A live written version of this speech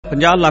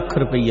50 ਲੱਖ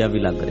ਰੁਪਈਆ ਵੀ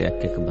ਲੱਗ ਰਿਹਾ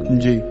ਇੱਕ ਬੰਦੇ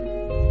ਜੀ।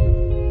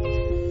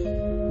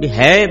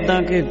 ਹੈ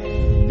ਇਦਾਂ ਕਿ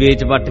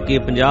ਵੇਚ ਵੱਟ ਕੇ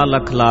 50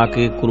 ਲੱਖ ਲਾ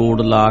ਕੇ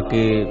ਕਰੋੜ ਲਾ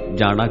ਕੇ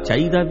ਜਾਣਾ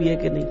ਚਾਹੀਦਾ ਵੀ ਹੈ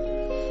ਕਿ ਨਹੀਂ?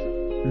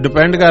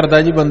 ਡਿਪੈਂਡ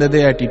ਕਰਦਾ ਜੀ ਬੰਦੇ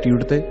ਦੇ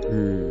ਐਟੀਟਿਊਡ ਤੇ।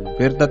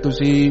 ਫਿਰ ਤਾਂ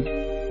ਤੁਸੀਂ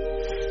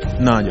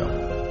ਨਾ ਜਾਓ।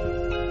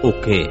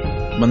 ਓਕੇ,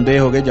 ਬੰਦੇ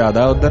ਹੋ ਗਏ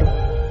ਜ਼ਿਆਦਾ ਉਧਰ,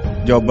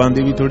 ਜੋਬਾਂ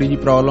ਦੀ ਵੀ ਥੋੜੀ ਜਿਹੀ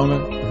ਪ੍ਰੋਬਲਮ ਹੈ,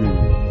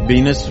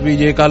 ਬਿਜ਼ਨਸ ਵੀ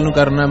ਜੇ ਕੱਲ ਨੂੰ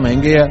ਕਰਨਾ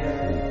ਮਹਿੰਗੇ ਆ।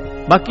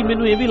 ਬਾਕੀ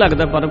ਮੈਨੂੰ ਇਹ ਵੀ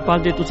ਲੱਗਦਾ ਪਰਮਪਾਲ,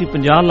 ਜੇ ਤੁਸੀਂ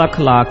 50 ਲੱਖ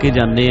ਲਾ ਕੇ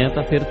ਜਾਂਦੇ ਆ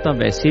ਤਾਂ ਫਿਰ ਤਾਂ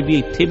ਵੈਸੇ ਵੀ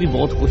ਇੱਥੇ ਵੀ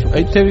ਬਹੁਤ ਕੁਝ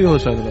ਇੱਥੇ ਵੀ ਹੋ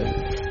ਸਕਦਾ ਜੀ।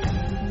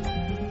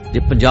 ਜੇ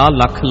 50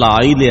 ਲੱਖ ਲਾ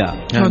ਹੀ ਲਿਆ,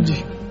 ਹਾਂਜੀ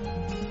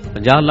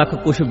 50 ਲੱਖ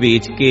ਕੁਝ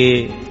ਵੇਚ ਕੇ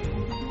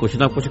ਕੁਛ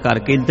ਨਾ ਕੁਛ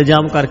ਕਰਕੇ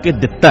ਇੰਤਜ਼ਾਮ ਕਰਕੇ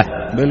ਦਿੱਤਾ।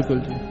 ਬਿਲਕੁਲ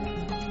ਜੀ।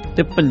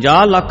 ਤੇ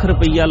 50 ਲੱਖ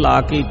ਰੁਪਈਆ ਲਾ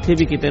ਕੇ ਇੱਥੇ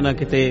ਵੀ ਕਿਤੇ ਨਾ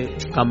ਕਿਤੇ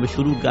ਕੰਮ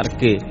ਸ਼ੁਰੂ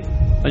ਕਰਕੇ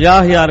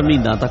 50,000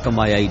 ਮਹੀਨਾ ਤਾਂ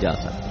ਕਮਾਇਆ ਹੀ ਜਾ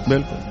ਸਕਦਾ।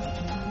 ਬਿਲਕੁਲ।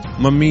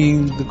 ਮੰਮੀ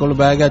ਦੇ ਕੋਲ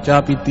ਬਹਿ ਗਿਆ,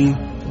 ਚਾਹ ਪੀਤੀ,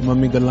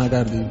 ਮੰਮੀ ਗੱਲਾਂ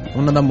ਕਰਦੀ।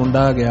 ਉਹਨਾਂ ਦਾ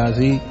ਮੁੰਡਾ ਗਿਆ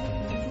ਸੀ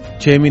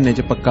 6 ਮਹੀਨੇ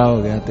ਚ ਪੱਕਾ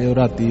ਹੋ ਗਿਆ ਤੇ ਉਹ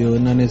ਰਾਤੀ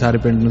ਉਹਨਾਂ ਨੇ ਸਾਰੇ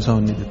ਪਿੰਡ ਨੂੰ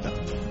ਸੌਣ ਨਹੀਂ ਦਿੱਤਾ।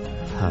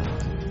 ਹਾਂ,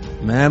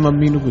 ਮੈਂ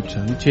ਮੰਮੀ ਨੂੰ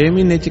ਪੁੱਛਾਂ 6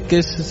 ਮਹੀਨੇ ਚ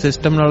ਕਿਸ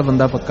ਸਿਸਟਮ ਨਾਲ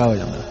ਬੰਦਾ ਪੱਕਾ ਹੋ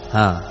ਜਾਂਦਾ?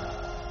 ਹਾਂ,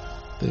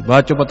 ਤੇ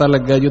ਬਾਅਦ ਚ ਪਤਾ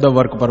ਲੱਗਿਆ ਜੀ ਉਹਦਾ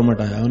ਵਰਕ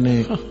ਪਰਮਿਟ ਆਇਆ, ਉਹਨੇ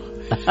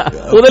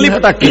ਉਹਦੇ ਲਈ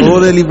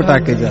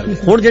ਪਟਾਕੇ ਚੱਲ।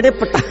 ਹੁਣ ਜਿਹੜੇ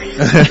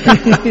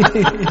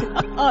ਪਟਾਕੇ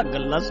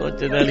ਗੱਲਾਂ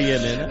ਸੋਚਣ ਵਾਲੀਆਂ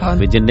ਨੇ ਨਾ,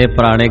 ਵੀ ਜਿੰਨੇ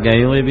ਪੁਰਾਣੇ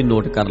ਗਏ ਹੋ ਇਹ ਵੀ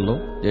ਨੋਟ ਕਰ ਲਓ,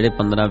 ਜਿਹੜੇ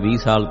 15 20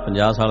 ਸਾਲ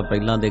 50 ਸਾਲ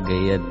ਪਹਿਲਾਂ ਦੇ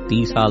ਗਏ ਆ,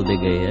 30 ਸਾਲ ਦੇ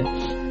ਗਏ ਆ,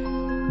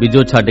 ਵੀ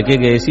ਜੋ ਛੱਡ ਕੇ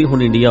ਗਏ ਸੀ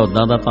ਹੁਣ ਇੰਡੀਆ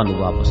ਉਦਾਂ ਦਾ ਤੁਹਾਨੂੰ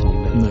ਵਾਪਸ ਨਹੀਂ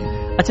ਮਿਲਦਾ।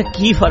 ਅੱਛਾ,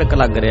 ਕੀ ਫਰਕ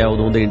ਲੱਗ ਰਿਹਾ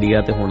ਉਦੋਂ ਦੇ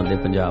ਇੰਡੀਆ ਤੇ ਹੁਣ ਦੇ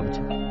ਪੰਜਾਬ 'ਚ?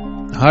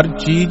 ਹਰ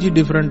ਚੀਜ਼ ਹੀ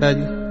ਡਿਫਰੈਂਟ ਹੈ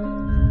ਜੀ।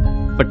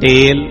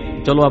 ਪਟੇਲ,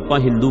 ਚਲੋ ਆਪਾਂ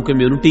ਹਿੰਦੂ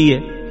ਕਮਿਊਨਿਟੀ ਹੈ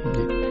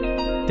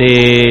ਤੇ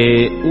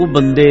ਉਹ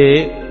ਬੰਦੇ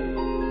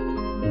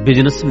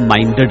ਬਿਜ਼ਨਸ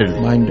ਮਾਈਂਡਡ।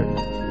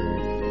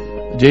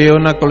 ਜੇ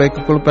ਉਹਨਾਂ ਕੋਲ ਇੱਕ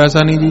ਕੋਲ ਪੈਸਾ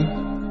ਨਹੀਂ ਜੀ,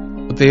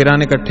 13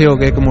 ਨੇ ਇਕੱਠੇ ਹੋ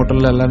ਕੇ ਇੱਕ ਮੋਟਰ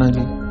ਲੈ ਲੈਣਾ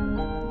ਜੀ,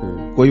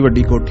 ਕੋਈ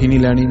ਵੱਡੀ ਕੋਠੀ ਨਹੀਂ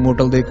ਲੈਣੀ,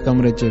 ਮੋਟਰ ਦੇ ਇੱਕ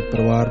ਕਮਰੇ 'ਚ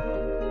ਪਰਿਵਾਰ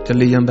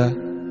ਚੱਲੀ ਜਾਂਦਾ,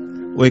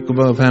 ਉਹ ਇੱਕ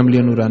ਫੈਮਿਲੀ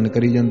ਨੂੰ ਰਨ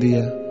ਕਰੀ ਜਾਂਦੀ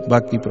ਹੈ,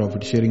 ਬਾਕੀ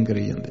ਪ੍ਰੋਫਿਟ ਸ਼ੇਅਰਿੰਗ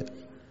ਕਰੀ ਜਾਂਦੇ ਆ।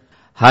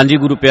 ਹਾਂਜੀ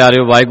ਗੁਰੂ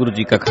ਪਿਆਰਿਓ, ਵਾਹਿਗੁਰੂ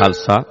ਜੀ ਕਾ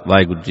ਖਾਲਸਾ,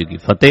 ਵਾਹਿਗੁਰੂ ਜੀ ਕੀ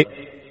ਫਤਿਹ।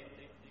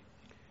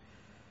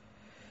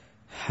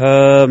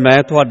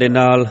 ਮੈਂ ਤੁਹਾਡੇ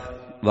ਨਾਲ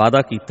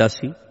ਵਾਅਦਾ ਕੀਤਾ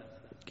ਸੀ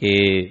ਕਿ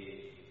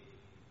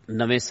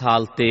ਨਵੇਂ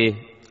ਸਾਲ ਤੇ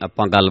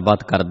ਆਪਾਂ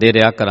ਗੱਲਬਾਤ ਕਰਦੇ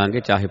ਰਿਹਾ ਕਰਾਂਗੇ,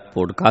 ਚਾਹੇ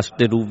ਪੋਡਕਾਸਟ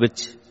ਦੇ ਰੂਪ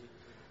ਵਿੱਚ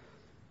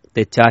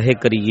ਤੇ ਚਾਹੇ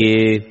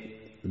ਕਰੀਏ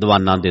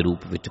ਦੀਵਾਨਾਂ ਦੇ ਰੂਪ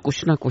ਵਿੱਚ,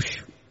 ਕੁਛ ਨਾ ਕੁਛ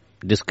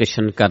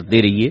ਡਿਸਕਸ਼ਨ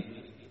ਕਰਦੇ ਰਹੀਏ।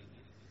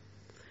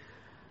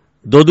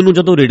 ਦੁੱਧ ਨੂੰ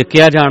ਜਦੋਂ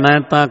ਰਿੜਕਿਆ ਜਾਣਾ ਹੈ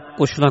ਤਾਂ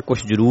ਕੁਛ ਨਾ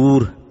ਕੁਛ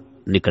ਜ਼ਰੂਰ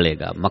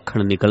ਨਿਕਲੇਗਾ,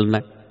 ਮੱਖਣ ਨਿਕਲਣਾ,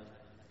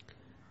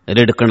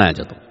 ਰਿੜਕਣਾ ਹੈ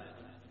ਜਦੋਂ।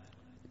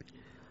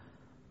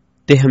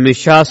 ਤੇ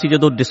ਹਮੇਸ਼ਾ ਅਸੀਂ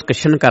ਜਦੋਂ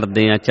ਡਿਸਕਸ਼ਨ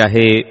ਕਰਦੇ ਹਾਂ,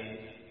 ਚਾਹੇ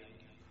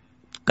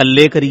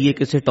ਇਕੱਲੇ ਕਰੀਏ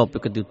ਕਿਸੇ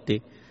ਟੌਪਿਕ ਦੇ ਉੱਤੇ,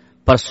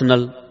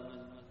 ਪਰਸਨਲ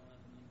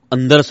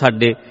ਅੰਦਰ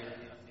ਸਾਡੇ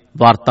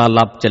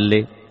ਵਾਰਤਾਲਾਪ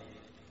ਚੱਲੇ,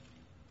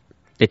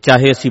 ਤੇ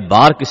ਚਾਹੇ ਅਸੀਂ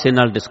ਬਾਹਰ ਕਿਸੇ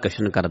ਨਾਲ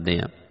ਡਿਸਕਸ਼ਨ ਕਰਦੇ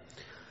ਹਾਂ,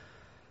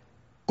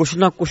 ਕੁਛ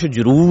ਨਾ ਕੁਛ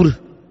ਜ਼ਰੂਰ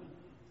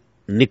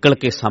ਨਿਕਲ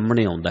ਕੇ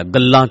ਸਾਹਮਣੇ ਆਉਂਦਾ।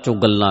 ਗੱਲਾਂ ਚੋਂ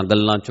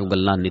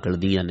ਗੱਲਾਂ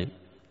ਨਿਕਲਦੀਆਂ ਨੇ,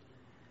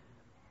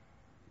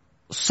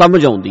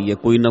 ਸਮਝ ਆਉਂਦੀ ਹੈ,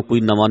 ਕੋਈ ਨਾ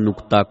ਕੋਈ ਨਵਾਂ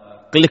ਨੁਕਤਾ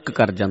ਕਲਿੱਕ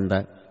ਕਰ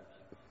ਜਾਂਦਾ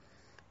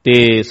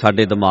ਤੇ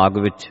ਸਾਡੇ ਦਿਮਾਗ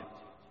ਵਿੱਚ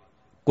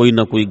ਕੋਈ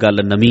ਨਾ ਕੋਈ ਗੱਲ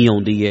ਨਵੀਂ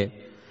ਆਉਂਦੀ ਹੈ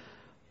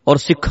ਔਰ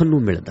ਸਿੱਖਣ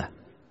ਨੂੰ ਮਿਲਦਾ।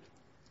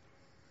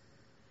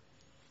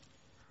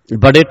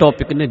 ਬੜੇ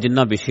ਟੌਪਿਕ ਨੇ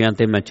ਜਿਨ੍ਹਾਂ ਵਿਸ਼ਿਆਂ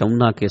ਤੇ ਮੈਂ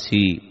ਚਾਹੁੰਦਾ ਕਿ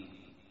ਅਸੀਂ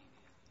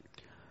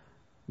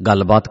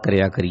ਗੱਲਬਾਤ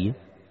ਕਰਿਆ ਕਰੀਏ।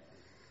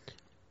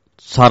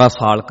 ਸਾਰਾ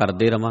ਸਾਲ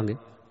ਕਰਦੇ ਰਵਾਂਗੇ,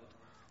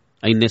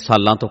 ਇੰਨੇ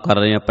ਸਾਲਾਂ ਤੋਂ ਕਰ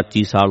ਰਹੇ ਹਾਂ,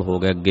 25 ਸਾਲ ਹੋ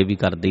ਗਏ, ਅੱਗੇ ਵੀ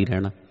ਕਰਦੇ ਹੀ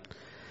ਰਹਿਣਾ।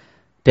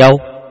 ਤੇ ਆਓ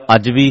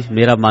ਅੱਜ ਵੀ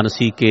ਮੇਰਾ ਮਨ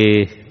ਸੀ ਕਿ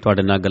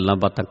ਤੁਹਾਡੇ ਨਾਲ ਗੱਲਾਂ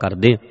ਬਾਤਾਂ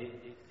ਕਰਦੇ ਹਾਂ,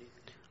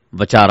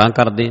 ਵਿਚਾਰਾਂ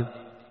ਕਰਦੇ ਹਾਂ।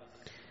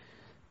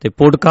 ਤੇ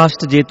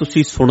ਪੋਡਕਾਸਟ ਜੇ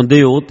ਤੁਸੀਂ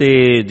ਸੁਣਦੇ ਹੋ, ਤੇ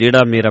ਜਿਹੜਾ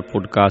ਮੇਰਾ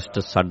ਪੋਡਕਾਸਟ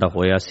ਸਾਡਾ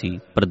ਹੋਇਆ ਸੀ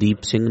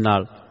ਪ੍ਰਦੀਪ ਸਿੰਘ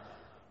ਨਾਲ,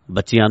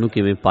 ਬੱਚਿਆਂ ਨੂੰ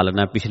ਕਿਵੇਂ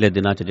ਪਾਲਣਾ, ਪਿਛਲੇ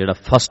ਦਿਨਾਂ 'ਚ ਜਿਹੜਾ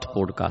ਫਸਟ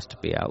ਪੋਡਕਾਸਟ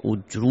ਪਿਆ, ਉਹ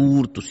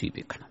ਜ਼ਰੂਰ ਤੁਸੀਂ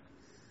ਵੇਖਣਾ।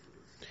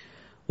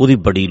 ਉਹਦੀ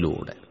ਬੜੀ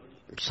ਲੋੜ ਹੈ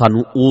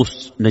ਸਾਨੂੰ,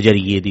 ਉਸ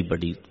ਨਜ਼ਰੀਏ ਦੀ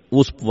ਬੜੀ,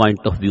 ਉਸ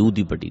ਪੁਆਇੰਟ ਆਫ ਵਿਊ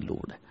ਦੀ ਬੜੀ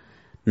ਲੋੜ ਹੈ।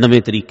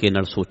 ਨਵੇਂ ਤਰੀਕੇ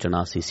ਨਾਲ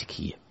ਸੋਚਣਾ ਅਸੀਂ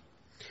ਸਿੱਖੀਏ,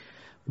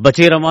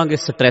 ਬਚੇ ਰਵਾਂਗੇ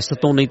ਸਟਰੈਸ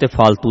ਤੋਂ, ਨਹੀਂ ਤੇ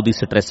ਫਾਲਤੂ ਦੀ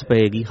ਸਟਰੈਸ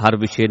ਪਏਗੀ। ਹਰ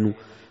ਵਿਸ਼ੇ ਨੂੰ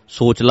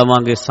ਸੋਚ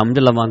ਲਵਾਂਗੇ, ਸਮਝ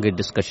ਲਵਾਂਗੇ,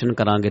 ਡਿਸਕਸ਼ਨ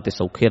ਕਰਾਂਗੇ ਤੇ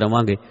ਸੌਖੇ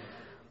ਰਵਾਂਗੇ,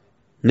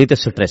 ਨਹੀਂ ਤੇ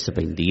ਸਟਰੈਸ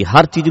ਪੈਂਦੀ ਹੈ।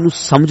 ਹਰ ਚੀਜ਼ ਨੂੰ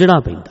ਸਮਝਣਾ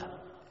ਪੈਂਦਾ।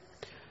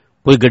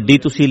 ਕੋਈ ਗੱਡੀ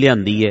ਤੁਸੀਂ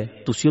ਲਿਆਂਦੀ ਹੈ,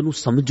 ਤੁਸੀਂ ਉਹਨੂੰ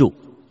ਸਮਝੋ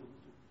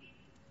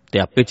ਤੇ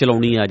ਆਪੇ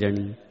ਚਲਾਉਣੀ ਆ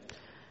ਜਾਣੀ ਹੈ।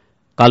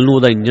 ਕੱਲ ਨੂੰ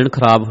ਉਹਦਾ ਇੰਜਣ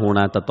ਖਰਾਬ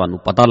ਹੋਣਾ ਤਾਂ ਤੁਹਾਨੂੰ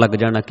ਪਤਾ ਲੱਗ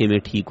ਜਾਣਾ ਕਿਵੇਂ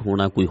ਠੀਕ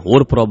ਹੋਣਾ, ਕੋਈ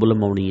ਹੋਰ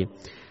ਪ੍ਰੋਬਲਮ ਆਉਣੀ ਹੈ।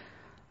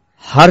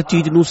 ਹਰ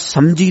ਚੀਜ਼ ਨੂੰ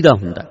ਸਮਝੀਦਾ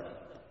ਹੁੰਦਾ,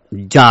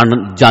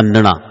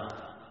 ਜਾਣਨਾ,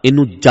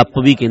 ਇਹਨੂੰ ਜਪ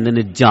ਵੀ ਕਹਿੰਦੇ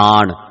ਨੇ,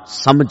 ਜਾਣ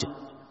ਸਮਝ।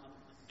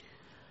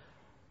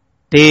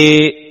 ਤੇ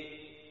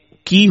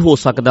ਕੀ ਹੋ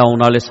ਸਕਦਾ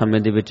ਆਉਣ ਵਾਲੇ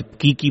ਸਮੇਂ ਦੇ ਵਿੱਚ,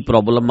 ਕੀ ਕੀ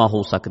ਪ੍ਰੋਬਲਮਾਂ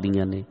ਹੋ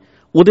ਸਕਦੀਆਂ ਨੇ,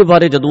 ਉਹਦੇ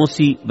ਬਾਰੇ ਜਦੋਂ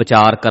ਅਸੀਂ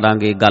ਵਿਚਾਰ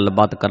ਕਰਾਂਗੇ,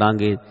 ਗੱਲਬਾਤ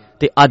ਕਰਾਂਗੇ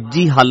ਤੇ ਅੱਜ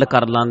ਹੀ ਹੱਲ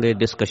ਕਰ ਲਾਂਗੇ,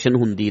 ਡਿਸਕਸ਼ਨ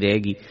ਹੁੰਦੀ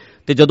ਰਹੇਗੀ।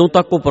 ਤੇ ਜਦੋਂ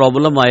ਤੱਕ ਉਹ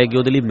ਪ੍ਰੋਬਲਮ ਆਏਗੀ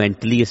ਉਹਦੇ ਲਈ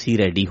ਮੈਂਟਲੀ ਅਸੀਂ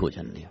ਰੈਡੀ ਹੋ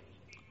ਜਾਂਦੇ ਹਾਂ,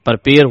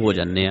 ਪ੍ਰਪੇਅਰ ਹੋ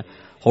ਜਾਂਦੇ ਹਾਂ।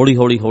 ਹੌਲੀ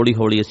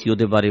ਹੌਲੀ ਅਸੀਂ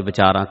ਉਹਦੇ ਬਾਰੇ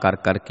ਵਿਚਾਰਾਂ ਕਰ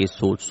ਕਰਕੇ,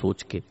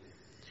 ਸੋਚ ਕੇ।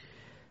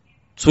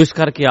 ਸੋ ਇਸ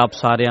ਕਰਕੇ ਆਪ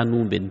ਸਾਰਿਆਂ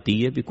ਨੂੰ ਬੇਨਤੀ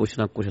ਹੈ ਵੀ ਕੁਛ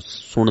ਨਾ ਕੁਛ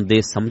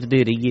ਸੁਣਦੇ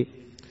ਸਮਝਦੇ ਰਹੀਏ,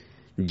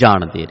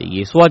 ਜਾਣਦੇ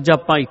ਰਹੀਏ। ਸੋ ਅੱਜ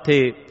ਆਪਾਂ ਇੱਥੇ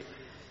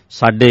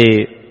ਸਾਡੇ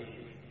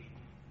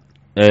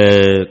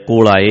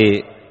ਕੋਲ ਆਏ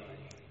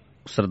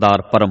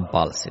ਸਰਦਾਰ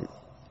ਪਰਮਪਾਲ ਸਿੰਘ।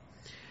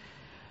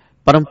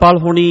 ਪਰਮਪਾਲ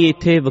ਹੋਣੀ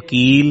ਇੱਥੇ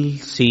ਵਕੀਲ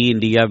ਸੀ,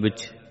 ਇੰਡੀਆ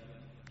ਵਿੱਚ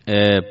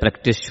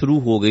ਪ੍ਰੈਕਟਿਸ ਸ਼ੁਰੂ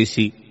ਹੋ ਗਈ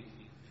ਸੀ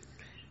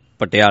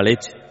ਪਟਿਆਲੇ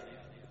 'ਚ।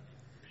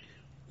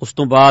 ਉਸ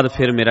ਤੋਂ ਬਾਅਦ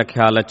ਫਿਰ ਮੇਰਾ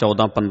ਖਿਆਲ ਹੈ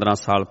 14-15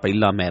 ਸਾਲ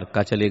ਪਹਿਲਾਂ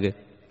ਅਮਰੀਕਾ ਚਲੇ ਗਏ।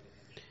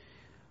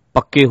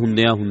 ਪੱਕੇ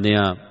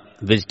ਹੁੰਦਿਆਂ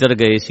ਵਿਜ਼ਟਰ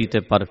ਗਏ ਸੀ, ਤੇ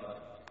ਪਰ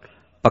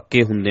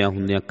ਪੱਕੇ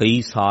ਹੁੰਦਿਆਂ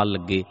ਕਈ ਸਾਲ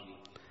ਲੱਗੇ।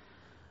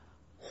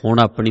 ਹੁਣ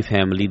ਆਪਣੀ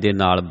ਫੈਮਿਲੀ ਦੇ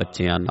ਨਾਲ,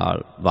 ਬੱਚਿਆਂ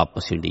ਨਾਲ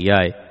ਵਾਪਸ ਇੰਡੀਆ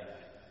ਆਏ।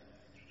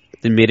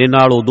 ਤੇ ਮੇਰੇ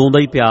ਨਾਲ ਉਦੋਂ ਦਾ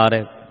ਹੀ ਪਿਆਰ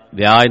ਹੈ।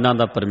 ਵਿਆਹ ਇਹਨਾਂ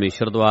ਦਾ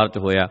ਪਰਮੇਸ਼ਰ ਦੁਆਰ 'ਚ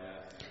ਹੋਇਆ,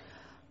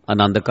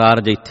 ਆਨੰਦ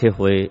ਕਾਰਜ ਇੱਥੇ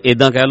ਹੋਏ।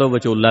 ਇੱਦਾਂ ਕਹਿ ਲਓ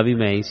ਵਿਚੋਲਾ ਵੀ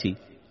ਮੈਂ ਹੀ ਸੀ,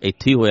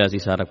 ਇੱਥੇ ਹੀ ਹੋਇਆ ਸੀ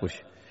ਸਾਰਾ ਕੁਛ।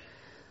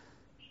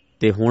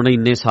 ਤੇ ਹੁਣ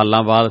ਇੰਨੇ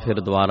ਸਾਲਾਂ ਬਾਅਦ ਫਿਰ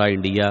ਦੁਬਾਰਾ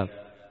ਇੰਡੀਆ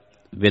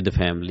ਵਿਦ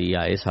ਫੈਮਿਲੀ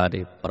ਆਏ,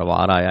 ਸਾਰੇ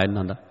ਪਰਿਵਾਰ ਆਇਆ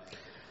ਇਹਨਾਂ ਦਾ,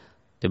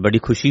 ਤੇ ਬੜੀ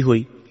ਖੁਸ਼ੀ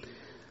ਹੋਈ।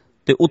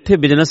 ਤੇ ਉੱਥੇ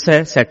ਬਿਜ਼ਨਸ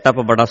ਹੈ, ਸੈਟਅਪ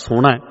ਬੜਾ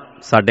ਸੋਹਣਾ ਹੈ।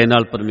 ਸਾਡੇ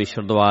ਨਾਲ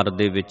ਪਰਮੇਸ਼ਰ ਦੁਆਰ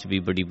ਦੇ ਵਿੱਚ ਵੀ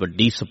ਬੜੀ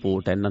ਵੱਡੀ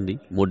ਸਪੋਰਟ ਹੈ ਇਹਨਾਂ ਦੀ,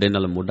 ਮੋਢੇ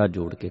ਨਾਲ ਮੋਢਾ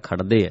ਜੋੜ ਕੇ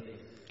ਖੜਦੇ ਹੈ।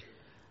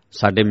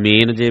 ਸਾਡੇ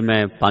ਮੇਨ ਜੇ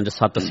ਮੈਂ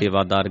 5-7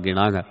 ਸੇਵਾਦਾਰ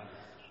ਗਿਣਾਂਗਾ,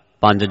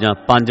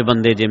 5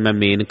 ਬੰਦੇ ਜੇ ਮੈਂ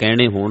ਮੇਨ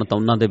ਕਹਿਣੇ ਹੋਣ ਤਾਂ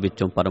ਉਹਨਾਂ ਦੇ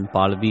ਵਿੱਚੋਂ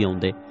ਪਰਮਪਾਲ ਵੀ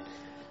ਆਉਂਦੇ,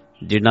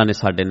 ਜਿਨ੍ਹਾਂ ਨੇ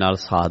ਸਾਡੇ ਨਾਲ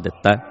ਸਾਥ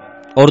ਦਿੱਤਾ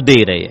ਔਰ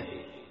ਦੇ ਰਹੇ ਹੈ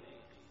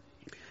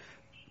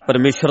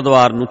ਪਰਮੇਸ਼ਰ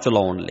ਦੁਆਰ ਨੂੰ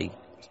ਚਲਾਉਣ ਲਈ।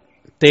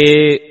 ਤੇ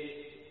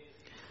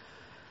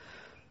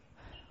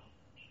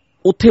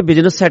ਉੱਥੇ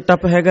ਬਿਜ਼ਨਸ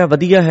ਸੈਟਅਪ ਹੈਗਾ,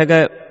 ਵਧੀਆ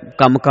ਹੈਗਾ,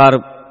 ਕੰਮਕਾਰ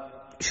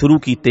ਸ਼ੁਰੂ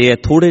ਕੀਤੇ ਹੈ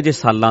ਥੋੜ੍ਹੇ ਜਿਹੇ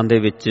ਸਾਲਾਂ ਦੇ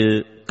ਵਿੱਚ।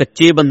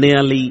 ਕੱਚੇ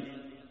ਬੰਦਿਆਂ ਲਈ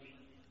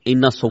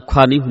ਇੰਨਾ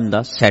ਸੌਖਾ ਨਹੀਂ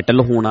ਹੁੰਦਾ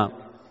ਸੈਟਲ ਹੋਣਾ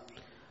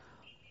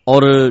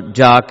ਔਰ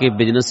ਜਾ ਕੇ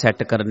ਬਿਜ਼ਨਸ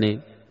ਸੈੱਟ ਕਰਨੇ,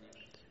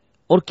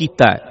 ਔਰ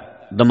ਕੀਤਾ ਹੈ,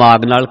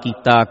 ਦਿਮਾਗ ਨਾਲ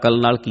ਕੀਤਾ, ਅਕਲ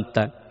ਨਾਲ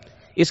ਕੀਤਾ।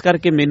 ਇਸ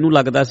ਕਰਕੇ ਮੈਨੂੰ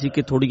ਲੱਗਦਾ ਸੀ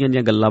ਕਿ ਥੋੜ੍ਹੀਆਂ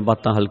ਜਿਹੀਆਂ ਗੱਲਾਂ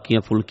ਬਾਤਾਂ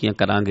ਹਲਕੀਆਂ ਫੁਲਕੀਆਂ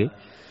ਕਰਾਂਗੇ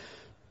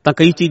ਤਾਂ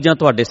ਕਈ ਚੀਜ਼ਾਂ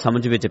ਤੁਹਾਡੇ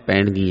ਸਮਝ ਵਿੱਚ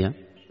ਪੈਣਗੀਆਂ,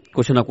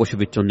 ਕੁਛ ਨਾ ਕੁਛ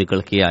ਵਿੱਚੋਂ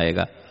ਨਿਕਲ ਕੇ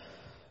ਆਏਗਾ।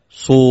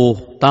 ਸੋ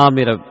ਤਾਂ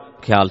ਮੇਰਾ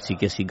ਖਿਆਲ ਸੀ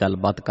ਕਿ ਅਸੀਂ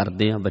ਗੱਲਬਾਤ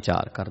ਕਰਦੇ ਹਾਂ,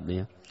 ਵਿਚਾਰ ਕਰਦੇ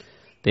ਹਾਂ।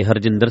 ਤੇ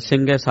ਹਰਜਿੰਦਰ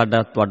ਸਿੰਘ ਹੈ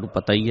ਸਾਡਾ, ਤੁਹਾਨੂੰ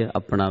ਪਤਾ ਹੀ ਹੈ,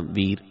 ਆਪਣਾ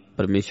ਵੀਰ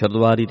ਪਰਮੇਸ਼ਰ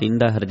ਦੁਆਰ ਹੀ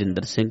ਰਹਿੰਦਾ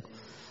ਹਰਜਿੰਦਰ ਸਿੰਘ।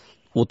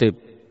 ਉਹ ਤੇ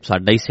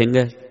ਸਾਡਾ ਹੀ ਸਿੰਘ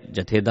ਹੈ,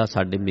 ਜਥੇ ਦਾ,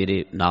 ਸਾਡੇ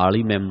ਮੇਰੇ ਨਾਲ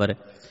ਹੀ ਮੈਂਬਰ ਹੈ।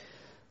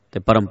 ਤੇ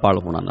ਪਰਮਪਾਲ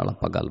ਹੋਣਾ ਨਾਲ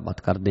ਆਪਾਂ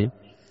ਗੱਲਬਾਤ ਕਰਦੇ ਹਾਂ।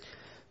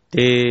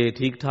 ਤੇ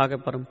ਠੀਕ ਠਾਕ ਹੈ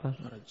ਪਰਮਪਾਲ?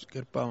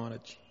 ਕਿਰਪਾ ਮਹਾਰਾਜ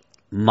ਜੀ,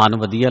 ਮਨ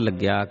ਵਧੀਆ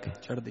ਲੱਗਿਆ ਆ ਕੇ,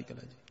 ਚੜ੍ਹਦੀ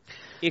ਕਲਾ ਜੀ।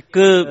 ਇੱਕ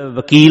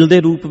ਵਕੀਲ ਦੇ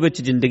ਰੂਪ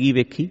ਵਿੱਚ ਜ਼ਿੰਦਗੀ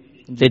ਵੇਖੀ,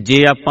 ਤੇ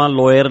ਜੇ ਆਪਾਂ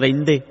ਲਾਇਰ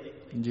ਰਹਿੰਦੇ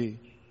ਜੀ,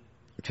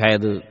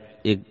 ਸ਼ਾਇਦ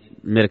ਇੱਕ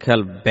ਮੇਰੇ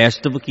ਖਿਆਲ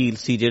ਬੈਸਟ ਵਕੀਲ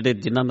ਸੀ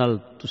ਜਿਨ੍ਹਾਂ ਨਾਲ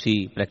ਤੁਸੀਂ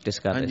ਪ੍ਰੈਕਟਿਸ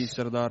ਕਰ ਰਹੇ ਸੀ।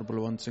 ਸਰਦਾਰ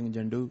ਬਲਵੰਤ ਸਿੰਘ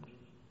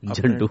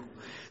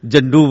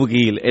ਜੰਡੂ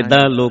ਵਕੀਲ, ਏਦਾਂ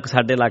ਲੋਕ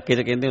ਸਾਡੇ ਇਲਾਕੇ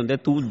 'ਚ ਕਹਿੰਦੇ ਹੁੰਦੇ,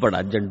 ਤੂੰ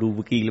ਬੜਾ ਜੰਡੂ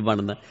ਵਕੀਲ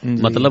ਬਣਦਾ,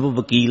 ਮਤਲਬ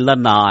ਵਕੀਲ ਦਾ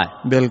ਨਾਂ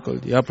ਹੈ। ਬਿਲਕੁਲ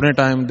ਜੀ, ਆਪਣੇ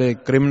ਟਾਈਮ ਦੇ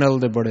ਕ੍ਰਿਮੀਨਲ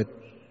ਦੇ ਬੜੇ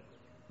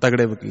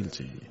ਤਗੜੇ ਵਕੀਲ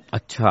ਸੀ ਜੀ।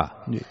 ਅੱਛਾ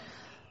ਜੀ।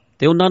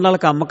 ਤੇ ਉਹਨਾਂ ਨਾਲ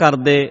ਕੰਮ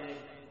ਕਰਦੇ,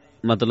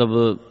 ਮਤਲਬ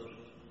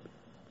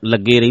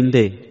ਲੱਗੇ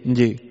ਰਹਿੰਦੇ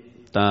ਜੀ।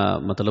 ਤਾਂ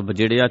ਮਤਲਬ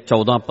ਜਿਹੜੇ ਆ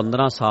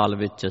 14-15 ਸਾਲ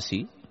ਵਿੱਚ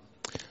ਅਸੀਂ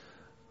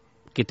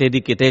ਕਿਤੇ ਦੀ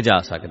ਕਿਤੇ ਜਾ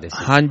ਸਕਦੇ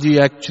ਸੀ। ਹਾਂਜੀ,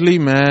 ਐਕਚੁਅਲੀ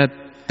ਮੈਂ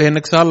 3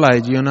 ਸਾਲ ਲਾਏ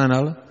ਜੀ ਉਹਨਾਂ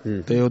ਨਾਲ,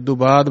 ਤੇ ਉਸ ਤੋਂ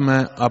ਬਾਅਦ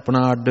ਮੈਂ ਆਪਣਾ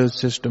ਅੱਡ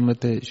ਸਿਸਟਮ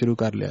ਇੱਥੇ ਸ਼ੁਰੂ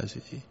ਕਰ ਲਿਆ ਸੀ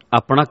ਜੀ।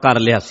 ਆਪਣਾ ਕਰ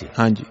ਲਿਆ ਸੀ?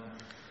 ਹਾਂਜੀ।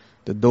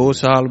 ਤੇ 2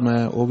 ਸਾਲ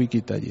ਮੈਂ ਉਹ ਵੀ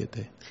ਕੀਤਾ ਜੀ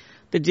ਇੱਥੇ।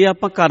 ਤੇ ਜੇ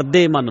ਆਪਾਂ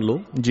ਕਰਦੇ, ਮੰਨ ਲਓ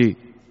ਜੀ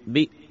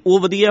ਵੀ ਉਹ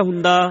ਵਧੀਆ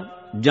ਹੁੰਦਾ,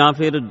 ਜਾਂ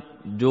ਫਿਰ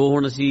ਜੋ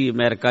ਹੁਣ ਅਸੀਂ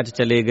ਅਮਰੀਕਾ 'ਚ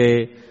ਚਲੇ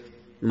ਗਏ,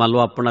 ਮੰਨ ਲਓ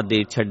ਆਪਣਾ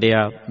ਦੇਸ਼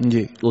ਛੱਡਿਆ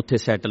ਜੀ, ਉੱਥੇ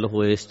ਸੈਟਲ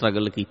ਹੋਏ,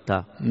 ਸਟਰਗਲ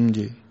ਕੀਤਾ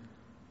ਜੀ,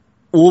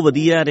 ਉਹ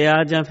ਵਧੀਆ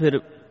ਰਿਹਾ, ਜਾਂ ਫਿਰ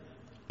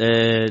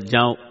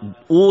ਜਾਂ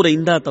ਉਹ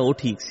ਰਹਿੰਦਾ ਤਾਂ ਉਹ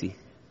ਠੀਕ ਸੀ?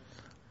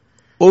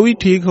 ਉਹ ਵੀ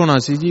ਠੀਕ ਹੋਣਾ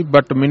ਸੀ ਜੀ,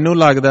 ਬਟ ਮੈਨੂੰ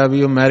ਲੱਗਦਾ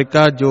ਵੀ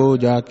ਅਮਰੀਕਾ ਜੋ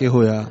ਜਾ ਕੇ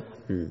ਹੋਇਆ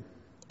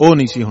ਉਹ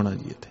ਨਹੀਂ ਸੀ ਹੋਣਾ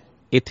ਜੀ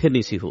ਇੱਥੇ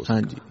ਨਹੀਂ ਸੀ ਹੋ ਸਕਦਾ।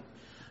 ਹਾਂਜੀ,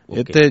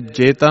 ਇੱਥੇ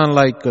ਜੇ ਤਾਂ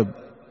ਲਾਈਕ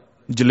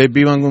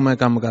ਜਲੇਬੀ ਵਾਂਗੂ ਮੈਂ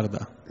ਕੰਮ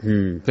ਕਰਦਾ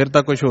ਫਿਰ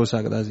ਤਾਂ ਕੁਝ ਹੋ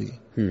ਸਕਦਾ ਸੀ,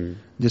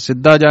 ਜੇ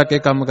ਸਿੱਧਾ ਜਾ ਕੇ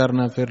ਕੰਮ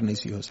ਕਰਨਾ ਫਿਰ ਨਹੀਂ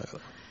ਸੀ ਹੋ ਸਕਦਾ।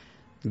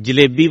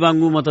 ਜਲੇਬੀ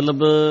ਵਾਂਗੂ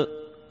ਮਤਲਬ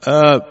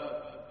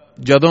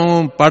ਜਦੋਂ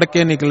ਪੜ੍ਹ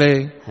ਕੇ ਨਿਕਲੇ,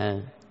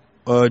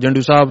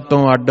 ਜੰਡੂ ਸਾਹਿਬ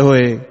ਤੋਂ ਅੱਡ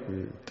ਹੋਏ,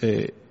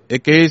 ਤੇ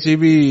ਇੱਕ ਇਹ ਸੀ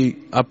ਵੀ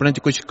ਆਪਣੇ 'ਚ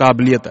ਕੁਝ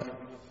ਕਾਬਲੀਅਤ ਹੈ,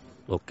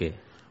 okay,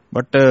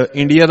 but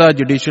India the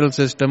judicial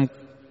system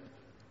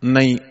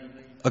ਨਹੀਂ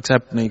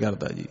ਐਕਸੈਪਟ ਨਹੀਂ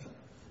ਕਰਦਾ ਜੀ।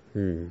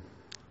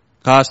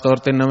 ਖਾਸ ਤੌਰ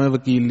ਤੇ ਨਵੇਂ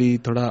ਵਕੀਲ ਲਈ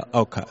ਥੋੜਾ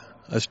ਔਖਾ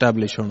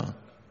ਐਸਟੈਬਲਿਸ਼ ਹੋਣਾ,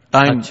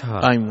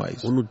 ਟਾਈਮ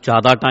ਵਾਈਜ਼ ਉਹਨੂੰ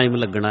ਜ਼ਿਆਦਾ ਟਾਈਮ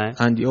ਲੱਗਣਾ ਹੈ।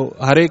 ਹਾਂਜੀ, ਉਹ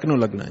ਹਰੇਕ ਨੂੰ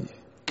ਲੱਗਣਾ ਜੀ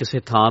ਕਿਸੇ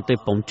ਥਾਂ ਤੇ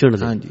ਪਹੁੰਚਣ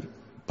ਦੇ। ਹਾਂਜੀ,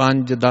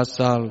 5-10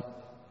 ਸਾਲ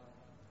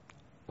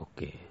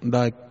ਓਕੇ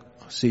ਦਾ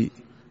ਸੀ,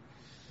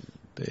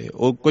 ਤੇ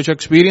ਉਹ ਕੁਝ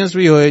ਐਕਸਪੀਰੀਅੰਸ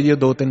ਵੀ ਹੋਏ ਜੀ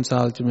 2-3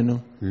 ਸਾਲ 'ਚ ਮੈਨੂੰ।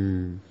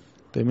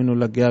 ਤੇ ਮੈਨੂੰ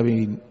ਲੱਗਿਆ ਵੀ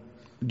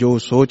ਜੋ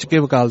ਸੋਚ ਕੇ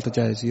ਵਕਾਲਤ 'ਚ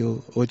ਆਏ ਸੀ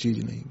ਉਹ ਚੀਜ਼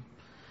ਨਹੀਂ।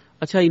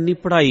 ਅੱਛਾ, ਇੰਨੀ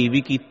ਪੜ੍ਹਾਈ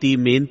ਵੀ ਕੀਤੀ,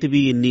 ਮਿਹਨਤ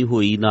ਵੀ ਇੰਨੀ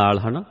ਹੋਈ ਨਾਲ,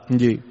 ਹਨਾ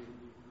ਜੀ,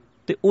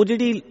 ਤੇ ਉਹ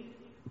ਜਿਹੜੀ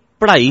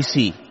ਪੜ੍ਹਾਈ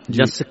ਸੀ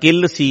ਜਾਂ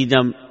ਸਕਿੱਲ ਸੀ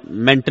ਜਾਂ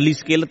ਮੈਂਟਲੀ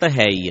ਸਕਿੱਲ ਤਾਂ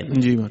ਹੈ ਹੀ ਹੈ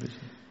ਜੀ ਮਹਾਰਾਜ,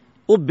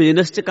 ਉਹ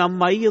ਬਿਜ਼ਨਸ 'ਚ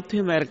ਕੰਮ ਆਈ ਉੱਥੇ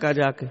ਅਮਰੀਕਾ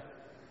ਜਾ ਕੇ?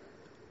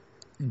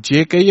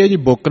 ਜੇ ਕਹੀਏ ਜੀ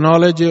ਬੁੱਕ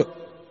ਨੌਲੇਜ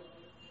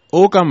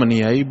ਉਹ ਕੰਮ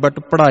ਨਹੀਂ ਆਈ, ਬਟ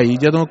ਪੜ੍ਹਾਈ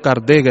ਜਦੋਂ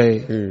ਕਰਦੇ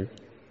ਗਏ,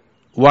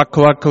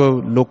 ਵੱਖ-ਵੱਖ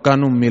ਲੋਕਾਂ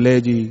ਨੂੰ ਮਿਲੇ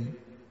ਜੀ,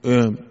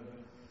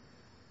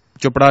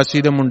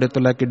 ਚਪੜਾਸੀ ਦੇ ਮੁੰਡੇ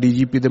ਤੋਂ ਲੈ ਕੇ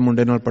DGP ਦੇ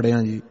ਮੁੰਡੇ ਨਾਲ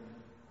ਪੜ੍ਹਿਆ ਜੀ।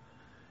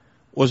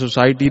 ਉਹ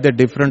ਸੁਸਾਇਟੀ ਦੇ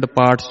ਡਿਫਰੈਂਟ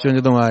ਪਾਰਟਸ 'ਚੋਂ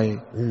ਜਦੋਂ ਆਏ,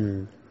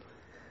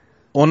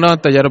 ਉਹਨਾਂ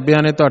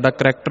ਤਜਰਬਿਆਂ ਨੇ ਤੁਹਾਡਾ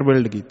ਕਰੈਕਟਰ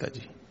ਬਿਲਡ ਕੀਤਾ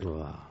ਜੀ।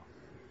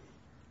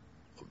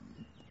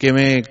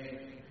 ਕਿਵੇਂ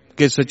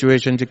ਕਿਸ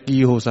ਸਿਚੁਏਸ਼ਨ 'ਚ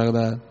ਕੀ ਹੋ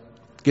ਸਕਦਾ,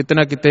 ਕਿਤੇ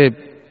ਨਾ ਕਿਤੇ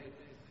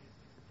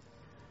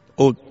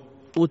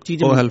ਉਹ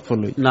ਚੀਜ਼ ਹੈਲਪਫੁਲ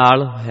ਹੋਈ,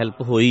 ਨਾਲ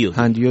ਹੈਲਪ ਹੋਈ।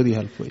 ਹਾਂਜੀ, ਉਹਦੀ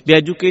ਹੈਲਪ ਹੋਈ ਵੀ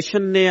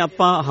ਐਜੂਕੇਸ਼ਨ ਨੇ।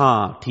 ਆਪਾਂ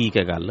ਹਾਂ ਠੀਕ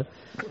ਹੈ ਗੱਲ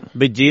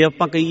ਵੀ ਜੇ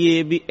ਆਪਾਂ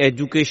ਕਹੀਏ ਵੀ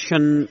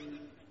ਐਜੂਕੇਸ਼ਨ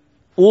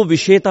ਉਹ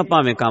ਵਿਸ਼ੇ ਤਾਂ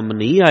ਭਾਵੇਂ ਕੰਮ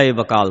ਨਹੀਂ ਆਏ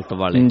ਵਕਾਲਤ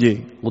ਵਾਲੇ ਜੀ,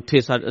 ਉੱਥੇ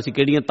ਅਸੀਂ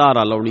ਕਿਹੜੀਆਂ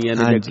ਧਾਰਾ ਲਾਉਣੀਆਂ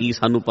ਨੇ ਜਾਂ ਕੀ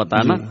ਸਾਨੂੰ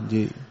ਪਤਾ ਨਾ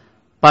ਜੀ,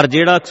 ਪਰ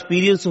ਜਿਹੜਾ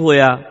ਐਕਸਪੀਰੀਅੰਸ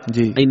ਹੋਇਆ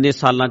ਇੰਨੇ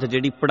ਸਾਲਾਂ 'ਚ,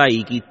 ਜਿਹੜੀ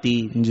ਪੜ੍ਹਾਈ ਕੀਤੀ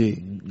ਜੀ,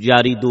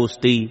 ਯਾਰੀ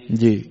ਦੋਸਤੀ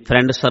ਜੀ,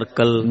 ਫਰੈਂਡ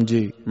ਸਰਕਲ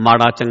ਜੀ,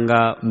 ਮਾੜਾ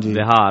ਚੰਗਾ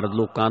ਵਿਹਾਰ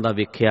ਲੋਕਾਂ ਦਾ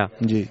ਵੇਖਿਆ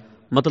ਜੀ,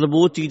 ਮਤਲਬ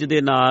ਉਹ ਚੀਜ਼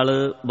ਦੇ ਨਾਲ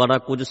ਬੜਾ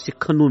ਕੁਝ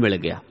ਸਿੱਖਣ ਨੂੰ ਮਿਲ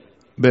ਗਿਆ।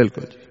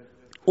 ਬਿਲਕੁਲ ਜੀ।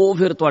 ਉਹ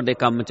ਫਿਰ ਤੁਹਾਡੇ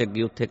ਕੰਮ 'ਚ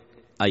ਅੱਗੇ ਉੱਥੇ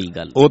ਆਈ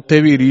ਗੱਲ।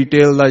 ਉੱਥੇ ਵੀ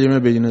ਰੀਟੇਲ ਦਾ ਜਿਵੇਂ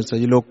ਬਿਜ਼ਨਸ ਹੈ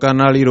ਜੀ, ਲੋਕਾਂ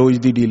ਨਾਲ ਹੀ ਰੋਜ਼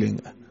ਦੀ ਡੀਲਿੰਗ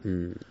ਹੈ,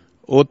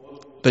 ਉਹ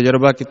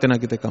ਤਜਰਬਾ ਕਿਤੇ ਨਾ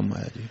ਕਿਤੇ ਕੰਮ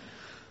ਆਇਆ ਜੀ।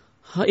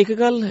 ਹਾਂ, ਇੱਕ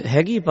ਗੱਲ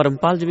ਹੈਗੀ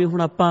ਪਰਮਪਾਲ, ਜਿਵੇਂ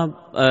ਹੁਣ ਆਪਾਂ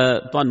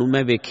ਤੁਹਾਨੂੰ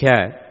ਮੈਂ ਵੇਖਿਆ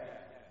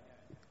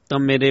ਤਾਂ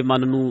ਮੇਰੇ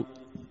ਮਨ ਨੂੰ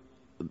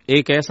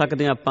ਇਹ ਕਹਿ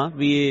ਸਕਦੇ ਹਾਂ ਆਪਾਂ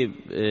ਵੀ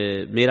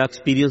ਇਹ ਮੇਰਾ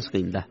ਐਕਸਪੀਰੀਅੰਸ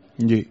ਕਹਿੰਦਾ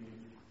ਜੀ।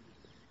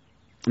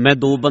 ਮੈਂ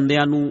 2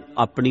 ਬੰਦਿਆਂ ਨੂੰ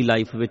ਆਪਣੀ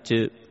ਲਾਈਫ ਵਿੱਚ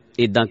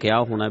ਇੱਦਾਂ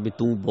ਕਿਹਾ ਹੋਣਾ ਵੀ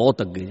ਤੂੰ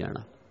ਬਹੁਤ ਅੱਗੇ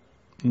ਜਾਣਾ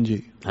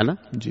ਜੀ, ਹੈ ਨਾ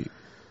ਜੀ।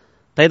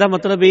 ਤਾਂ ਇਹਦਾ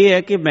ਮਤਲਬ ਇਹ ਹੈ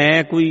ਕਿ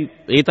ਮੈਂ ਕੋਈ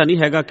ਇਹ ਤਾਂ ਨਹੀਂ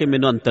ਹੈਗਾ ਕਿ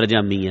ਮੈਨੂੰ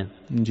ਅੰਤਰਜਾਮੀ ਹੈ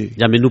ਜੀ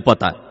ਜਾਂ ਮੈਨੂੰ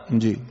ਪਤਾ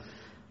ਜੀ,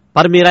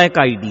 ਪਰ ਮੇਰਾ ਇੱਕ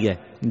ਆਈਡੀਆ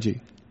ਜੀ,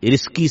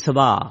 ਰਿਸਕੀ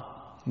ਸੁਭਾਅ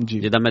ਜੀ,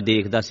 ਜਿਹਦਾ ਮੈਂ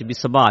ਦੇਖਦਾ ਸੀ ਵੀ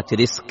ਸੁਭਾਅ 'ਚ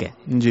ਰਿਸਕ ਹੈ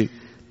ਜੀ।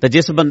 ਤਾਂ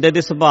ਜਿਸ ਬੰਦੇ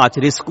ਦੇ ਸੁਭਾਅ 'ਚ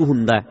ਰਿਸਕ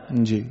ਹੁੰਦਾ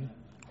ਜੀ,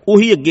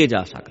 ਉਹੀ ਅੱਗੇ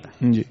ਜਾ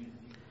ਸਕਦਾ ਜੀ।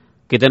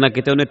 ਕਿਤੇ ਨਾ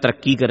ਕਿਤੇ ਉਹਨੇ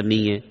ਤਰੱਕੀ ਕਰਨੀ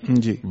ਹੈ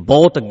ਜੀ,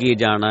 ਬਹੁਤ ਅੱਗੇ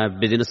ਜਾਣਾ ਹੈ,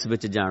 ਬਿਜ਼ਨਸ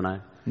ਵਿੱਚ ਜਾਣਾ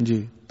ਹੈ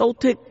ਜੀ। ਤਾਂ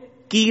ਉੱਥੇ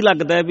ਕੀ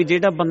ਲੱਗਦਾ ਹੈ ਵੀ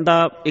ਜਿਹੜਾ ਬੰਦਾ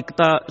ਇੱਕ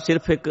ਤਾਂ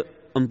ਸਿਰਫ ਇੱਕ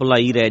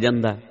ਇੰਪਲਾਈ ਰਹਿ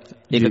ਜਾਂਦਾ,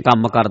 ਇੱਕ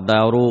ਕੰਮ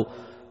ਕਰਦਾ ਔਰ ਉਹ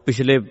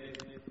ਪਿਛਲੇ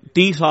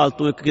 30 ਸਾਲ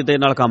ਤੋਂ ਇੱਕ ਕਿਤੇ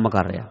ਨਾਲ ਕੰਮ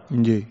ਕਰ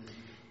ਰਿਹਾ ਜੀ,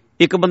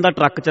 ਇੱਕ ਬੰਦਾ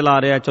ਟਰੱਕ ਚਲਾ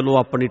ਰਿਹਾ, ਚਲੋ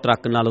ਆਪਣੀ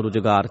ਟਰੱਕ ਨਾਲ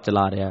ਰੁਜ਼ਗਾਰ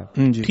ਚਲਾ ਰਿਹਾ,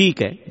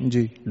 ਠੀਕ ਹੈ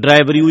ਜੀ,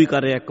 ਡਰਾਈਵਰੀ ਹੀ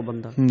ਕਰ ਰਿਹਾ ਇੱਕ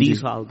ਬੰਦਾ 30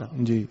 ਸਾਲ ਦਾ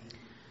ਜੀ,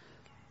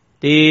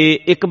 ਤੇ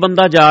ਇੱਕ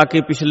ਬੰਦਾ ਜਾ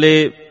ਕੇ ਪਿਛਲੇ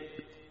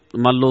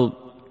ਮੰਨ ਲਓ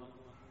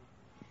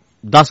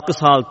 10 ਕੁ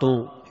ਸਾਲ ਤੋਂ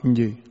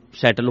ਜੀ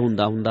ਸੈਟਲ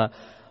ਹੁੰਦਾ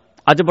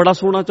ਅੱਜ ਬੜਾ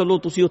ਸੋਹਣਾ, ਚਲੋ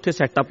ਤੁਸੀਂ ਉੱਥੇ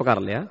ਸੈਟਅਪ ਕਰ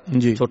ਲਿਆ,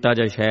 ਛੋਟਾ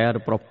ਜਿਹਾ ਸ਼ਹਿਰ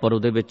ਪ੍ਰੋਪਰ,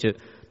 ਉਹਦੇ ਵਿੱਚ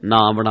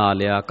ਨਾਂ ਬਣਾ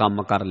ਲਿਆ,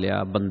 ਕੰਮ ਕਰ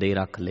ਲਿਆ, ਬੰਦੇ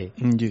ਰੱਖ ਲਏ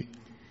ਜੀ।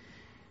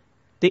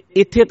 ਤੇ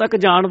ਇੱਥੇ ਤੱਕ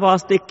ਜਾਣ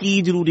ਵਾਸਤੇ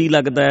ਕੀ ਜ਼ਰੂਰੀ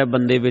ਲੱਗਦਾ ਹੈ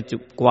ਬੰਦੇ ਵਿੱਚ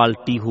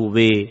ਕੁਆਲਿਟੀ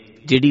ਹੋਵੇ,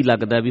 ਜਿਹੜੀ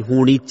ਲੱਗਦਾ ਵੀ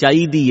ਹੋਣੀ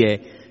ਚਾਹੀਦੀ ਹੈ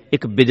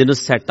ਇੱਕ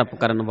ਬਿਜ਼ਨਸ ਸੈਟਅਪ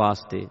ਕਰਨ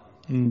ਵਾਸਤੇ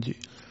ਜੀ?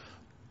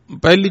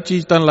 ਪਹਿਲੀ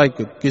ਚੀਜ਼ ਤਾਂ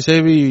ਲਾਈਕ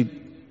ਕਿਸੇ ਵੀ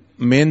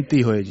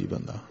ਮਿਹਨਤੀ ਹੋਏ ਜੀ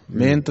ਬੰਦਾ,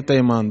 ਮਿਹਨਤ ਤੇ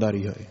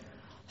ਇਮਾਨਦਾਰੀ ਹੋਏ,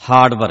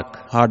 ਹਾਰਡ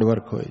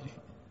ਵਰਕ ਹੋਏ ਜੀ,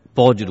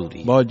 ਬਹੁਤ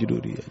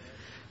ਜ਼ਰੂਰੀ ਹੈ।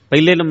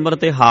 ਪਹਿਲੇ ਨੰਬਰ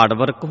ਤੇ ਹਾਰਡ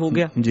ਵਰਕ ਹੋ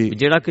ਗਿਆ ਜੀ,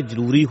 ਜਿਹੜਾ ਕਿ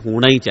ਜ਼ਰੂਰੀ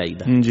ਹੋਣਾ ਹੀ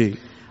ਚਾਹੀਦਾ ਜੀ।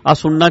 ਆ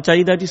ਸੁਣਨਾ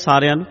ਚਾਹੀਦਾ ਜੀ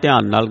ਸਾਰਿਆਂ ਨੂੰ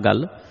ਧਿਆਨ ਨਾਲ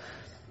ਗੱਲ,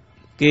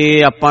 ਕਿ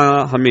ਆਪਾਂ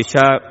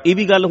ਹਮੇਸ਼ਾ ਇਹ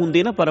ਵੀ ਗੱਲ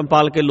ਹੁੰਦੀ ਨਾ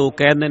ਪਰਮਪਾਲ ਕੇ ਲੋਕ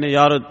ਕਹਿੰਦੇ ਨੇ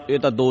ਯਾਰ ਇਹ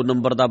ਤਾਂ 2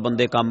 ਨੰਬਰ ਦਾ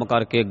ਬੰਦੇ ਕੰਮ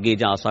ਕਰਕੇ ਅੱਗੇ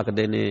ਜਾ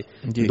ਸਕਦੇ ਨੇ,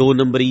 2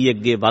 ਨੰਬਰੀ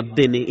ਅੱਗੇ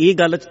ਵੱਧਦੇ ਨੇ। ਇਹ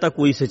ਗੱਲ 'ਚ ਤਾਂ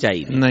ਕੋਈ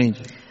ਸੱਚਾਈ ਨਹੀਂ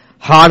ਜੀ।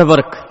 ਹਾਰਡ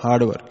ਵਰਕ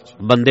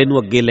ਬੰਦੇ ਨੂੰ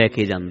ਅੱਗੇ ਲੈ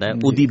ਕੇ ਜਾਂਦਾ ਹੈ,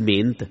 ਉਹਦੀ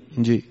ਮਿਹਨਤ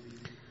ਜੀ,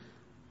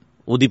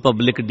 ਉਹਦੀ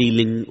ਪਬਲਿਕ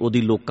ਡੀਲਿੰਗ,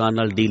 ਉਹਦੀ ਲੋਕਾਂ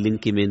ਨਾਲ ਡੀਲਿੰਗ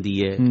ਕਿਵੇਂ ਦੀ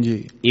ਹੈ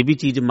ਜੀ, ਇਹ ਵੀ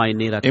ਚੀਜ਼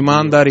ਮਾਇਨੇ ਰੱਖਦੀ ਹੈ।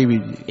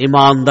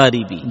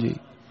 ਇਮਾਨਦਾਰੀ ਵੀ ਜੀ।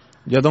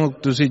 ਜਦੋਂ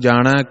ਤੁਸੀਂ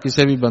ਜਾਣਾ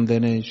ਕਿਸੇ ਵੀ ਬੰਦੇ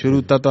ਨੇ,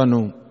 ਸ਼ੁਰੂ ਤਾਂ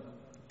ਤੁਹਾਨੂੰ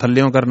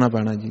ਥੱਲਿਓਂ ਕਰਨਾ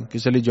ਪੈਣਾ ਜੀ।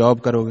 ਕਿਸੇ ਲਈ ਜੌਬ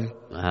ਕਰੋਗੇ,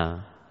 ਹਾਂ,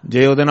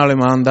 ਜੇ ਉਹਦੇ ਨਾਲ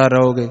ਇਮਾਨਦਾਰ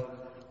ਰਹੋਗੇ,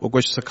 ਉਹ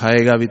ਕੁਝ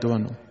ਸਿਖਾਏਗਾ ਵੀ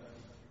ਤੁਹਾਨੂੰ।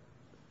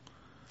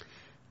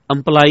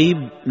 ਇੰਪਲਾਈ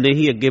ਨੇ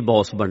ਹੀ ਅੱਗੇ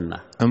ਬੌਸ ਬਣਨਾ,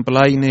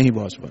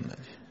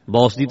 ਜੀ।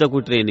 ਬੌਸ ਦੀ ਤਾਂ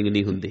ਕੋਈ ਟ੍ਰੇਨਿੰਗ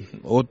ਨਹੀਂ ਹੁੰਦੀ,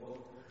 ਉਹ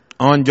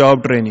ਔਨ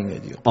ਜੌਬ ਟ੍ਰੇਨਿੰਗ ਹੈ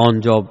ਜੀ। ਔਨ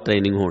ਜੌਬ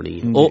ਟ੍ਰੇਨਿੰਗ ਹੋਣੀ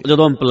ਹੈ ਉਹ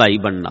ਜਦੋਂ ਇੰਪਲਾਈ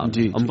ਬਣਨਾ,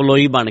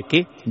 ਇੰਪਲੋਈ ਬਣ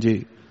ਕੇ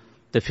ਜੀ,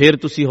 ਤੇ ਫਿਰ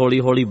ਤੁਸੀਂ ਹੌਲੀ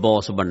ਹੌਲੀ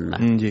ਬੌਸ ਬਣਨਾ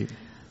ਜੀ।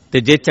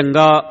 ਤੇ ਜੇ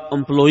ਚੰਗਾ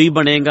ਇੰਪਲੋਈ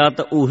ਬਣੇਗਾ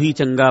ਤਾਂ ਉਹੀ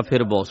ਚੰਗਾ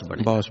ਫਿਰ ਬੌਸ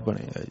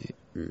ਬਣੇਗਾ ਜੀ।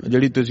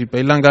 ਜਿਹੜੀ ਤੁਸੀਂ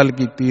ਪਹਿਲਾਂ ਗੱਲ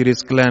ਕੀਤੀ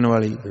ਰਿਸਕ ਲੈਣ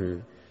ਵਾਲੀ,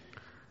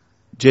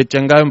 ਜੇ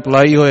ਚੰਗਾ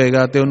ਇੰਪਲਾਈ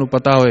ਹੋਏਗਾ ਤੇ ਉਹਨੂੰ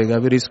ਪਤਾ ਹੋਏਗਾ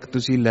ਵੀ ਰਿਸਕ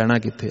ਤੁਸੀਂ ਲੈਣਾ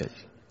ਕਿੱਥੇ ਹੈ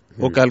ਜੀ,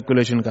 ਉਹ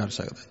ਕੈਲਕੂਲੇਸ਼ਨ ਕਰ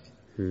ਸਕਦਾ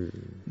ਜੀ।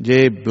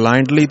 ਜੇ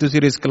ਬਲਾਈਂਡਲੀ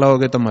ਤੁਸੀਂ ਰਿਸਕ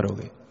ਲਾਓਗੇ ਤਾਂ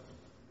ਮਰੋਗੇ।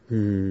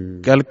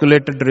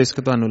 ਕੈਲਕੂਲੇਟਡ ਰਿਸਕ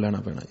ਤੁਹਾਨੂੰ ਲੈਣਾ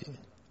ਪੈਣਾ ਜੀ।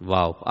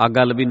 ਵਾਓ, ਆ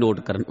ਗੱਲ ਵੀ ਨੋਟ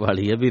ਕਰਨ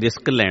ਵਾਲੀ ਹੈ ਵੀ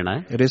ਰਿਸਕ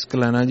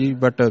ਲੈਣਾ ਜੀ,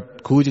 ਬਟ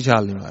ਖੂਹ 'ਚ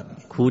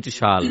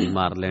ਛਾਲ ਨਹੀਂ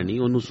ਮਾਰ ਲੈਣੀ,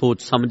 ਉਹਨੂੰ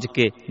ਸੋਚ ਸਮਝ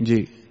ਕੇ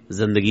ਜੀ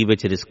ਜ਼ਿੰਦਗੀ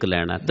ਵਿੱਚ ਰਿਸਕ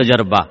ਲੈਣਾ।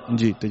 ਤਜਰਬਾ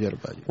ਜੀ।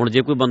 ਹੁਣ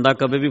ਜੇ ਕੋਈ ਬੰਦਾ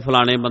ਕਵੇ ਵੀ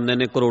ਫਲਾਣੇ ਬੰਦੇ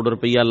ਨੇ ਕਰੋੜ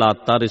ਰੁਪਈਆ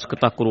ਲਾਤਾ, ਰਿਸਕ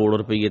ਤਾਂ ਕਰੋੜ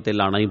ਰੁਪਈਏ ਤੇ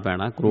ਲਾਣਾ ਹੀ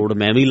ਪੈਣਾ, ਕਰੋੜ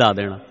ਮੈਂ ਵੀ ਲਾ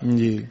ਦੇਣਾ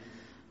ਜੀ।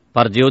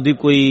 ਪਰ ਜੇ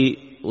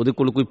ਉਹਦੇ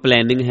ਕੋਲ ਕੋਈ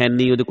ਪਲੈਨਿੰਗ ਹੈ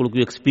ਨਹੀਂ, ਉਹਦੇ ਕੋਲ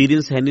ਕੋਈ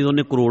ਐਕਸਪੀਰੀਅੰਸ ਹੈ ਨਹੀਂ,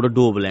 ਉਹਨੇ ਕਰੋੜ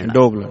ਡੋਬ ਲੈਣਾ।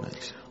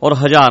 ਔਰ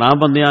ਹਜ਼ਾਰਾਂ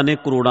ਬੰਦਿਆਂ ਨੇ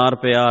ਕਰੋੜਾਂ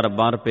ਰੁਪਇਆ,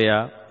 ਅਰਬਾਂ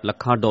ਰੁਪਇਆ,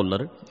 ਲੱਖਾਂ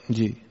ਡਾਲਰ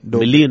ਜੀ,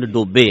 ਮਿਲੀਅਨ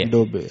ਡੋਬੇ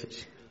ਜੀ,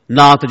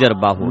 ਨਾ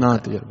ਤਜਰਬਾ ਹੋਣਾ।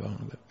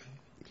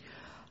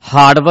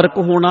 ਹਾਰਡ ਵਰਕ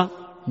ਹੋਣਾ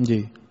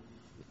ਜੀ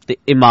ਤੇ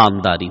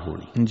ਇਮਾਨਦਾਰੀ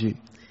ਹੋਣੀ ਜੀ।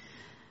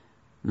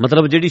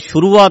 ਮਤਲਬ ਜਿਹੜੀ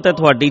ਸ਼ੁਰੂਆਤ ਹੈ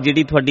ਤੁਹਾਡੀ,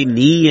 ਜਿਹੜੀ ਤੁਹਾਡੀ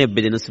ਨੀਂਹ ਹੈ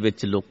ਬਿਜ਼ਨਸ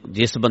ਵਿੱਚ,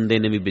 ਜਿਸ ਬੰਦੇ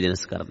ਨੇ ਵੀ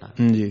ਬਿਜ਼ਨਸ ਕਰਨਾ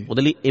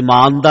ਉਹਦੇ ਲਈ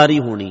ਇਮਾਨਦਾਰੀ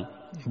ਹੋਣੀ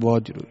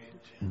ਬਹੁਤ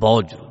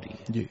ਜ਼ਰੂਰੀ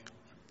ਹੈ ਜੀ,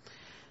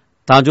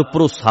 ਤਾਂ ਜੋ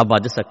ਭਰੋਸਾ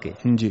ਵੱਜ ਸਕੇ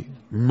ਜੀ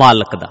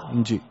ਮਾਲਕ ਦਾ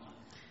ਜੀ।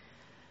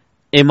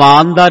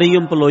 ਇਮਾਨਦਾਰੀ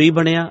ਇੰਪਲੋਈ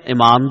ਬਣਿਆ,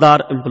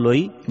 ਇਮਾਨਦਾਰ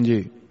ਇੰਪਲੋਈ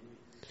ਜੀ,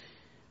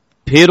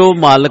 ਫਿਰ ਉਹ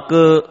ਮਾਲਕ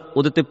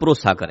ਉਹਦੇ ਤੇ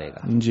ਭਰੋਸਾ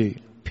ਕਰੇਗਾ ਜੀ,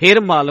 ਫਿਰ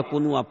ਮਾਲਕ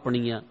ਉਹਨੂੰ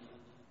ਆਪਣੀਆਂ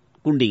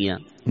ਕੁੰਡੀਆਂ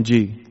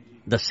ਜੀ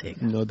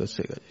ਦੱਸੇਗਾ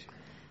ਜੀ।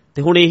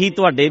 ਤੇ ਹੁਣ ਇਹੀ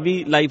ਤੁਹਾਡੇ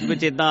ਵੀ ਲਾਈਫ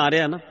ਵਿੱਚ ਇਦਾਂ ਆ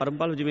ਰਿਹਾ ਨਾ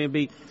ਪਰਮਪਾਲ, ਜਿਵੇਂ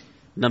ਵੀ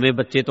ਨਵੇਂ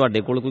ਬੱਚੇ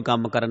ਤੁਹਾਡੇ ਕੋਲ ਕੋਈ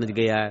ਕੰਮ ਕਰਨ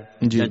ਗਿਆ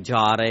ਜਾਂ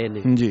ਜਾ ਰਹੇ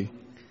ਨੇ ਜੀ,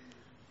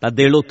 ਤਾਂ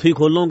ਦਿਲ ਉੱਥੇ ਹੀ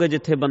ਖੋਲੋਗੇ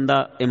ਜਿੱਥੇ ਬੰਦਾ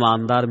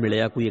ਇਮਾਨਦਾਰ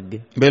ਮਿਲਿਆ ਕੋਈ ਅੱਗੇ।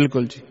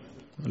 ਬਿਲਕੁਲ ਜੀ,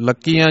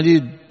 ਲੱਕੀ ਆ ਜੀ।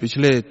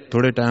 ਪਿਛਲੇ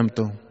ਥੋੜੇ ਟਾਈਮ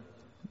ਤੋਂ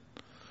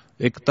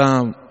ਇੱਕ ਤਾਂ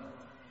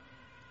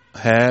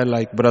ਹੈ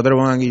ਲਾਈਕ ਬ੍ਰਦਰ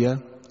ਵਾਂਗ ਹੀ ਆ,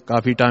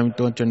 ਕਾਫੀ ਟਾਈਮ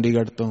ਤੋਂ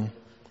ਚੰਡੀਗੜ੍ਹ ਤੋਂ,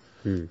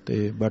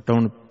 ਤੇ ਬਟ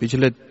ਹੁਣ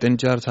ਪਿਛਲੇ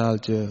 3-4 ਸਾਲ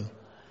 'ਚ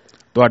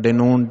ਤੁਹਾਡੇ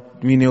ਨੋਨ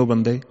ਵੀ ਨੇ ਉਹ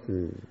ਬੰਦੇ,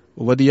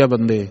 ਉਹ ਵਧੀਆ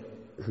ਬੰਦੇ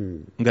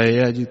ਗਏ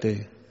ਆ ਜੀ। ਤੇ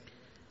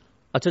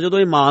ਅੱਛਾ, ਜਦੋਂ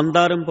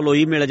ਇਮਾਨਦਾਰ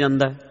EMPLOYE ਮਿਲ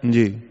ਜਾਂਦਾ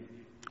ਜੀ,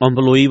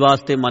 EMPLOYE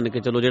ਵਾਸਤੇ ਮੰਨ ਕੇ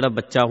ਚਲੋ ਜਿਹੜਾ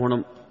ਬੱਚਾ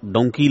ਹੁਣ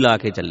ਡੋਂਕੀ ਲਾ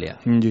ਕੇ ਚੱਲਿਆ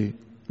ਜੀ,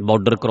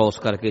 ਬਾਰਡਰ ਕ੍ਰੋਸ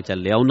ਕਰਕੇ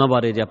ਚੱਲਿਆ, ਉਹਨਾਂ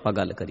ਬਾਰੇ ਜੇ ਆਪਾਂ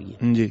ਗੱਲ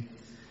ਕਰੀਏ ਜੀ,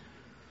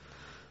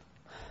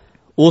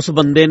 ਉਸ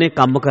ਬੰਦੇ ਨੇ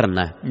ਕੰਮ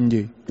ਕਰਨਾ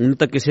ਜੀ, ਉਹਨੇ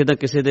ਤਾਂ ਕਿਸੇ ਨਾ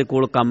ਕਿਸੇ ਦੇ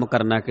ਕੋਲ ਕੰਮ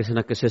ਕਰਨਾ, ਕਿਸੇ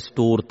ਨਾ ਕਿਸੇ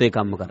ਸਟੋਰ ਤੇ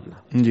ਕੰਮ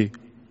ਕਰਨਾ ਜੀ,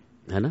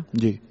 ਹੈ ਨਾ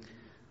ਜੀ।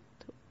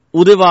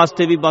 ਉਹਦੇ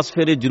ਵਾਸਤੇ ਵੀ ਬਸ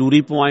ਫਿਰ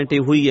ਜ਼ਰੂਰੀ ਪੁਆਇੰਟ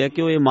ਇਹੋ ਹੀ ਹੈ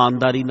ਕਿ ਉਹ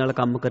ਇਮਾਨਦਾਰੀ ਨਾਲ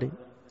ਕੰਮ ਕਰੇ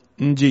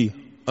ਜੀ।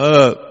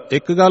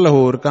 ਇੱਕ ਗੱਲ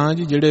ਹੋਰ ਕਹਾਂ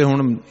ਜੀ, ਜਿਹੜੇ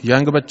ਹੁਣ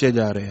ਯੰਗ ਬੱਚੇ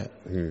ਜਾ ਰਹੇ ਆ,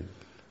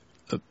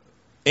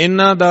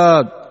 ਇਹਨਾਂ ਦਾ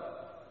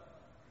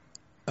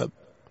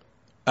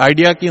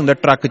ਆਈਡੀਆ ਕੀ ਹੁੰਦਾ?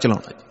 ਟਰੱਕ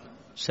ਚਲਾਉਣਾ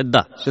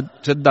ਸਿੱਧਾ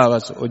ਸਿੱਧਾ,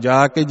 ਬਸ ਉਹ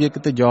ਜਾ ਕੇ ਜੇ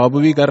ਕਿਤੇ ਜੌਬ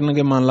ਵੀ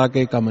ਕਰਨਗੇ, ਮੰਨ ਲਾ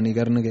ਕੇ ਕੰਮ ਨਹੀਂ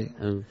ਕਰਨਗੇ,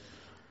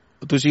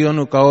 ਤੁਸੀਂ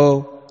ਉਹਨੂੰ ਕਹੋ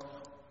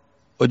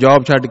ਉਹ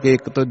ਜੌਬ ਛੱਡ ਕੇ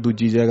ਇੱਕ ਤੋਂ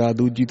ਦੂਜੀ ਜਗ੍ਹਾ,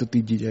 ਦੂਜੀ ਤੋਂ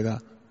ਤੀਜੀ ਜਗ੍ਹਾ।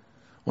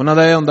 ਉਹਨਾਂ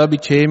ਦਾ ਇਹ ਹੁੰਦਾ ਵੀ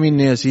 6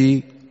 ਮਹੀਨੇ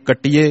ਅਸੀਂ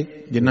ਕੱਟੀਏ,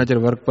 ਜਿੰਨਾ ਚਿਰ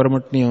ਵਰਕ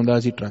ਪਰਮਿਟ ਨਹੀਂ ਆਉਂਦਾ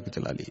ਅਸੀਂ ਟਰੱਕ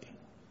ਚਲਾ ਲਈਏ।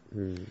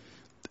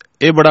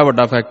 ਇਹ ਬੜਾ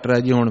ਵੱਡਾ ਫੈਕਟਰ ਹੈ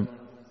ਜੀ।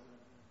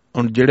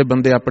 ਹੁਣ ਜਿਹੜੇ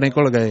ਬੰਦੇ ਆਪਣੇ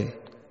ਕੋਲ ਗਏ,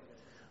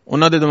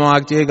 ਉਹਨਾਂ ਦੇ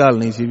ਦਿਮਾਗ 'ਚ ਇਹ ਗੱਲ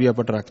ਨਹੀਂ ਸੀ ਵੀ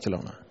ਆਪਾਂ ਟਰੱਕ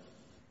ਚਲਾਉਣਾ।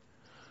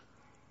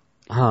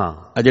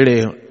 ਹਾਂ,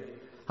 ਜਿਹੜੇ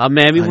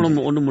ਮੈਂ ਵੀ ਹੁਣ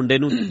ਉਹਨੂੰ ਮੁੰਡੇ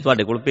ਨੂੰ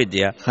ਤੁਹਾਡੇ ਕੋਲ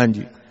ਭੇਜਿਆ,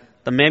 ਹਾਂਜੀ,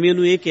 ਤਾਂ ਮੈਂ ਵੀ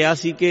ਉਹਨੂੰ ਇਹ ਕਿਹਾ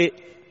ਸੀ ਕਿ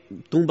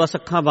ਤੂੰ ਬਸ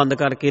ਅੱਖਾਂ ਬੰਦ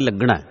ਕਰਕੇ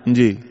ਲੱਗਣਾ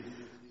ਜੀ,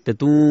 ਤੇ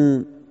ਤੂੰ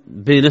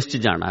ਬਿਜ਼ਨਸ 'ਚ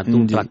ਜਾਣਾ,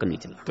 ਤੂੰ ਟਰੱਕ ਨਹੀਂ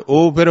ਚਲਾਉਣਾ। ਤੇ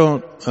ਉਹ ਫਿਰ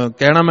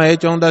ਕਹਿਣਾ ਮੈਂ ਇਹ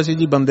ਚਾਹੁੰਦਾ ਸੀ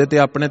ਜੀ, ਬੰਦੇ ਤੇ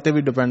ਆਪਣੇ ਤੇ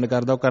ਵੀ ਡਿਪੈਂਡ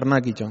ਕਰਦਾ ਉਹ ਕਰਨਾ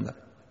ਕੀ ਚਾਹੁੰਦਾ।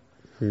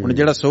 ਹੁਣ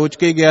ਜਿਹੜਾ ਸੋਚ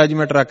ਕੇ ਗਿਆ ਜੀ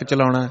ਮੈਂ ਟਰੱਕ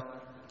ਚਲਾਉਣਾ,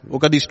 ਉਹ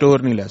ਕਦੀ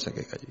ਸਟੋਰ ਨਹੀਂ ਲੈ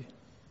ਸਕੇਗਾ ਜੀ।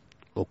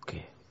 ਓਕੇ,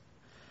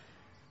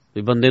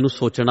 ਵੀ ਬੰਦੇ ਨੂੰ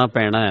ਸੋਚਣਾ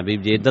ਪੈਣਾ ਹੈ ਵੀ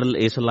ਜੇ ਇੱਧਰ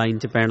ਇਸ ਲਾਈਨ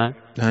 'ਚ ਪੈਣਾ,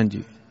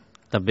 ਹਾਂਜੀ,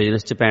 ਤਾਂ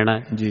ਬਿਜ਼ਨਸ 'ਚ ਪੈਣਾ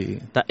ਜੀ,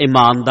 ਤਾਂ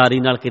ਇਮਾਨਦਾਰੀ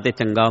ਨਾਲ ਕਿਤੇ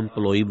ਚੰਗਾ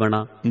EMPLOYE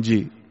ਬਣਾ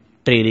ਜੀ,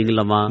 ਟ੍ਰੇਨਿੰਗ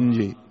ਲਵਾਂ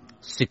ਜੀ,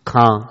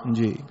 ਸਿੱਖਾਂ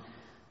ਜੀ,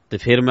 ਤੇ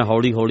ਫਿਰ ਮੈਂ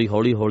ਹੌਲੀ ਹੌਲੀ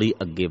ਹੌਲੀ ਹੌਲੀ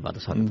ਅੱਗੇ ਵੱਧ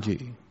ਸਕਦਾ ਜੀ।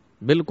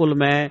 ਬਿਲਕੁਲ,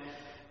 ਮੈਂ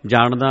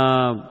ਜਾਣਦਾ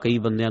ਕਈ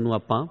ਬੰਦਿਆਂ ਨੂੰ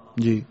ਆਪਾਂ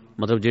ਜੀ,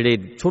 ਮਤਲਬ ਜਿਹੜੇ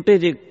ਛੋਟੇ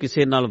ਜਿਹੇ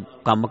ਕਿਸੇ ਨਾਲ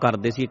ਕੰਮ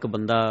ਕਰਦੇ ਸੀ। ਇੱਕ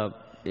ਬੰਦਾ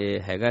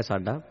ਹੈਗਾ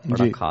ਸਾਡਾ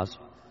ਬੜਾ ਖਾਸ,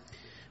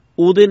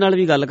 ਉਹਦੇ ਨਾਲ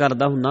ਵੀ ਗੱਲ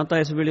ਕਰਦਾ ਹੁੰਦਾ ਤਾਂ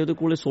ਇਸ ਵੇਲੇ ਉਹਦੇ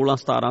ਕੋਲ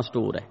 16-17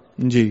 ਸਟੋਰ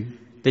ਹੈ ਜੀ,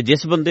 ਤੇ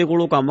ਜਿਸ ਬੰਦੇ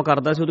ਕੋਲ ਉਹ ਕੰਮ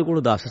ਕਰਦਾ ਸੀ ਉਹਦੇ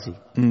ਕੋਲ 10 ਸੀ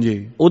ਜੀ,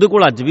 ਉਹਦੇ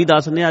ਕੋਲ ਅੱਜ ਵੀ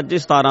 10 ਨੇ, ਅੱਜ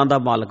 17 ਦਾ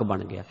ਮਾਲਕ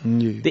ਬਣ ਗਿਆ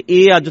ਜੀ। ਤੇ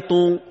ਇਹ ਅੱਜ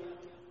ਤੋਂ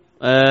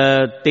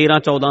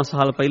 13-14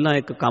 ਸਾਲ ਪਹਿਲਾਂ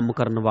ਇੱਕ ਕੰਮ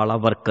ਕਰਨ ਵਾਲਾ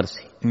ਵਰਕਰ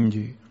ਸੀ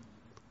ਜੀ,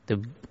 ਤੇ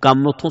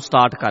ਕੰਮ ਉੱਥੋਂ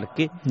ਸਟਾਰਟ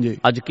ਕਰਕੇ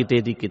ਅੱਜ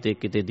ਕਿਤੇ ਦੀ ਕਿਤੇ,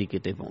 ਕਿਤੇ ਦੀ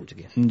ਕਿਤੇ ਪਹੁੰਚ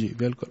ਗਿਆ ਜੀ।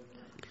 ਬਿਲਕੁਲ,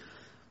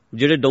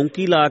 ਜਿਹੜੇ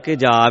ਡੋਂਕੀ ਲਾ ਕੇ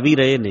ਜਾ ਵੀ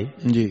ਰਹੇ ਨੇ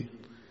ਜੀ,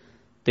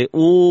 ਤੇ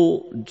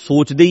ਉਹ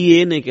ਸੋਚਦੇ ਹੀ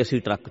ਇਹ ਨੇ ਕਿ ਅਸੀਂ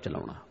ਟਰੱਕ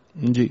ਚਲਾਉਣਾ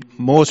ਜੀ,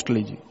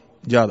 ਮੋਸਟਲੀ ਜੀ,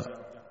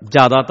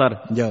 ਜ਼ਿਆਦਾਤਰ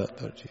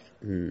ਜੀ।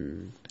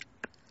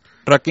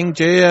 ਟਰੱਕਿੰਗ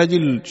 'ਚ ਇਹ ਹੈ ਜੀ,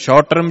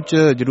 ਸ਼ਾਰਟ ਟਰਮ 'ਚ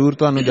ਜ਼ਰੂਰ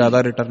ਤੁਹਾਨੂੰ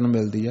ਜ਼ਿਆਦਾ ਰਿਟਰਨ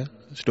ਮਿਲਦੀ ਹੈ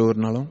ਸਟੋਰ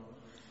ਨਾਲੋਂ,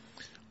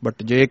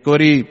 ਬਟ ਜੇ ਇੱਕ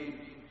ਵਾਰੀ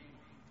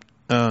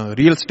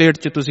ਰੀਅਲ ਸਟੇਟ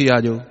 'ਚ ਤੁਸੀਂ ਆ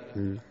ਜਾਓ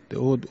ਤੇ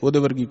ਉਹਦੇ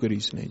ਵਰਗੀ ਕੋਈ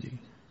ਰੀਸ ਨਹੀਂ ਜੀ।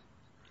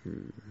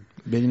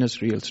 Business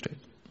real estate.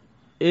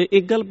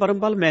 ਇੱਕ ਗੱਲ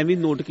ਪਰਮਪਾਲ ਮੈਂ ਵੀ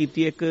ਨੋਟ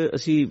ਕੀਤੀ, ਇੱਕ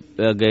ਅਸੀਂ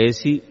ਗਏ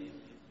ਸੀ,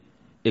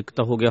 ਇੱਕ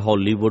ਤਾਂ ਹੋ ਗਿਆ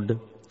ਹਾਲੀਵੁੱਡ,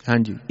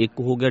 ਹਾਂਜੀ, ਇੱਕ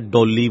ਹੋ ਗਿਆ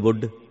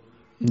ਡੋਲੀਵੁੱਡ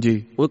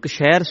ਜੀ। ਉਹ ਇੱਕ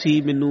ਸ਼ਹਿਰ ਸੀ,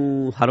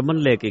 ਮੈਨੂੰ ਹਰਮਨ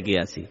ਲੈ ਕੇ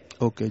ਗਿਆ ਸੀ।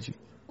 ਓਕੇ ਜੀ।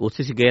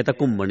 ਉੱਥੇ ਅਸੀਂ ਗਏ ਤਾਂ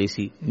ਘੁੰਮਣ ਹੀ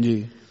ਸੀ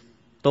ਜੀ,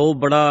 ਤਾਂ ਉਹ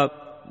ਬੜਾ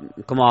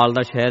ਕਮਾਲ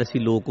ਦਾ ਸ਼ਹਿਰ ਸੀ।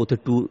 ਲੋਕ ਉੱਥੇ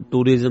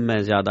ਟੂਰਿਜ਼ਮ ਹੈ,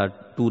 ਜ਼ਿਆਦਾ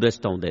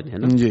ਟੂਰਿਸਟ ਆਉਂਦੇ ਨੇ, ਹੈ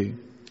ਨਾ ਜੀ,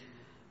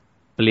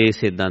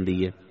 ਪਲੇਸ ਇੱਦਾਂ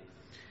ਦੀ ਹੈ,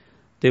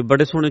 ਤੇ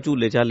ਬੜੇ ਸੋਹਣੇ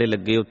ਝੂਲੇ ਝਾਲੇ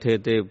ਲੱਗੇ ਉੱਥੇ,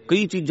 ਤੇ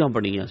ਕਈ ਚੀਜ਼ਾਂ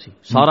ਬਣੀਆਂ ਸੀ,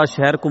 ਸਾਰਾ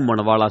ਸ਼ਹਿਰ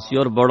ਘੁੰਮਣ ਵਾਲਾ ਸੀ,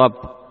 ਔਰ ਬੜਾ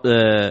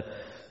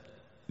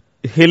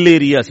ਹਿੱਲ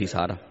ਏਰੀਆ ਸੀ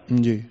ਸਾਰਾ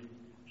ਜੀ।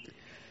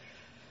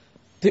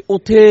 ਤੇ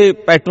ਉੱਥੇ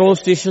ਪੈਟਰੋਲ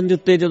ਸਟੇਸ਼ਨ ਦੇ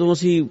ਉੱਤੇ ਜਦੋਂ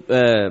ਅਸੀਂ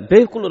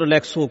ਬਿਲਕੁਲ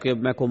ਰਿਲੈਕਸ ਹੋ ਕੇ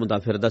ਮੈਂ ਘੁੰਮਦਾ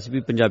ਫਿਰਦਾ ਸੀ, ਵੀ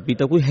ਪੰਜਾਬੀ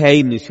ਤਾਂ ਕੋਈ ਹੈ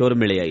ਹੀ ਨਹੀਂ ਸੀ ਔਰ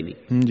ਮਿਲਿਆ ਹੀ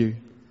ਨਹੀਂ ਜੀ।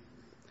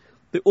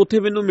 ਤੇ ਉੱਥੇ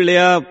ਮੈਨੂੰ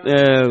ਮਿਲਿਆ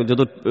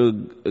ਜਦੋਂ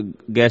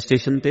ਗੈਸ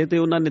ਸਟੇਸ਼ਨ ਤੇ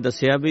ਉਹਨਾਂ ਨੇ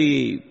ਦੱਸਿਆ ਵੀ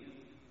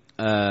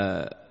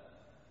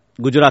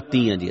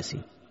ਗੁਜਰਾਤੀ ਆ ਜੀ ਅਸੀਂ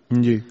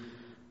ਜੀ।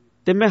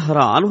 ਤੇ ਮੈਂ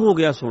ਹੈਰਾਨ ਹੋ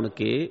ਗਿਆ ਸੁਣ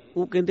ਕੇ।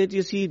 ਉਹ ਕਹਿੰਦੇ ਜੀ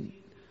ਅਸੀਂ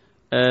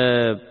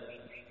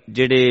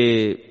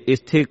ਜਿਹੜੇ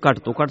ਇੱਥੇ ਘੱਟ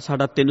ਤੋਂ ਘੱਟ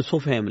ਸਾਡਾ 300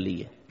 ਫੈਮਿਲੀ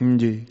ਹੈ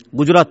ਜੀ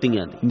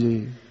ਗੁਜਰਾਤੀਆਂ ਦੀ ਜੀ।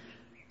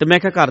 ਤੇ ਮੈਂ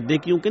ਕਿਹਾ ਕਰਦੇ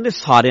ਕਿਉਂ? ਕਹਿੰਦੇ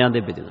ਸਾਰਿਆਂ ਦੇ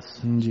ਬਿਜ਼ਨਸ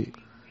ਜੀ,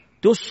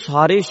 ਤੇ ਉਹ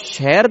ਸਾਰੇ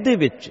ਸ਼ਹਿਰ ਦੇ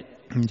ਵਿੱਚ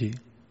ਜੀ,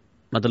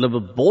 ਮਤਲਬ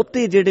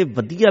ਬਹੁਤੇ ਜਿਹੜੇ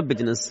ਵਧੀਆ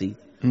ਬਿਜ਼ਨਸ ਸੀ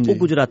ਉਹ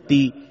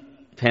ਗੁਜਰਾਤੀ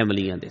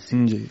ਫੈਮਲੀਆਂ ਦੇ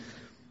ਸੀ ਜੀ।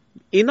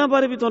 ਇਹਨਾਂ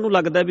ਬਾਰੇ ਵੀ ਤੁਹਾਨੂੰ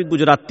ਲੱਗਦਾ ਵੀ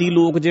ਗੁਜਰਾਤੀ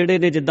ਲੋਕ ਜਿਹੜੇ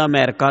ਨੇ, ਜਿੱਦਾਂ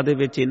ਅਮਰੀਕਾ ਦੇ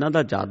ਵਿੱਚ ਇਹਨਾਂ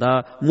ਦਾ ਜ਼ਿਆਦਾ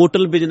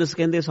ਮੋਟਲ ਬਿਜ਼ਨਸ,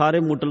 ਕਹਿੰਦੇ ਸਾਰੇ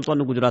ਮੋਟਲ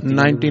ਤੁਹਾਨੂੰ ਗੁਜਰਾਤੀ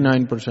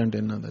 99%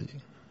 ਇਹਨਾਂ ਦਾ ਜੀ।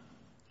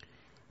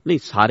 ਨਹੀਂ,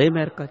 ਸਾਰੇ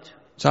ਅਮਰੀਕਾ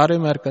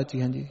 'ਚ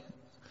ਹੀ, ਹਾਂਜੀ।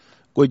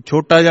 ਕੋਈ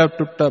ਛੋਟਾ ਜਿਹਾ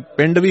ਟੁੱਟਾ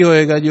ਪਿੰਡ ਵੀ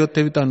ਹੋਏਗਾ ਜੀ,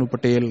 ਉੱਥੇ ਵੀ ਤੁਹਾਨੂੰ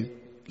ਪਟੇਲ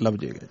ਲੱਭ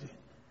ਜਾਏਗਾ ਜੀ।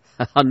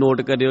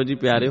 ਨੋਟ ਕਰਿਓ ਜੀ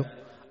ਪਿਆਰਿਓ,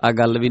 ਆਹ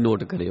ਗੱਲ ਵੀ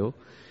ਨੋਟ ਕਰਿਓ।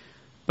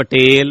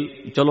 ਪਟੇਲ,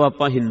 ਚਲੋ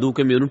ਆਪਾਂ ਹਿੰਦੂ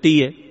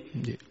ਕਮਿਊਨਿਟੀ ਹੈ,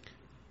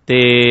 ਤੇ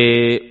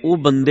ਉਹ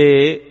ਬੰਦੇ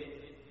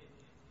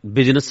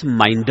ਬਿਜ਼ਨਸ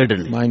ਮਾਈਂਡਡ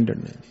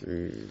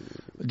ਨੇ।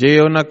 ਜੇ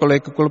ਉਹਨਾਂ ਕੋਲ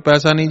ਇੱਕ ਕੋਲ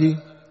ਪੈਸਾ ਨਹੀਂ ਜੀ,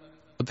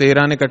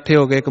 13 ਨੇ ਇਕੱਠੇ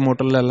ਹੋ ਕੇ ਇੱਕ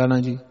ਮੋਟਰ ਲੈ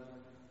ਲੈਣਾ ਜੀ,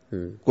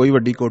 ਕੋਈ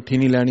ਵੱਡੀ ਕੋਠੀ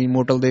ਨਹੀਂ ਲੈਣੀ,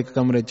 ਮੋਟਰ ਦੇ ਇੱਕ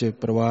ਕਮਰੇ 'ਚ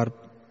ਪਰਿਵਾਰ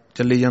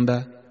ਚੱਲੀ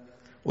ਜਾਂਦਾ,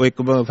 ਉਹ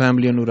ਇੱਕ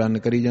ਫੈਮਿਲੀ ਨੂੰ ਰਨ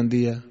ਕਰੀ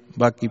ਜਾਂਦੀ ਆ,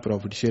 ਬਾਕੀ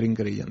ਪ੍ਰੋਫਿਟ ਸ਼ੇਅਰਿੰਗ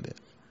ਕਰੀ ਜਾਂਦੇ ਆ।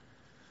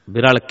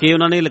 ਰਲ ਕੇ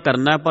ਉਹਨਾਂ ਨੇ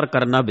ਕਰਨਾ, ਪਰ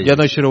ਕਰਨਾ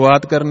ਜਦੋਂ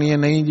ਸ਼ੁਰੂਆਤ ਕਰਨੀ ਹੈ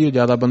ਨਹੀਂ ਜੀ,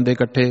 ਜ਼ਿਆਦਾ ਬੰਦੇ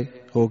ਇਕੱਠੇ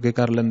ਹੋ ਕੇ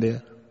ਕਰ ਲੈਂਦੇ ਆ।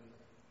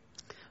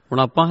 ਹੁਣ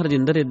ਆਪਾਂ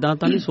ਹਰਜਿੰਦਰ ਇਦਾਂ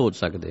ਤਾਂ ਨਹੀਂ ਸੋਚ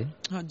ਸਕਦੇ।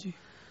 ਹਾਂਜੀ,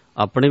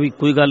 ਆਪਣੇ ਵੀ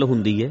ਇੱਕੋ ਹੀ ਗੱਲ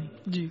ਹੁੰਦੀ ਹੈ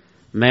ਜੀ।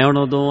 ਮੈਂ ਹੁਣ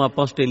ਉਦੋਂ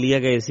ਆਪਾਂ ਆਸਟ੍ਰੇਲੀਆ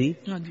ਗਏ ਸੀ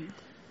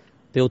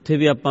ਤੇ ਉੱਥੇ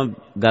ਵੀ ਆਪਾਂ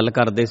ਗੱਲ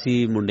ਕਰਦੇ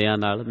ਸੀ ਮੁੰਡਿਆਂ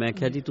ਨਾਲ। ਮੈਂ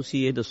ਕਿਹਾ ਜੀ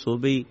ਤੁਸੀਂ ਇਹ ਦੱਸੋ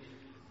ਵੀ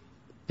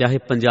ਚਾਹੇ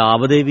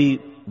ਪੰਜਾਬ ਦੇ ਵੀ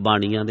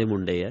ਬਾਣੀਆਂ ਦੇ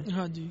ਮੁੰਡੇ ਆ,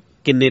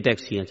 ਕਿੰਨੇ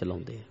ਟੈਕਸੀਆਂ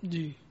ਚਲਾਉਂਦੇ ਆ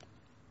ਜੀ,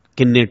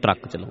 ਕਿੰਨੇ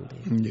ਟਰੱਕ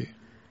ਚਲਾਉਂਦੇ ਜੀ,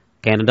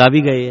 ਕੈਨੇਡਾ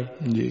ਵੀ ਗਏ ਆ,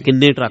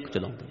 ਕਿੰਨੇ ਟਰੱਕ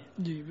ਚਲਾਉਂਦੇ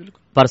ਜੀ,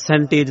 ਬਿਲਕੁਲ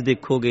ਪਰਸੈਂਟੇਜ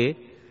ਦੇਖੋਗੇ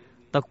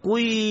ਤਾਂ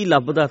ਕੋਈ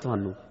ਲੱਭਦਾ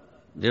ਤੁਹਾਨੂੰ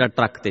ਜਿਹੜਾ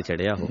ਟਰੱਕ ਤੇ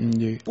ਚੜਿਆ ਹੋ,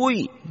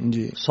 ਕੋਈ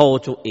 100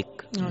 ਚੋਂ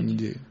 1,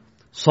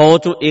 100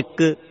 ਚੋਂ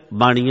 1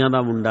 ਬਾਣੀਆਂ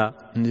ਦਾ ਮੁੰਡਾ,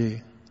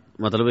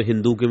 ਮਤਲਬ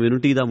ਹਿੰਦੂ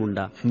ਕਮਿਊਨਿਟੀ ਦਾ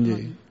ਮੁੰਡਾ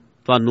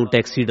ਤੁਹਾਨੂੰ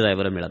ਟੈਕਸੀ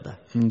ਡਰਾਈਵਰ ਮਿਲਦਾ।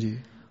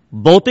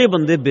 ਬਹੁਤੇ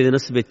ਬੰਦੇ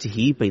ਬਿਜ਼ਨਸ ਵਿੱਚ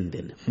ਹੀ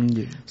ਪੈਂਦੇ ਨੇ।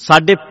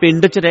 ਸਾਡੇ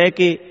ਪਿੰਡ 'ਚ ਰਹਿ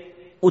ਕੇ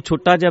ਉਹ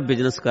ਛੋਟਾ ਜਿਹਾ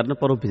ਬਿਜ਼ਨਸ ਕਰਨ,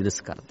 ਪਰ ਉਹ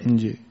ਬਿਜ਼ਨਸ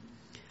ਕਰਦੇ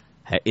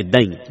ਹੈ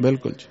ਇੱਦਾਂ ਹੀ।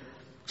 ਬਿਲਕੁਲ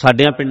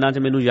ਸਾਡਿਆਂ ਪਿੰਡਾਂ 'ਚ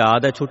ਮੈਨੂੰ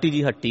ਯਾਦ ਹੈ, ਛੋਟੀ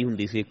ਜਿਹੀ ਹੱਟੀ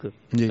ਹੁੰਦੀ ਸੀ ਇੱਕ,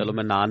 ਚਲੋ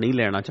ਮੈਂ ਨਾਂ ਨਹੀਂ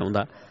ਲੈਣਾ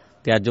ਚਾਹੁੰਦਾ,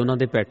 ਤੇ ਅੱਜ ਉਹਨਾਂ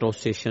ਦੇ ਪੈਟਰੋਲ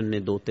ਸਟੇਸ਼ਨ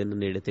ਨੇ 2-3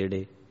 ਨੇੜੇ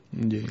ਤੇੜੇ,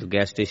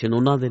 ਗੈਸ ਸਟੇਸ਼ਨ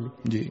ਉਹਨਾਂ ਦੇ ਨੇ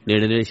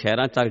ਨੇੜੇ ਨੇੜੇ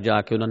ਸ਼ਹਿਰਾਂ ਤੱਕ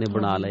ਜਾ ਕੇ ਉਹਨਾਂ ਨੇ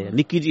ਬਣਾ ਲਏ।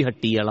 ਨਿੱਕੀ ਜਿਹੀ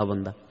ਹੱਟੀ ਵਾਲਾ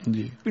ਬੰਦਾ।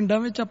 ਪਿੰਡਾਂ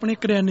ਵਿੱਚ ਆਪਣੇ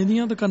ਕਰਿਆਨੇ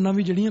ਦੀਆਂ ਦੁਕਾਨਾਂ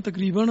ਵੀ ਜਿਹੜੀਆਂ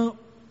ਤਕਰੀਬਨ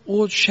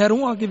ਉਹ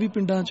ਸ਼ਹਿਰੋਂ ਆ ਕੇ ਵੀ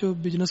ਪਿੰਡਾਂ 'ਚ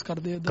ਬਿਜ਼ਨਸ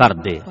ਕਰਦੇ।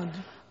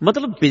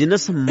 ਮਤਲਬ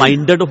ਬਿਜ਼ਨਸ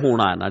ਮਾਈਂਡਡ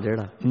ਹੋਣਾ ਨਾ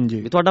ਜਿਹੜਾ,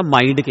 ਤੁਹਾਡਾ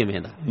ਮਾਈਂਡ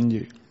ਕਿਵੇਂ ਦਾ,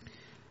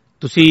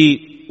 ਤੁਸੀਂ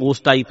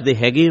ਉਸ ਟਾਈਪ ਦੇ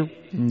ਹੈਗੇ ਹੋ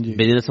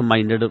ਬਿਜ਼ਨਸ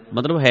ਮਾਈਂਡਡ।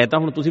 ਮਤਲਬ ਹੈ ਤਾਂ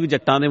ਹੁਣ ਤੁਸੀਂ ਵੀ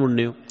ਜੱਟਾਂ ਦੇ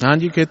ਮੁੰਡੇ ਹੋ।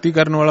 ਹਾਂਜੀ, ਖੇਤੀ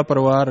ਕਰਨ ਵਾਲਾ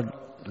ਪਰਿਵਾਰ,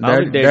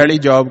 ਡੈਡੀ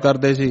ਜੌਬ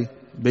ਕਰਦੇ ਸੀ,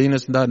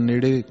 ਬਿਜ਼ਨਸ ਦਾ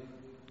ਨੇੜੇ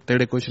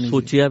ਤੇੜੇ ਕੁਛ ਨਹੀਂ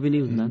ਸੋਚਿਆ ਵੀ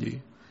ਨਹੀਂ ਹੁੰਦਾ,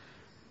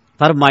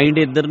 ਪਰ ਮਾਈਂਡ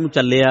ਇੱਧਰ ਨੂੰ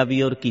ਚੱਲਿਆ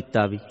ਵੀ ਔਰ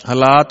ਕੀਤਾ ਵੀ।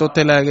 ਹਾਲਾਤ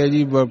ਉੱਥੇ ਲੈ ਗਏ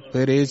ਜੀ,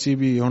 ਫਿਰ ਇਹ ਸੀ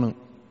ਵੀ ਹੁਣ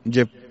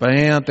ਜੇ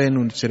ਪਏ ਆ ਤੇ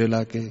ਇਹਨੂੰ ਸਿਰੇ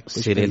ਲਾ ਕੇ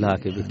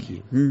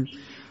ਵੇਖੀਏ।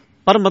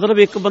 ਪਰ ਮਤਲਬ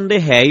ਇੱਕ ਬੰਦੇ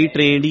ਹੈ ਹੀ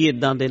ਟ੍ਰੇਨਡ ਹੀ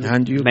ਇਦਾਂ ਦੇ,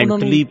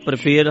 ਮੈਂਟਲੀ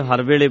ਪ੍ਰਿਪੇਅਰ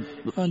ਹਰ ਵੇਲੇ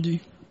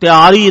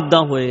ਤਿਆਰ ਹੀ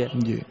ਇਦਾਂ ਹੋਏ ਆ।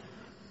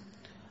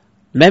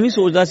 ਮੈਂ ਵੀ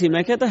ਸੋਚਦਾ ਸੀ,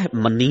 ਮੈਂ ਕਿਹਾ ਤਾਂ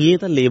ਮੰਨੀਏ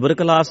ਤਾਂ ਲੇਬਰ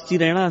ਕਲਾਸ 'ਚ ਹੀ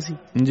ਰਹਿਣਾ ਅਸੀਂ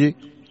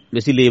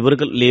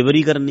ਲੇਬਰ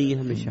ਹੀ ਕਰਨੀ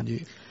ਹੈ ਹਮੇਸ਼ਾ।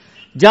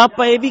 ਜਾਂ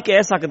ਆਪਾਂ ਇਹ ਵੀ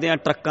ਕਹਿ ਸਕਦੇ ਹਾਂ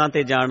ਟਰੱਕਾਂ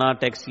ਤੇ ਜਾਣਾ,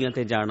 ਟੈਕਸੀਆਂ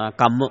ਤੇ ਜਾਣਾ,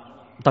 ਕੰਮ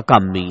ਤਾਂ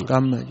ਕੰਮ ਹੀ ਹੈ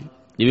ਜੀ।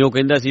 ਜਿਵੇਂ ਉਹ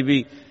ਕਹਿੰਦਾ ਸੀ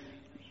ਵੀ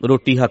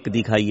ਰੋਟੀ ਹੱਕ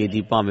ਦੀ ਖਾਈਏ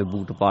ਜੀ, ਭਾਵੇਂ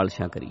ਬੂਟ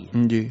ਪਾਲਸ਼ਾਂ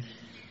ਕਰੀਏ ਜੀ।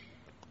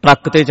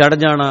 ਟਰੱਕ ਤੇ ਚੜ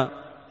ਜਾਣਾ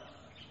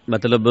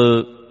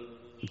ਮਤਲਬ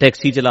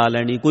ਟੈਕਸੀ ਚਲਾ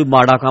ਲੈਣੀ, ਕੋਈ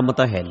ਮਾੜਾ ਕੰਮ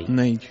ਤਾਂ ਹੈ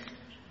ਨਹੀਂ।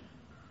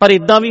 ਪਰ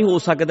ਇਦਾਂ ਵੀ ਹੋ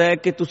ਸਕਦਾ ਹੈ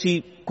ਕਿ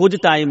ਤੁਸੀਂ ਕੁਝ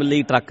ਟਾਈਮ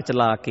ਲਈ ਟਰੱਕ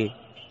ਚਲਾ ਕੇ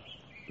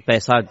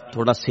ਪੈਸਾ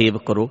ਥੋੜਾ ਸੇਵ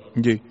ਕਰੋ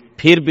ਜੀ,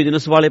 ਫਿਰ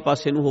ਬਿਜ਼ਨਸ ਵਾਲੇ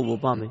ਪਾਸੇ ਨੂੰ ਹੋਵੋ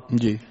ਭਾਵੇਂ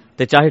ਜੀ,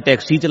 ਤੇ ਚਾਹੇ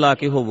ਟੈਕਸੀ ਚਲਾ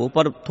ਕੇ ਹੋਵੋ,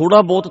 ਪਰ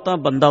ਥੋੜਾ ਬਹੁਤ ਤਾਂ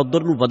ਬੰਦਾ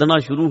ਉਧਰ ਨੂੰ ਵਧਣਾ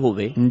ਸ਼ੁਰੂ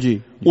ਹੋਵੇ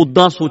ਜੀ,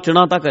 ਉਦਾਂ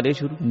ਸੋਚਣਾ ਤਾਂ ਕਰੇ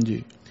ਸ਼ੁਰੂ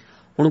ਜੀ।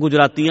 ਹੁਣ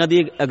ਗੁਜਰਾਤੀਆਂ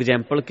ਦੀ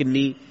ਐਗਜ਼ੈਂਪਲ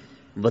ਕਿੰਨੀ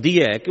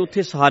ਵਧੀਆ ਹੈ ਕਿ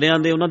ਉੱਥੇ ਸਾਰਿਆਂ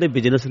ਦੇ ਉਹਨਾਂ ਦੇ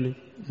ਬਿਜ਼ਨਸ ਨੇ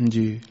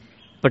ਜੀ।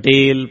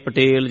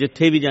 ਪਟੇਲ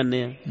ਜਿੱਥੇ ਵੀ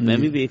ਜਾਂਦੇ ਆ, ਮੈਂ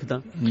ਵੀ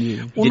ਵੇਖਦਾ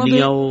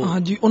ਜਿੰਨੀਆਂ ਉਹ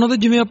ਉਹਨਾਂ ਦੇ,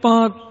 ਜਿਵੇਂ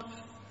ਆਪਾਂ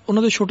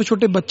ਉਹਨਾਂ ਦੇ ਛੋਟੇ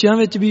ਛੋਟੇ ਬੱਚਿਆਂ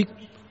ਵਿੱਚ ਵੀ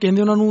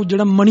ਕਹਿੰਦੇ ਉਹਨਾਂ ਨੂੰ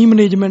ਜਿਹੜਾ ਮਨੀ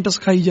ਮੈਨੇਜਮੈਂਟ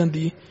ਸਿਖਾਈ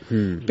ਜਾਂਦੀ ਹੈ,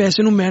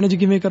 ਪੈਸੇ ਨੂੰ ਮੈਨੇਜ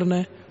ਕਿਵੇਂ ਕਰਨਾ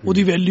ਹੈ,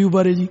 ਉਹਦੀ ਵੈਲਿਊ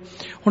ਬਾਰੇ ਜੀ।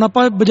 ਹੁਣ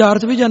ਆਪਾਂ ਬਾਜ਼ਾਰ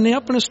 'ਚ ਵੀ ਜਾਂਦੇ ਹਾਂ,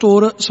 ਆਪਣੇ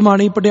ਸਟੋਰ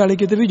ਸਮਾਣੇ ਪਟਿਆਲੇ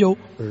ਕਿਤੇ ਵੀ ਜਾਓ,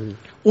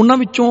 ਉਹਨਾਂ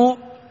ਵਿੱਚੋਂ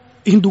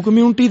ਹਿੰਦੂ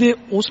ਕਮਿਊਨਿਟੀ ਦੇ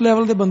ਉਸ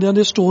ਲੈਵਲ ਦੇ ਬੰਦਿਆਂ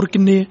ਦੇ ਸਟੋਰ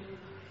ਕਿੰਨੇ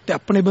ਤੇ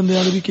ਆਪਣੇ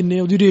ਬੰਦਿਆਂ ਦੇ ਵੀ ਕਿੰਨੇ,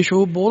 ਉਹਦੀ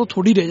ਰੇਸ਼ੋ ਬਹੁਤ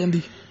ਥੋੜੀ ਰਹਿ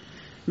ਜਾਂਦੀ।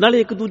 ਨਾਲੇ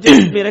ਇੱਕ ਦੂਜੇ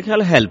ਦੀ ਮੇਰੇ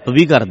ਖਿਆਲ ਹੈਲਪ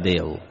ਵੀ ਕਰਦੇ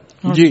ਆ ਉਹ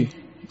ਜੀ।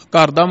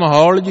 ਘਰ ਦਾ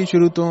ਮਾਹੌਲ ਜੀ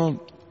ਸ਼ੁਰੂ ਤੋਂ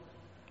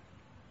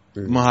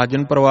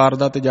ਮਹਾਜਨ ਪਰਿਵਾਰ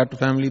ਦਾ ਤੇ ਜੱਟ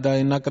ਫੈਮਿਲੀ ਦਾ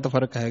ਇੰਨਾ ਕੁ ਤਾਂ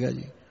ਫਰਕ ਹੈਗਾ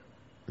ਜੀ।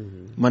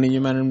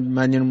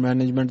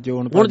 ਮੈਨੇਜਮੈਂਟ ਜੋ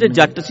ਹੁਣ ਜੇ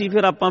ਜੱਟ ਸੀ,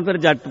 ਫਿਰ ਆਪਾਂ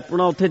ਜੱਟ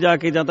ਪੁਣਾ ਉੱਥੇ ਜਾ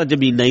ਕੇ ਜਾਂ ਤਾਂ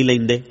ਜ਼ਮੀਨਾਂ ਹੀ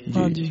ਲੈਂਦੇ,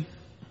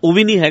 ਉਹ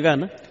ਵੀ ਨਹੀਂ ਹੈਗਾ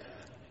ਨਾ।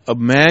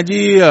 ਮੈਂ ਜੀ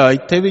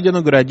ਇੱਥੇ ਵੀ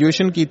ਜਦੋਂ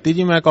ਗ੍ਰੈਜੂਏਸ਼ਨ ਕੀਤੀ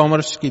ਜੀ, ਮੈਂ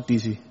ਕਾਮਰਸ ਕੀਤੀ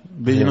ਸੀ,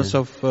 ਬਿਜ਼ਨਸ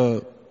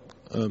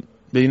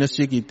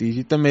 'ਚ ਕੀਤੀ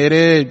ਸੀ, ਤੇ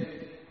ਮੇਰੇ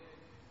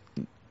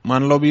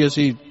ਮੰਨ ਲਓ ਵੀ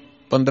ਅਸੀਂ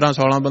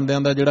 15-16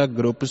 ਬੰਦਿਆਂ ਦਾ ਜਿਹੜਾ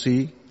ਗਰੁੱਪ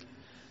ਸੀ,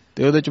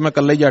 ਤੇ ਉਹਦੇ 'ਚ ਮੈਂ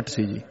ਇਕੱਲਾ ਹੀ ਜੱਟ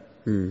ਸੀ ਜੀ।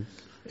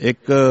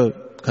 ਇੱਕ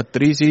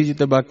ਖੱਤਰੀ ਸੀ ਜੀ,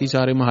 ਤੇ ਬਾਕੀ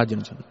ਸਾਰੇ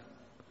ਮਹਾਜਨ ਸਨ।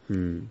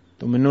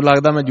 ਤੇ ਮੈਨੂੰ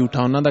ਲੱਗਦਾ ਮੈਂ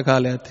ਝੂਠਾ ਉਹਨਾਂ ਦਾ ਖਾ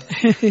ਲਿਆ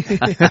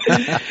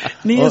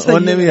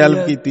ਉਹਨੇ ਵੀ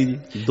ਹੈਲਪ ਕੀਤੀ ਜੀ।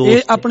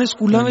 ਇਹ ਆਪਣੇ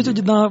ਸਕੂਲਾਂ ਵਿੱਚ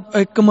ਜਿੱਦਾਂ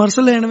ਕਮਰਸ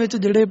ਲੈਣ ਵਿੱਚ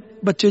ਜਿਹੜੇ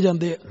ਬੱਚੇ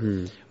ਜਾਂਦੇ ਆ,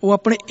 ਉਹ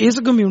ਆਪਣੇ ਇਸ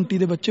ਕਮਿਊਨਿਟੀ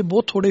ਦੇ ਬੱਚੇ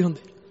ਬਹੁਤ ਥੋੜੇ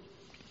ਹੁੰਦੇ।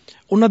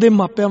 ਉਹਨਾਂ ਦੇ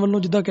ਮਾਪਿਆਂ ਵੱਲੋਂ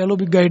ਜਿੱਦਾਂ ਕਹਿ ਲਓ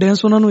ਵੀ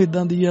ਗਾਈਡੈਂਸ ਉਹਨਾਂ ਨੂੰ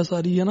ਇਦਾਂ ਦੀ ਆ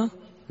ਸਾਰੀ, ਹੈ ਨਾ,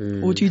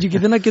 ਉਹ ਚੀਜ਼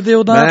ਕਿਤੇ ਨਾ ਕਿਤੇ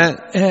ਉਹਦਾ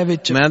ਹੈ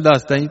ਵਿੱਚ। ਮੈਂ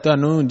ਦੱਸਦਾ ਜੀ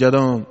ਤੁਹਾਨੂੰ,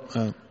 ਜਦੋਂ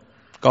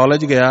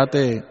ਕਾਲਜ ਗਿਆ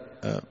ਤੇ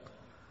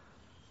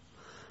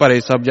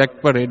ਭਰੇ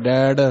ਸਬਜੈਕਟ ਭਰੇ,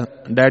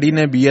 ਡੈਡੀ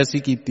ਨੇ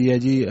BSc ਕੀਤੀ ਹੈ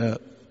ਜੀ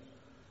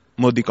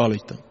ਮੋਦੀ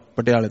ਕਾਲਜ ਤੋਂ,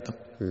 ਪਟਿਆਲੇ ਤੋਂ,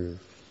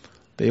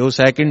 ਤੇ ਉਹ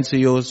ਸੈਕਿੰਡ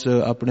ਸੀ ਉਸ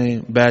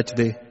ਆਪਣੇ ਬੈਚ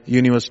ਦੇ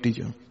ਯੂਨੀਵਰਸਿਟੀ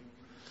 'ਚੋਂ।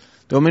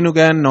 ਤੇ ਉਹ ਮੈਨੂੰ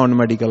ਕਹਿਣ ਨੌਨ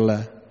ਮੈਡੀਕਲ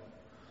ਹੈ,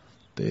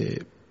 ਤੇ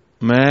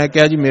ਮੈਂ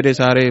ਕਿਹਾ ਜੀ ਮੇਰੇ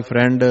ਸਾਰੇ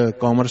ਫਰੈਂਡ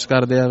ਕਾਮਰਸ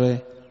ਕਰਦੇ ਆ ਵੇ,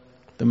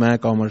 ਤੇ ਮੈਂ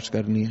ਕਾਮਰਸ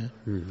ਕਰਨੀ ਹੈ।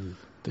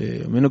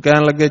 ਤੇ ਮੈਨੂੰ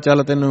ਕਹਿਣ ਲੱਗੇ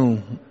ਚੱਲ ਤੈਨੂੰ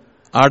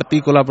ਆੜਤੀ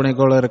ਕੋਲ ਆਪਣੇ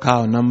ਕੋਲ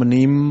ਰਖਾ ਨਾ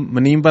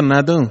ਮਨੀਮ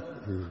ਬਣਨਾ ਤੂੰ,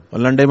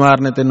 ਲੰਡੇ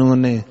ਮਾਰਨੇ ਤੈਨੂੰ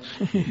ਉਹਨੇ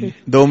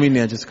 2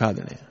 ਮਹੀਨਿਆਂ ਚ ਸਿਖਾ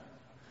ਦੇਣੇ।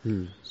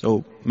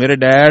 ਸੋ ਮੇਰੇ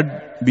ਡੈਡ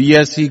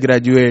BSc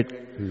ਗ੍ਰੈਜੂਏਟ,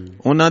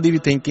 ਉਹਨਾਂ ਦੀ ਵੀ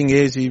ਥਿੰਕਿੰਗ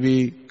ਇਹ ਸੀ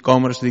ਵੀ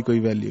ਕਾਮਰਸ ਦੀ ਕੋਈ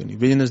ਵੈਲਿਊ ਨਹੀਂ,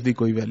 ਬਿਜ਼ਨਸ ਦੀ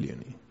ਕੋਈ ਵੈਲਿਊ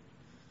ਨਹੀਂ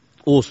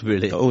ਉਸ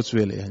ਵੇਲੇ।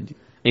 ਹਾਂਜੀ,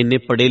 ਇੰਨੇ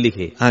ਪੜ੍ਹੇ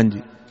ਲਿਖੇ।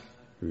 ਹਾਂਜੀ,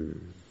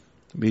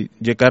 ਵੀ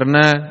ਜੇ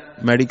ਕਰਨਾ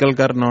ਮੈਡੀਕਲ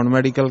ਕਰ, ਨਾਨ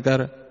ਮੈਡੀਕਲ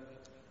ਕਰ,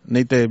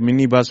 ਨਹੀਂ ਤੇ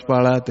ਮਿੰਨੀ ਬੱਸ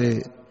ਪਾਲਾ ਤੇ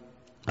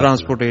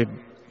ਟਰਾਂਸਪੋਰਟੇਟ।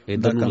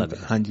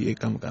 ਹਾਂਜੀ, ਇਹ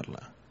ਕੰਮ ਕਰ ਲਾ।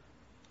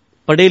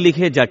 ਪੜ੍ਹੇ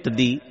ਲਿਖੇ ਜੱਟ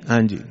ਦੀ,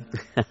 ਹਾਂਜੀ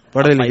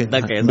ਪੜ੍ਹੇ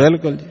ਲਿਖੇ,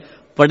 ਬਿਲਕੁਲ ਜੀ,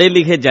 ਪੜ੍ਹੇ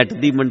ਲਿਖੇ ਜੱਟ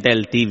ਦੀ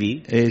ਮੈਂਟੈਲਿਟੀ ਵੀ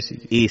ਇਹ ਸੀ,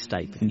 ਇਸ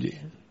ਟਾਈਪ ਜੀ।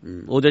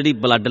 ਉਹ ਜਿਹੜੀ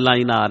ਬਲੱਡ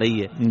ਲਾਈਨ ਆ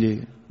ਰਹੀ ਹੈ ਜੀ,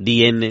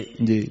 DNA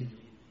ਜੀ,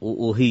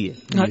 ਉਹੀ ਹੈ।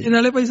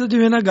 ਨਾਲੇ ਭਾਈ ਸਾਹਿਬ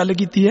ਜਿਵੇਂ ਨਾ ਗੱਲ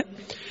ਕੀਤੀ ਹੈ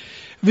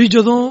ਵੀ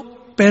ਜਦੋਂ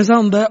ਪੈਸਾ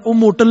ਹੁੰਦਾ ਉਹ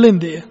ਮੋਟਰ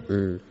ਲੈਂਦੇ ਆ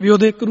ਵੀ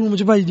ਉਹਦੇ ਇੱਕ ਰੂਮ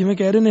ਚ ਭਾਈ ਜਿਵੇਂ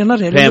ਕਹਿ ਰਹੇ ਨੇ ਨਾ,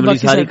 ਫੈਮਿਲੀ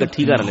ਸਾਰੀ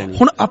ਇਕੱਠੀ ਕਰ ਲੈਣੀ।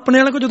 ਹੁਣ ਆਪਣੇ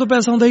ਵਾਲੇ ਕੋਲ ਜਦੋਂ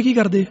ਪੈਸਾ ਹੁੰਦਾ ਇਹ ਕੀ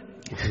ਕਰਦੇ,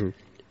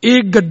 ਇਹ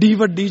ਗੱਡੀ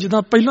ਵੱਡੀ,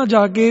 ਜਿੱਦਾਂ ਪਹਿਲਾਂ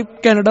ਜਾ ਕੇ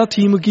ਕੈਨੇਡਾ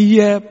ਥੀਮ ਕੀ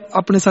ਹੈ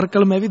ਆਪਣੇ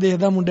ਸਰਕਲ, ਮੈਂ ਵੀ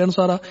ਦੇਖਦਾ ਮੁੰਡਿਆਂ ਨੂੰ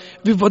ਸਾਰਾ,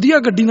 ਵੀ ਵਧੀਆ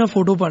ਗੱਡੀ ਨਾਲ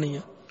ਫੋਟੋ ਪਾਣੀ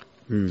ਆ,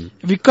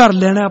 ਵੀ ਘਰ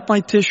ਲੈਣਾ ਆਪਾਂ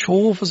ਇੱਥੇ,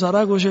 ਸ਼ੋਅ ਆਫ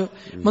ਸਾਰਾ ਕੁਛ।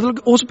 ਮਤਲਬ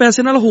ਉਸ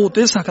ਪੈਸੇ ਨਾਲ ਹੋ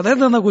ਤੇ ਸਕਦਾ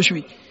ਇਦਾਂ ਦਾ ਕੁਛ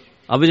ਵੀ।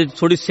 ਅਬ ਜੇ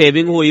ਥੋੜੀ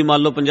ਸੇਵਿੰਗ ਹੋਈ,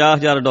 ਮੰਨ ਲਓ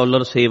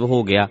 $50,000 ਸੇਵ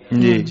ਹੋ ਗਿਆ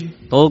ਜੀ,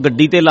 ਤਾਂ ਉਹ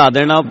ਗੱਡੀ ਤੇ ਲਾ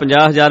ਦੇਣਾ,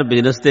 50,000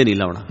 ਬਿਜ਼ਨਸ ਤੇ ਨਹੀਂ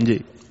ਲਾਉਣਾ ਜੀ।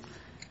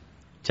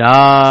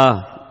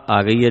 ਚਾਹ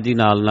ਆ ਗਈ ਹੈ ਜੀ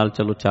ਨਾਲ ਨਾਲ,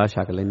 ਚਲੋ ਚਾਹ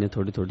ਛਕ ਲੈਂਦੇ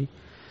ਥੋੜੀ ਥੋੜੀ।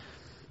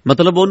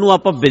 ਮਤਲਬ ਉਹਨੂੰ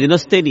ਆਪਾਂ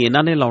ਬਿਜ਼ਨਸ ਤੇ ਨਹੀਂ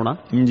ਇਹਨਾਂ ਨੇ ਲਾਉਣਾ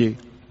ਜੀ।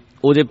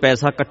 ਉਹ ਜੇ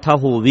ਪੈਸਾ ਇਕੱਠਾ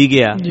ਹੋ ਵੀ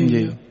ਗਿਆ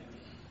ਜੀ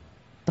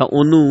ਤਾਂ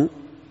ਉਹਨੂੰ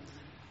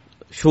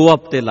ਸ਼ੋਅ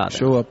ਅਪ ਤੇ ਲਾ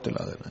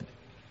ਦੇਣਾ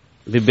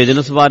ਵੀ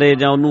ਬਿਜ਼ਨਸ ਬਾਰੇ,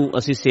 ਜਾਂ ਉਹਨੂੰ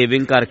ਅਸੀਂ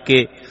ਸੇਵਿੰਗ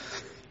ਕਰਕੇ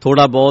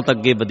ਥੋੜਾ ਬਹੁਤ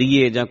ਅੱਗੇ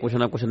ਵਧੀਏ ਜਾਂ ਕੁਛ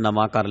ਨਾ ਕੁਛ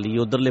ਨਵਾਂ ਕਰ ਲਈਏ,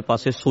 ਉਧਰਲੇ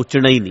ਪਾਸੇ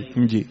ਸੋਚਣਾ ਹੀ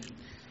ਨਹੀਂ ਜੀ।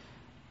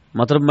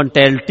 ਮਤਲਬ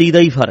ਮੈਂਟੈਲਿਟੀ ਦਾ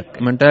ਹੀ ਫਰਕ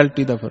ਹੈ,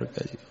 ਮੈਂਟੈਲਿਟੀ ਦਾ ਫਰਕ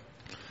ਹੈ ਜੀ।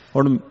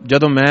 ਹੁਣ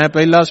ਜਦੋਂ ਮੈਂ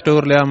ਪਹਿਲਾ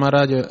ਸਟੋਰ ਲਿਆ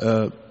ਮਹਾਰਾਜ,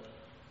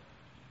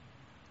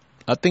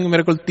 ਆਈ ਥਿੰਕ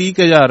ਮੇਰੇ ਕੋਲ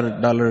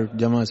 $30,000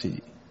 ਜਮਾ ਸੀ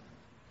ਜੀ।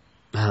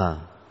 ਹਾਂ,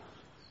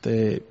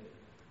 ਤੇ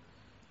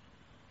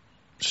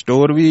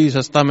ਸਟੋਰ ਵੀ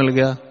ਸਸਤਾ ਮਿਲ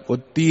ਗਿਆ। ਉਹ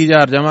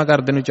 30,000 ਜਮਾ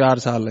ਕਰਦੇ ਨੂੰ 4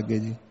 ਸਾਲ ਲੱਗੇ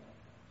ਜੀ।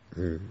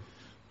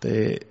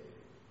 ਤੇ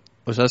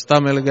ਉਹ ਸਸਤਾ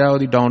ਮਿਲ ਗਿਆ,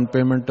 ਉਹਦੀ ਡਾਊਨ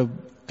ਪੇਮੈਂਟ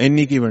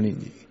ਇੰਨੀ ਕੀ ਬਣੀ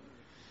ਜੀ।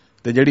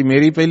 ਤੇ ਜਿਹੜੀ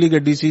ਮੇਰੀ ਪਹਿਲੀ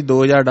ਗੱਡੀ ਸੀ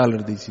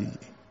 $2,000 ਦੀ ਸੀ,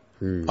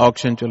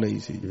 ਆਕਸ਼ਨ ਚੋਂ ਲਈ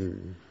ਸੀ।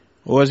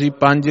 ਉਹ ਅਸੀਂ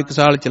 5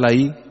 ਸਾਲ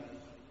ਚਲਾਈ,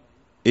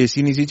 AC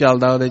ਨਹੀਂ ਸੀ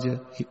ਚੱਲਦਾ ਉਹਦੇ ਚ,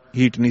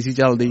 ਹੀਟ ਨਹੀਂ ਸੀ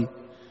ਚੱਲਦੀ।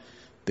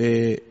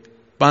 ਤੇ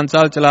 5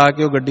 ਸਾਲ ਚਲਾ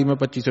ਕੇ ਉਹ ਗੱਡੀ ਮੈਂ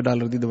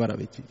 $2,500 ਦੀ ਦੁਬਾਰਾ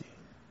ਵੇਚੀ ਜੀ।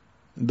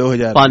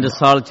 5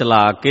 ਸਾਲ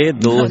ਚਲਾ ਕੇ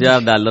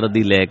 $2,000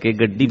 ਦੀ ਲੈ ਕੇ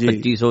ਗੱਡੀ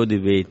 2,500 ਦੀ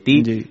ਵੇਚਤੀ।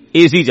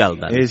 AC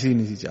ਚੱਲਦਾ, AC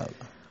ਨਹੀਂ ਸੀ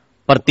ਚੱਲਦਾ,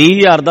 ਪਰ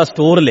 30,000 ਦਾ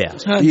ਸਟੋਰ ਲਿਆ।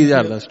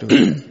 30,000 ਦਾ ਸਟੋਰ,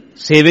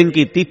 ਸੇਵਿੰਗ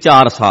ਕੀਤੀ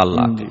 4 ਸਾਲ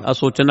ਲਾ ਕੇ। ਆ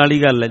ਸੋਚਣ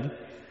ਵਾਲੀ ਗੱਲ ਹੈ ਜੀ।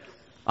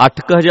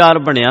 8,000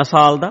 ਬਣਿਆ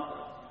ਸਾਲ ਦਾ।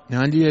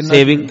 ਹਾਂਜੀ,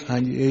 ਸੇਵਿੰਗ,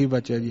 ਹਾਂਜੀ ਇਹੀ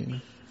ਬਚਿਆ ਜੀ।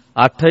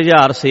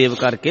 8,000 ਸੇਵ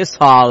ਕਰਕੇ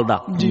ਸਾਲ ਦਾ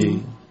ਜੀ,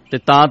 ਤੇ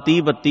ਤਾਂ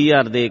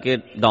 30-32,000 ਦੇ ਕੇ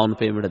ਡਾਊਨ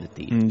ਪੇਮੈਂਟ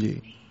ਦਿੱਤੀ ਜੀ।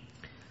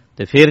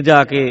 ਤੇ ਫਿਰ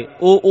ਜਾ ਕੇ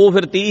ਉਹ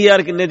ਫਿਰ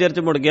 30,000 ਕਿੰਨੇ ਚਿਰ ਚ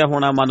ਮੁੜ ਗਿਆ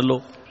ਹੋਣਾ ਮੰਨ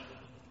ਲਓ?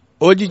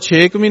 ਉਹ ਜੀ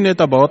 6 ਮਹੀਨੇ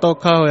ਤਾਂ ਬਹੁਤ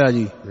ਔਖਾ ਹੋਇਆ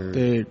ਜੀ।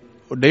 ਤੇ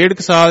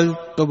 1.5 ਸਾਲ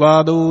ਤੋਂ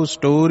ਬਾਅਦ ਉਹ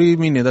ਸਟੋਰ ਹੀ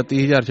ਮਹੀਨੇ ਦਾ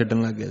 30,000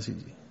 ਛੱਡਣ ਲੱਗ ਗਿਆ ਸੀ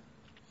ਜੀ।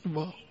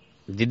 ਵਾਹ।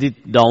 ਜਿਹਦੀ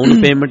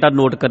ਡਾਊਨ ਪੇਮੈਂਟ ਆ,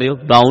 ਨੋਟ ਕਰਿਓ,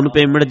 ਡਾਊਨ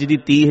ਪੇਮੈਂਟ ਜਿਹਦੀ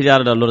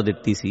 $30,000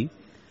 ਦਿੱਤੀ ਸੀ,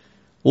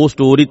 ਉਹ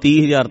ਸਟੋਰ ਹੀ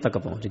 30,000 ਤੱਕ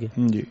ਪਹੁੰਚ ਗਏ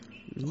ਜੀ।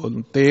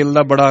 ਤੇਲ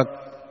ਦਾ ਬੜਾ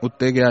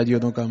ਉੱਤੇ ਗਿਆ ਜੀ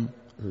ਉਦੋਂ ਕੰਮ।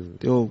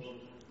 ਤੇ ਉਹ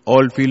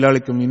ਆਲ ਫੀਲਡ ਵਾਲੀ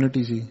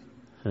ਕਮਿਊਨਿਟੀ ਸੀ,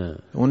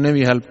 ਉਹਨੇ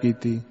ਵੀ ਹੈਲਪ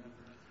ਕੀਤੀ,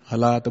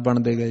 ਹਾਲਾਤ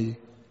ਬਣਦੇ ਗਏ ਜੀ।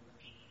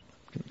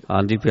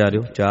 ਹਾਂਜੀ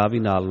ਪਿਆਰਿਓ, ਚਾਹ ਵੀ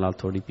ਨਾਲ ਨਾਲ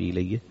ਥੋੜੀ ਪੀ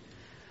ਲਈਏ,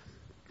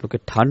 ਕਿਉਂਕਿ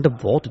ਠੰਡ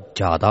ਬਹੁਤ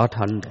ਜ਼ਿਆਦਾ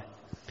ਠੰਡ ਹੈ।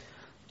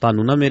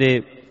 ਤੁਹਾਨੂੰ ਨਾ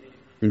ਮੇਰੇ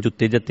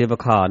ਜੁੱਤੇ ਜੱਤੇ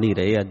ਵਿਖਾ ਨਹੀਂ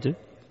ਰਹੇ ਅੱਜ,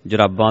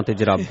 ਜਰਾਬਾਂ ਤੇ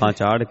ਜਰਾਬਾਂ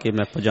ਚਾੜ ਕੇ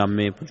ਮੈਂ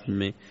ਪਜਾਮੇ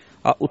ਪਜੂਮੇ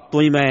ਆ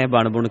ਉੱਤੋਂ ਹੀ ਮੈਂ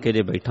ਬਣ ਬੁਣ ਕੇ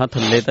ਜੇ ਬੈਠਾ,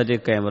 ਥੱਲੇ ਤਾਂ ਜੇ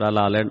ਕੈਮਰਾ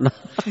ਲਾ ਲੈਣਾ।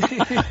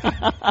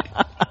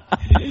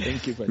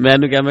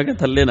 ਮੈਨੂੰ ਕਿਹਾ, ਮੈਂ ਕਿਹਾ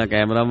ਥੱਲੇ ਨਾ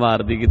ਕੈਮਰਾ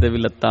ਮਾਰਦੀ ਕਿਤੇ ਵੀ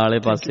ਲੱਤਾਂ ਵਾਲੇ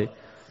ਪਾਸੇ।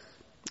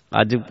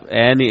 ਅੱਜ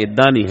ਐ ਨਹੀਂ,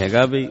 ਏਦਾਂ ਨਹੀਂ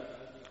ਹੈਗਾ ਵੀ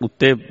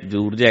ਉੱਤੇ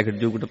ਜ਼ਰੂਰ ਜੈਕਟ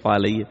ਜੂਕਟ ਪਾ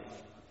ਲਈਏ,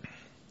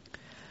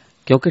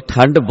 ਕਿਉਂਕਿ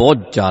ਠੰਡ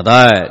ਬਹੁਤ ਜ਼ਿਆਦਾ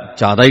ਹੈ,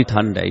 ਜ਼ਿਆਦਾ ਹੀ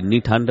ਠੰਡ ਹੈ। ਇੰਨੀ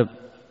ਠੰਡ,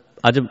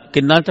 ਅੱਜ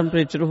ਕਿੰਨਾ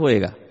ਟੈਂਪਰੇਚਰ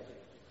ਹੋਏਗਾ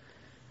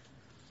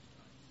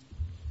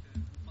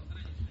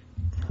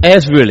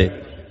ਇਸ ਵੇਲੇ?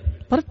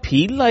 ਪਰ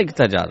ਫੀਲ ਲਾਈਕ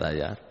ਤਾਂ ਜ਼ਿਆਦਾ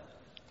ਯਾਰ,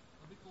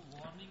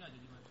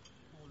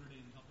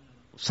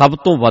 ਸਭ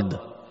ਤੋਂ ਵੱਧ।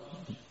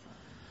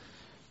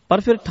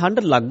 ਪਰ ਫਿਰ ਠੰਡ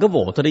ਲੱਗ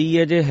ਬਹੁਤ ਰਹੀ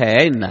ਹੈ। ਜੇ ਹੈ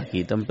ਇੰਨਾ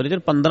ਕੀ ਟੈਂਪਰੇਚਰ,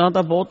 15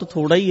 ਤਾਂ ਬਹੁਤ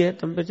ਥੋੜਾ ਹੀ ਹੈ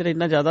ਟੈਂਪਰੇਚਰ,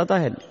 ਇੰਨਾ ਜ਼ਿਆਦਾ ਤਾਂ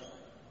ਹੈ ਨਹੀਂ।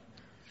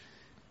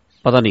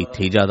 ਪਤਾ ਨਹੀਂ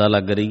ਇੱਥੇ ਹੀ ਜ਼ਿਆਦਾ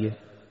ਲੱਗ ਰਹੀ ਹੈ,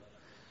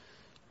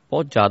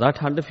 ਬਹੁਤ ਜ਼ਿਆਦਾ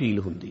ਠੰਡ ਫੀਲ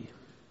ਹੁੰਦੀ ਹੈ।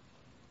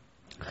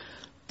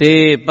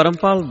 ਤੇ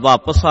ਪਰਮਪਾਲ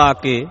ਵਾਪਸ ਆ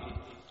ਕੇ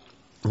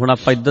ਹੁਣ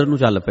ਆਪਾਂ ਇੱਧਰ ਨੂੰ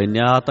ਚੱਲ ਪੈਂਦੇ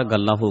ਆ। ਤਾਂ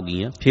ਗੱਲਾਂ ਹੋ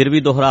ਗਈਆਂ, ਫਿਰ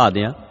ਵੀ ਦੁਹਰਾ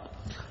ਦਿਆਂ,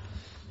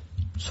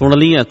 ਸੁਣ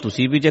ਲਈਆਂ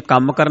ਤੁਸੀਂ ਵੀ। ਜੇ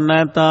ਕੰਮ ਕਰਨਾ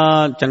ਹੈ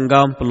ਤਾਂ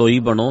ਚੰਗਾ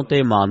EMPLOYEE ਬਣੋ ਤੇ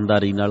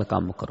ਇਮਾਨਦਾਰੀ ਨਾਲ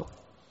ਕੰਮ ਕਰੋ।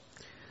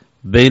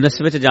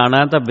 ਬਿਜ਼ਨਸ ਵਿੱਚ ਜਾਣਾ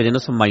ਹੈ ਤਾਂ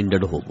ਬਿਜ਼ਨਸ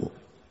ਮਾਈਂਡਡ ਹੋਵੋ,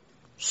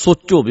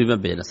 ਸੋਚੋ ਵੀ ਮੈਂ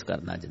ਬਿਜ਼ਨਸ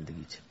ਕਰਨਾ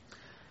ਜ਼ਿੰਦਗੀ 'ਚ।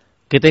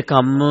 ਕਿਤੇ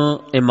ਕੰਮ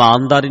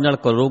ਇਮਾਨਦਾਰੀ ਨਾਲ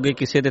ਕਰੋਗੇ,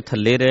 ਕਿਸੇ ਦੇ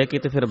ਥੱਲੇ ਰਹਿ ਕੇ,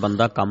 ਤੇ ਫਿਰ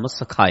ਬੰਦਾ ਕੰਮ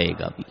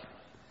ਸਿਖਾਏਗਾ ਵੀ।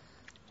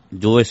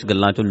 ਜੋ ਇਸ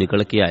ਗੱਲਾਂ 'ਚੋਂ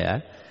ਨਿਕਲ ਕੇ ਆਇਆ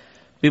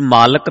ਵੀ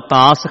ਮਾਲਕ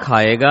ਤਾਂ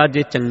ਸਿਖਾਏਗਾ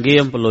ਜੇ ਚੰਗੇ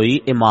EMPLOYEE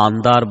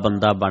ਇਮਾਨਦਾਰ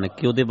ਬੰਦਾ ਬਣ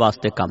ਕੇ ਉਹਦੇ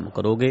ਵਾਸਤੇ ਕੰਮ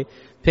ਕਰੋਗੇ,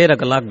 ਫਿਰ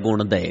ਅਗਲਾ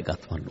ਗੁਣ ਦੇਏਗਾ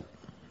ਤੁਹਾਨੂੰ।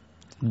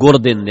 ਗੁਰ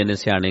ਦਿੰਦੇ ਨੇ,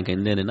 ਸਿਆਣੇ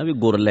ਕਹਿੰਦੇ ਨੇ ਨਾ ਵੀ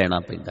ਗੁਰ ਲੈਣਾ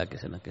ਪੈਂਦਾ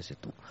ਕਿਸੇ ਨਾ ਕਿਸੇ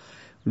ਤੋਂ।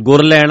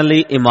 ਗੁਰ ਲੈਣ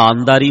ਲਈ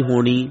ਇਮਾਨਦਾਰੀ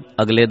ਹੋਣੀ,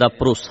 ਅਗਲੇ ਦਾ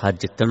ਭਰੋਸਾ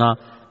ਜਿੱਤਣਾ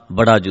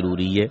ਬੜਾ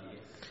ਜ਼ਰੂਰੀ ਹੈ।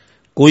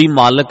 ਕੋਈ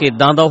ਮਾਲਕ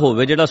ਇੱਦਾਂ ਦਾ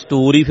ਹੋਵੇ ਜਿਹੜਾ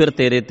ਸਟੋਰ ਹੀ ਫਿਰ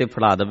ਤੇਰੇ ਤੇ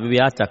ਫੜਾ ਦੇਵੇ ਵੀ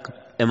ਆਹ ਚੱਕ,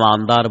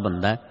 ਇਮਾਨਦਾਰ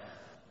ਬੰਦਾ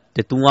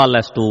ਤੇ ਤੂੰ ਆਹ ਲੈ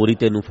ਸਟੋਰ ਹੀ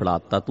ਤੈਨੂੰ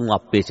ਫੜਾਤਾ, ਤੂੰ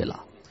ਆਪੇ ਚਲਾ।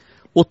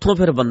 ਉੱਥੋਂ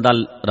ਫਿਰ ਬੰਦਾ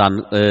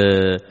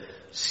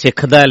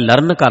ਸਿੱਖਦਾ,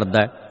 ਲਰਨ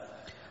ਕਰਦਾ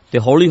ਤੇ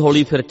ਹੌਲੀ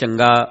ਹੌਲੀ ਫਿਰ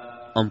ਚੰਗਾ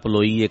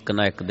ਅੰਪਲੋਈ, ਇੱਕ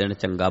ਨਾ ਇੱਕ ਦਿਨ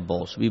ਚੰਗਾ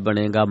ਬੌਸ ਵੀ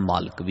ਬਣੇਗਾ,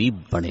 ਮਾਲਕ ਵੀ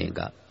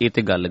ਬਣੇਗਾ। ਇਹ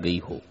ਤੇ ਗੱਲ ਗਈ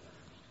ਹੋ।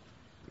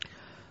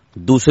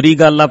 ਦੂਸਰੀ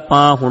ਗੱਲ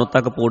ਆਪਾਂ ਹੁਣ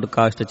ਤੱਕ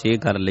ਪੋਡਕਾਸਟ 'ਚ ਇਹ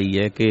ਕਰ ਲਈ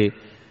ਹੈ ਕਿ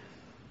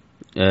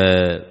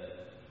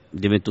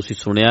ਜਿਵੇਂ ਤੁਸੀਂ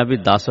ਸੁਣਿਆ ਵੀ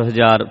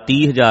 10,000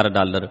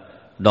 $30,000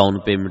 ਡਾਊਨ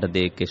ਪੇਮੈਂਟ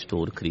ਦੇ ਕੇ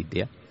ਸਟੋਰ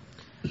ਖਰੀਦਿਆ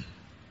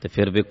ਤੇ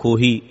ਫਿਰ ਵੇਖੋ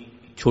ਹੀ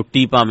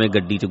ਛੋਟੀ ਭਾਵੇਂ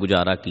ਗੱਡੀ 'ਚ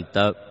ਗੁਜ਼ਾਰਾ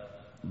ਕੀਤਾ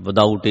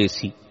ਵਿਦਾਊਟ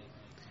AC,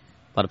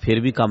 ਪਰ ਫਿਰ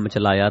ਵੀ ਕੰਮ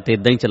ਚਲਾਇਆ ਤੇ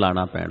ਇਦਾਂ ਹੀ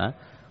ਚਲਾਉਣਾ ਪੈਣਾ।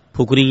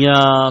 ਫੁਕਰੀਆਂ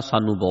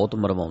ਸਾਨੂੰ ਬਹੁਤ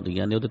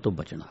ਮਰਵਾਉਂਦੀਆਂ ਨੇ, ਉਹਦੇ ਤੋਂ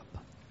ਬਚਣਾ।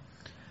 ਆਪਾਂ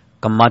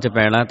ਕੰਮਾਂ 'ਚ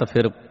ਪੈਣਾ ਤਾਂ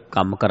ਫਿਰ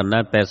ਕੰਮ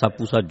ਕਰਨਾ, ਪੈਸਾ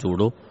ਪੂਸਾ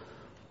ਜੋੜੋ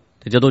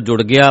ਤੇ ਜਦੋਂ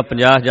ਜੁੜ ਗਿਆ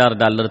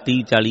 $50,000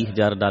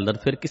 $30,000-$40,000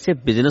 ਫਿਰ ਕਿਸੇ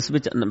ਬਿਜ਼ਨਸ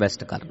ਵਿੱਚ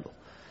ਇਨਵੈਸਟ ਕਰ ਲਓ।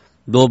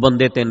 2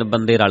 ਬੰਦੇ 3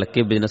 ਬੰਦੇ ਰਲ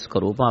ਕੇ ਬਿਜ਼ਨਸ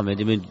ਕਰੋ, ਭਾਵੇਂ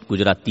ਜਿਵੇਂ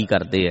ਗੁਜਰਾਤੀ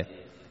ਕਰਦੇ ਹੈ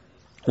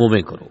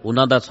ਉਵੇਂ ਕਰੋ।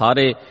 ਉਹਨਾਂ ਦਾ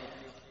ਸਾਰੇ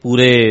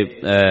ਪੂਰੇ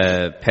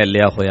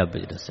ਫੈਲਿਆ ਹੋਇਆ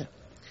ਬਿਜ਼ਨਸ ਹੈ।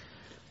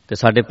 ਤੇ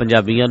ਸਾਡੇ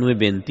ਪੰਜਾਬੀਆਂ ਨੂੰ ਇਹ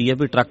ਬੇਨਤੀ ਹੈ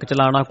ਵੀ ਟਰੱਕ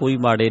ਚਲਾਉਣਾ ਕੋਈ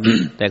ਮਾੜੇ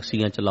ਨਹੀਂ,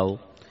 ਟੈਕਸੀਆਂ ਚਲਾਓ,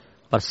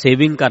 ਪਰ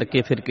ਸੇਵਿੰਗ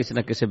ਕਰਕੇ ਫਿਰ ਕਿਸੇ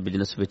ਨਾ ਕਿਸੇ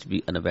ਬਿਜ਼ਨਸ ਵਿੱਚ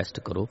ਵੀ ਇਨਵੈਸਟ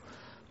ਕਰੋ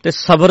ਤੇ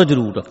ਸਬਰ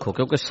ਜ਼ਰੂਰ ਰੱਖੋ,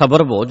 ਕਿਉਂਕਿ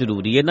ਸਬਰ ਬਹੁਤ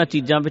ਜ਼ਰੂਰੀ ਹੈ ਇਹਨਾਂ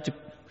ਚੀਜ਼ਾਂ ਵਿੱਚ।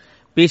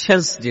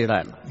 ਪੇਸ਼ੈਂਸ ਜਿਹੜਾ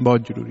ਹੈ ਨਾ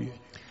ਬਹੁਤ ਜ਼ਰੂਰੀ ਹੈ।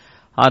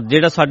 ਹਾਂ,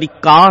 ਜਿਹੜਾ ਸਾਡੀ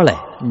ਕਾਹਲ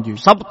ਹੈ,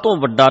 ਸਭ ਤੋਂ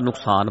ਵੱਡਾ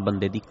ਨੁਕਸਾਨ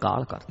ਬੰਦੇ ਦੀ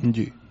ਕਾਹਲ ਕਰਦੀ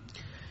ਜੀ।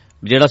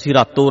 ਜਿਹੜਾ ਸੀ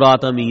ਰਾਤੋਂ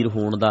ਰਾਤ ਅਮੀਰ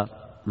ਹੋਣ ਦਾ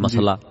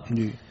ਮਸਲਾ,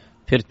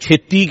 ਫਿਰ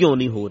ਛੇਤੀ ਕਿਉਂ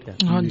ਨਹੀਂ ਹੋ ਰਿਹਾ,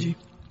 ਹਾਂਜੀ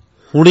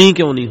ਹੁਣੀ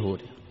ਕਿਉਂ ਨਹੀਂ ਹੋ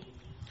ਰਿਹਾ,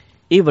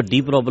 ਇਹ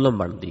ਵੱਡੀ ਪ੍ਰੋਬਲਮ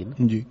ਬਣਦੀ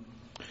ਹੈ ਜੀ।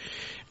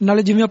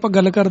 ਨਾਲੇ ਜਿਵੇਂ ਆਪਾਂ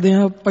ਗੱਲ ਕਰਦੇ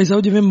ਹਾਂ ਭਾਈ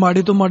ਸਾਹਿਬ, ਜਿਵੇਂ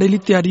ਮਾੜੇ ਤੋਂ ਮਾੜੇ ਲਈ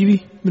ਤਿਆਰੀ ਵੀ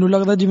ਮੈਨੂੰ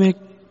ਲੱਗਦਾ ਜਿਵੇਂ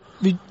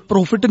ਵੀ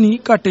ਪ੍ਰੋਫਿਟ ਨਹੀਂ,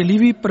 ਘਾਟੇ ਲਈ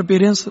ਵੀ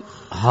ਪ੍ਰੀਪੇਅਰੈਂਸ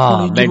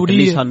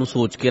ਮੈਂਟਲੀ ਸਾਨੂੰ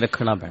ਸੋਚ ਕੇ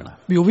ਰੱਖਣਾ ਪੈਣਾ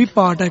ਵੀ ਉਹ ਵੀ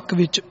ਪਾਰਟ ਹੈ ਇੱਕ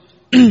ਵਿੱਚ।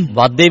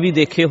 ਵਾਧੇ ਵੀ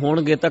ਦੇਖੇ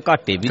ਹੋਣਗੇ ਤਾਂ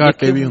ਘਾਟੇ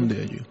ਵੀ ਹੁੰਦੇ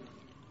ਆ ਜੀ।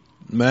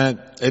 ਮੈਂ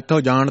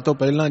ਇੱਥੋਂ ਜਾਣ ਤੋਂ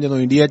ਪਹਿਲਾਂ ਜਦੋਂ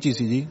ਇੰਡੀਆ 'ਚ ਹੀ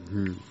ਸੀ ਜੀ,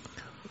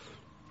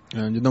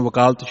 ਜਦੋਂ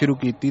ਵਕਾਲਤ ਸ਼ੁਰੂ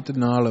ਕੀਤੀ ਤੇ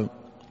ਨਾਲ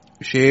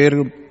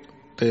ਸ਼ੇਅਰ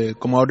ਤੇ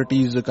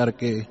ਕਮੋਡਿਟੀਜ਼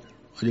ਕਰਕੇ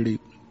ਜਿਹੜੀ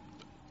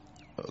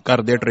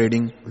ਕਰਦੇ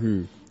ਟਰੇਡਿੰਗ,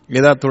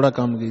 ਇਹਦਾ ਥੋੜਾ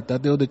ਕੰਮ ਕੀਤਾ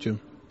ਤੇ ਉਹਦੇ 'ਚ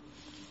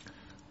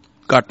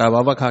ਘਾਟਾ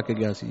ਵਾਵਾ ਖਾ ਕੇ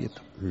ਗਿਆ ਸੀ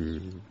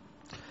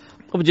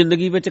ਇੱਥੋਂ।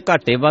 ਜ਼ਿੰਦਗੀ ਵਿੱਚ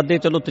ਘਾਟੇ ਵਾਧੇ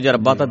ਚਲੋ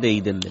ਤਜਰਬਾ ਤਾਂ ਦੇ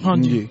ਹੀ ਦਿੰਦੇ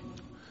ਹਾਂਜੀ,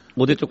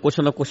 ਉਹਦੇ 'ਚ ਕੁਛ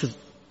ਨਾ ਕੁਛ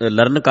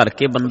ਲਰਨ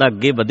ਕਰਕੇ ਬੰਦਾ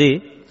ਅੱਗੇ ਵਧੇ।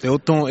 ਤੇ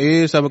ਉੱਥੋਂ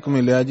ਇਹ ਸਬਕ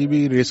ਮਿਲਿਆ ਜੀ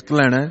ਵੀ ਰਿਸਕ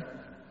ਲੈਣਾ,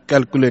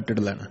 ਕੈਲਕੂਲੇਟਡ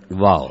ਲੈਣਾ।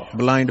 Wow,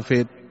 blind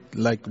faith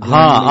like.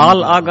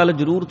 ਆਹ ਗੱਲ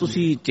ਜ਼ਰੂਰ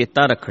ਤੁਸੀਂ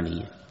ਚੇਤਾ ਰੱਖਣੀ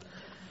ਹੈ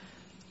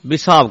ਵੀ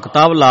ਹਿਸਾਬ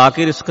ਕਿਤਾਬ ਲਾ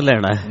ਕੇ ਰਿਸਕ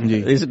ਲੈਣਾ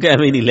ਹੈ, ਰਿਸਕ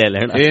ਐਵੇਂ ਨਹੀਂ ਲੈ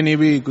ਲੈਣਾ। ਇਹ ਨਹੀਂ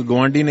ਵੀ ਕੋਈ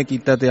ਗੁਆਂਢੀ ਨੇ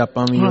ਕੀਤਾ ਤੇ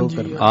ਆਪਾਂ ਵੀ ਉਹ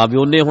ਕਰਨਾ। ਹਾਂ, ਵੀ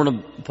ਉਹਨੇ ਹੁਣ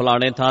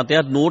ਫਲਾਣੇ ਥਾਂ ਤੇ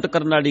ਨੋਟ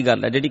ਕਰਨ ਵਾਲੀ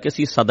ਗੱਲ ਹੈ ਜਿਹੜੀ ਕਿ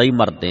ਅਸੀਂ ਸਦਾ ਹੀ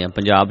ਮਰਦੇ ਹਾਂ,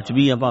 ਪੰਜਾਬ 'ਚ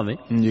ਵੀ ਆ ਭਾਵੇਂ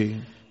ਜੀ,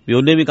 ਵੀ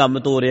ਉਹਨੇ ਵੀ ਕੰਮ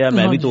ਤੋਰਿਆ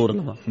ਮੈਂ ਵੀ ਤੋਰ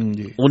ਲਵਾਂ,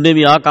 ਉਹਨੇ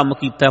ਵੀ ਆਹ ਕੰਮ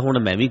ਕੀਤਾ ਹੁਣ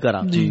ਮੈਂ ਵੀ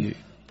ਕਰਾਂ,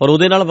 ਪਰ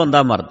ਉਹਦੇ ਨਾਲ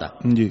ਬੰਦਾ ਮਰਦਾ।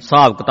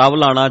 ਹਿਸਾਬ ਕਿਤਾਬ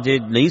ਲਾਣਾ, ਜੇ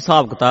ਨਹੀਂ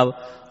ਹਿਸਾਬ ਕਿਤਾਬ,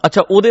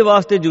 ਅੱਛਾ ਉਹਦੇ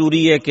ਵਾਸਤੇ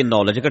ਜ਼ਰੂਰੀ ਹੈ ਕਿ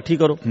ਨੌਲੇਜ ਇਕੱਠੀ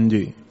ਕਰੋ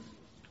ਜੀ,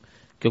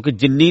 ਕਿਉਂਕਿ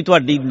ਜਿੰਨੀ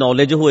ਤੁਹਾਡੀ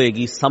ਨੌਲੇਜ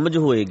ਹੋਏਗੀ, ਸਮਝ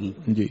ਹੋਏਗੀ,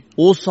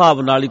 ਉਸ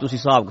ਹਿਸਾਬ ਨਾਲ ਹੀ ਤੁਸੀਂ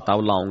ਹਿਸਾਬ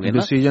ਕਿਤਾਬ ਲਾਓਗੇ ਨਾ,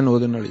 ਡਿਸੀਜਨ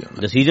ਉਹਦੇ ਨਾਲ ਹੀ,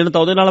 ਡਿਸੀਜਨ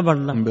ਤਾਂ ਉਹਦੇ ਨਾਲ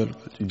ਬਣਨਾ।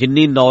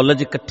 ਜਿੰਨੀ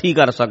ਨੌਲੇਜ ਇਕੱਠੀ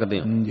ਕਰ ਸਕਦੇ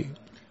ਹੋ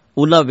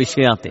ਉਹਨਾਂ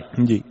ਵਿਸ਼ਿਆਂ ਤੇ,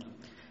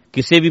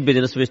 ਕਿਸੇ ਵੀ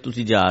ਬਿਜ਼ਨਸ ਵਿੱਚ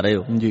ਤੁਸੀਂ ਜਾ ਰਹੇ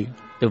ਹੋ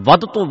ਤੇ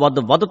ਵੱਧ ਤੋਂ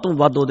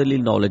ਵੱਧ ਉਹਦੇ ਲਈ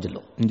ਨੌਲੇਜ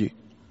ਲਓ,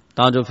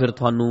 ਤਾਂ ਜੋ ਫਿਰ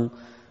ਤੁਹਾਨੂੰ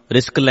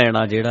ਰਿਸਕ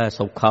ਲੈਣਾ ਜਿਹੜਾ ਹੈ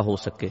ਸੌਖਾ ਹੋ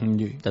ਸਕੇ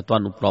ਤੇ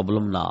ਤੁਹਾਨੂੰ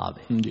ਪ੍ਰੋਬਲਮ ਨਾ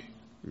ਆਵੇ।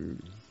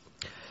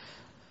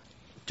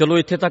 ਚਲੋ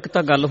ਇੱਥੇ ਤੱਕ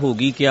ਤਾਂ ਗੱਲ ਹੋ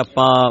ਗਈ ਕਿ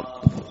ਆਪਾਂ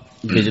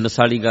ਬਿਜ਼ਨਸ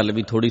ਵਾਲੀ ਗੱਲ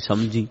ਵੀ ਥੋੜ੍ਹੀ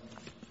ਸਮਝੀ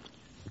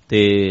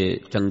ਤੇ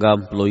ਚੰਗਾ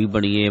ਇੰਪਲੋਈ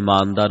ਬਣੀਏ,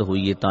 ਇਮਾਨਦਾਰ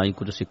ਹੋਈਏ, ਤਾਂ ਹੀ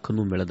ਕੁਝ ਸਿੱਖਣ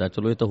ਨੂੰ ਮਿਲਦਾ।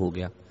 ਚਲੋ ਇਹ ਤਾਂ ਹੋ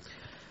ਗਿਆ।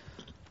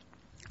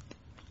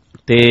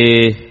 ਤੇ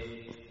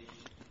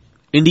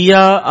ਇੰਡੀਆ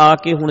ਆ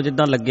ਕੇ ਹੁਣ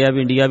ਜਿੱਦਾਂ ਲੱਗਿਆ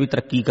ਵੀ ਇੰਡੀਆ ਵੀ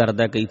ਤਰੱਕੀ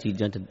ਕਰਦਾ ਕਈ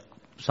ਚੀਜ਼ਾਂ 'ਚ,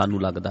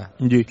 ਸਾਨੂੰ ਲੱਗਦਾ,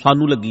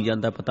 ਸਾਨੂੰ ਲੱਗੀ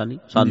ਜਾਂਦਾ, ਪਤਾ ਨਹੀਂ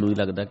ਸਾਨੂੰ ਹੀ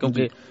ਲੱਗਦਾ,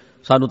 ਕਿਉਂਕਿ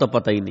ਸਾਨੂੰ ਤਾਂ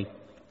ਪਤਾ ਹੀ ਨਹੀਂ,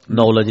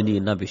 ਨੌਲੇਜ ਨਹੀਂ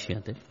ਇਹਨਾਂ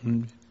ਵਿਸ਼ਿਆਂ ਤੇ।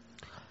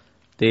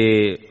 ਤੇ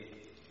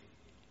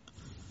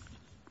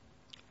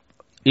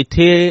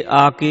ਇੱਥੇ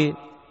ਆ ਕੇ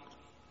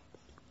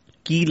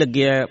ਕੀ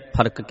ਲੱਗਿਆ,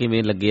 ਫਰਕ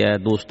ਕਿਵੇਂ ਲੱਗਿਆ,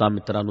 ਦੋਸਤਾਂ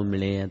ਮਿੱਤਰਾਂ ਨੂੰ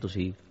ਮਿਲੇ ਆ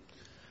ਤੁਸੀਂ?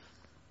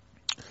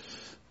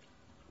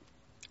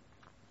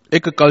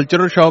 ਇੱਕ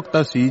ਕਲਚਰਲ ਸ਼ੌਕ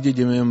ਤਾਂ ਸੀ ਜੀ,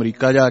 ਜਿਵੇਂ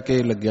ਅਮਰੀਕਾ ਜਾ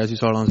ਕੇ ਲੱਗਿਆ ਸੀ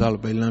 16 ਸਾਲ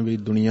ਪਹਿਲਾਂ ਵੀ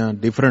ਦੁਨੀਆ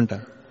ਡਿਫਰੈਂਟ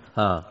ਹੈ,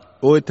 ਹਾਂ,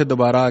 ਉਹ ਇੱਥੇ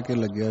ਦੁਬਾਰਾ ਆ ਕੇ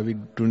ਲੱਗਿਆ ਵੀ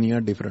ਦੁਨੀਆ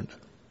ਡਿਫਰੈਂਟ।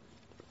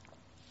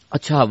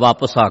 ਅੱਛਾ,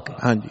 ਵਾਪਸ ਆ ਕੇ?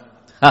 ਹਾਂਜੀ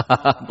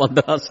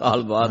 15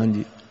 ਸਾਲ ਬਾਅਦ।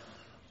 ਹਾਂਜੀ,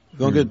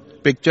 ਕਿਉਂਕਿ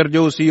ਪਿਕਚਰ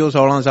ਜੋ ਸੀ ਉਹ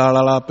 16 ਸਾਲ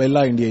ਵਾਲਾ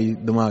ਪਹਿਲਾ ਇੰਡੀਆ ਹੀ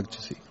ਦਿਮਾਗ 'ਚ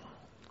ਸੀ।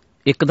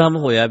 ਇੱਕਦਮ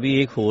ਹੋਇਆ ਵੀ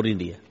ਇਹ ਹੋਰ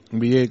ਇੰਡੀਆ,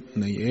 ਵੀ ਇਹ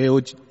ਨਹੀਂ, ਇਹ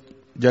ਉਹ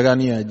ਜਗ੍ਹਾ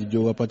ਨਹੀਂ ਹੈ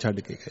ਜੋ ਆਪਾਂ ਛੱਡ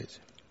ਕੇ ਗਏ ਸੀ।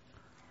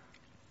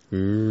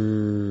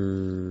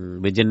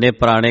 ਵੀ ਜਿੰਨੇ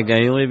ਪੁਰਾਣੇ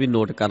ਗਏ ਹੋ ਇਹ ਵੀ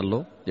ਨੋਟ ਕਰ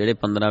ਲਓ, ਜਿਹੜੇ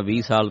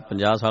 15-20 ਸਾਲ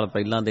 50 ਸਾਲ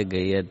ਪਹਿਲਾਂ ਦੇ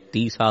ਗਏ ਹੈ,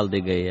 30 ਸਾਲ ਦੇ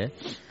ਗਏ ਹੈ,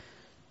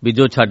 ਵੀ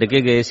ਜੋ ਛੱਡ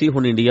ਕੇ ਗਏ ਸੀ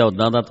ਹੁਣ ਇੰਡੀਆ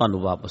ਉਦਾਂ ਦਾ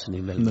ਤੁਹਾਨੂੰ ਵਾਪਸ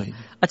ਨਹੀਂ ਮਿਲਦਾ।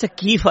 ਅੱਛਾ,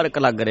 ਕੀ ਫਰਕ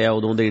ਲੱਗ ਰਿਹਾ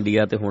ਉਦੋਂ ਦੇ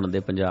ਇੰਡੀਆ ਤੇ ਹੁਣ ਦੇ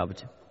ਪੰਜਾਬ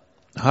 'ਚ?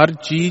 ਹਰ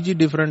ਚੀਜ਼ ਹੀ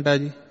ਡਿਫਰੈਂਟ ਹੈ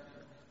ਜੀ।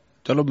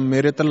 ਚਲੋ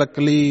ਮੇਰੇ ਤਾਂ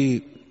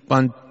ਲੱਕਲੀ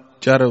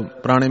 4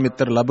 ਪੁਰਾਣੇ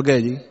ਮਿੱਤਰ ਲੱਭ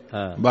ਗਏ ਜੀ।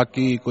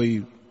 ਬਾਕੀ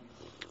ਕੋਈ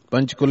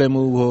ਪੰਚਕੂਲੇ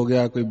ਮੂਵ ਹੋ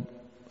ਗਿਆ, ਕੋਈ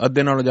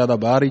ਅੱਧੇ ਨਾਲੋਂ ਜ਼ਿਆਦਾ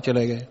ਬਾਹਰ ਹੀ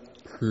ਚਲੇ ਗਏ।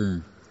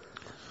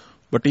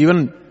 ਬਟ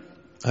ਈਵਨ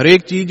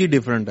ਹਰੇਕ ਚੀਜ਼ ਹੀ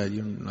ਡਿਫਰੈਂਟ ਹੈ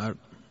ਜੀ। ਹੁਣ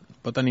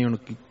ਪਤਾ ਨਹੀਂ ਹੁਣ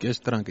ਕਿਸ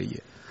ਤਰ੍ਹਾਂ ਕਹੀਏ।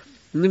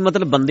 ਨਹੀਂ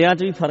ਮਤਲਬ ਬੰਦਿਆਂ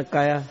 'ਚ ਵੀ ਫਰਕ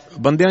ਆਇਆ?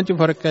 ਬੰਦਿਆਂ 'ਚ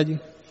ਫਰਕ ਹੈ ਜੀ,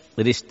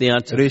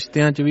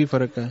 ਰਿਸ਼ਤਿਆਂ 'ਚ ਵੀ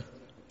ਫਰਕ ਹੈ।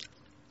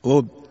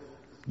 ਉਹ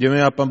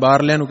ਜਿਵੇਂ ਆਪਾਂ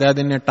ਬਾਹਰਲਿਆਂ ਨੂੰ ਕਹਿ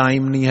ਦਿੰਦੇ ਹਾਂ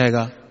ਟਾਈਮ ਨਹੀਂ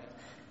ਹੈਗਾ,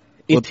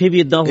 ਇੱਥੇ ਵੀ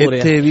ਇਦਾਂ ਹੋ ਰਿਹਾ।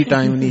 ਇੱਥੇ ਵੀ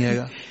ਟਾਈਮ ਨਹੀਂ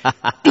ਹੈਗਾ।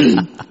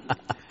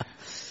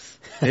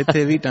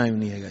 ਇੱਥੇ ਵੀ ਟਾਈਮ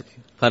ਨਹੀਂ ਹੈਗਾ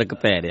ਜੀ, ਫਰਕ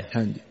ਪੈ ਰਿਹਾ।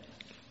 ਹਾਂਜੀ।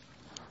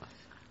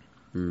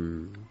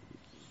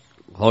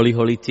 ਹੌਲੀ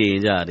ਹੌਲੀ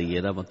ਚੇਂਜ ਆ ਰਹੀ ਹੈ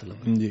ਇਹਦਾ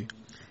ਮਤਲਬ ਜੀ।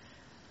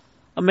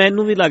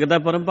 ਮੈਨੂੰ ਵੀ ਲੱਗਦਾ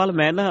ਪਰਮਪਾਲ,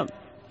 ਮੈਂ ਨਾ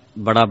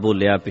ਬੜਾ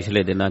ਬੋਲਿਆ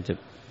ਪਿਛਲੇ ਦਿਨਾਂ 'ਚ,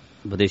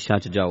 ਵਿਦੇਸ਼ਾਂ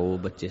 'ਚ ਜਾਓ,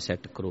 ਬੱਚੇ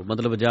ਸੈੱਟ ਕਰੋ,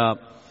 ਮਤਲਬ ਜਾਂ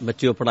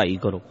ਬੱਚਿਓ ਪੜ੍ਹਾਈ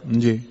ਕਰੋ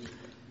ਜੀ।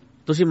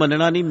 ਤੁਸੀਂ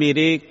ਮੰਨਣਾ ਨਹੀਂ,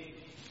 ਮੇਰੇ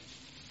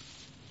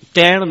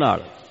ਕਹਿਣ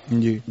ਨਾਲ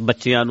ਜੀ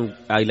ਬੱਚਿਆਂ ਨੂੰ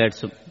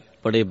ਆਈਲੈਟਸ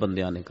ਬੜੇ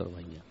ਬੰਦਿਆਂ ਨੇ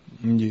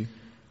ਕਰਵਾਈਆਂ ਜੀ।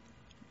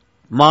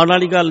 ਮਾਣ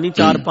ਵਾਲੀ ਗੱਲ ਨਹੀਂ,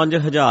 4-5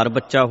 ਹਜ਼ਾਰ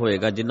ਬੱਚਾ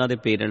ਹੋਏਗਾ ਜਿਨ੍ਹਾਂ ਦੇ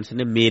ਪੇਰੈਂਟਸ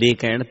ਨੇ ਮੇਰੇ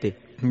ਕਹਿਣ ਤੇ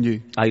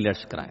ਜੀ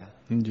ਆਈਲੈਟਸ ਕਰਾਇਆ।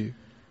 ਜੀ।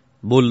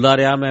 ਬੋਲਦਾ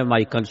ਰਿਹਾ ਮੈਂ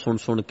ਮਾਈਕਾਂ 'ਚ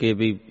ਸੁਣ ਕੇ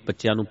ਵੀ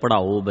ਬੱਚਿਆਂ ਨੂੰ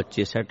ਪੜ੍ਹਾਓ,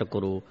 ਬੱਚੇ ਸੈੱਟ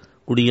ਕਰੋ,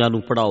 ਕੁੜੀਆਂ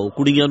ਨੂੰ ਪੜ੍ਹਾਓ।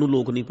 ਕੁੜੀਆਂ ਨੂੰ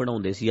ਲੋਕ ਨਹੀਂ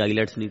ਪੜ੍ਹਾਉਂਦੇ ਸੀ,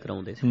 ਆਈਲੈਟਸ ਨਹੀਂ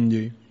ਕਰਾਉਂਦੇ ਸੀ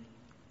ਜੀ।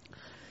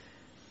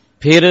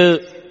 ਫਿਰ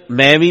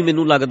ਮੈਂ ਵੀ,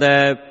 ਮੈਨੂੰ ਲੱਗਦਾ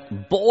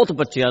ਬਹੁਤ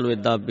ਬੱਚਿਆਂ ਨੂੰ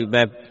ਏਦਾਂ ਵੀ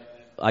ਮੈਂ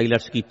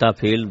ਆਈਲੈਟਸ ਕੀਤਾ,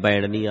 ਫੇਲ,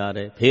 ਬੈਂਡ ਨਹੀਂ ਆ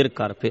ਰਹੇ, ਫਿਰ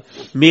ਕਰ। ਫਿਰ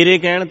ਮੇਰੇ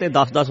ਕਹਿਣ ਤੇ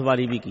 10-10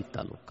 ਵਾਰੀ ਵੀ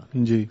ਕੀਤਾ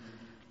ਲੋਕਾਂ ਜੀ।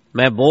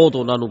 ਮੈਂ ਬਹੁਤ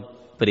ਉਹਨਾਂ ਨੂੰ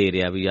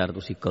ਪ੍ਰੇਰਿਆ ਵੀ ਯਾਰ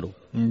ਤੁਸੀਂ ਕਰੋ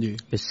ਜੀ,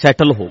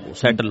 ਸੈਟਲ ਹੋਵੋ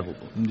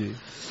ਜੀ।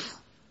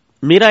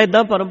 ਮੇਰਾ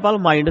ਏਦਾਂ ਪਰਮਪਾਲ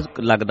ਮਾਈਂਡ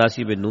ਲੱਗਦਾ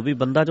ਸੀ ਮੈਨੂੰ ਵੀ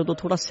ਬੰਦਾ ਜਦੋਂ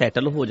ਥੋੜਾ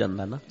ਸੈਟਲ ਹੋ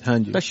ਜਾਂਦਾ ਨਾ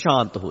ਤਾਂ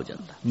ਸ਼ਾਂਤ ਹੋ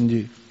ਜਾਂਦਾ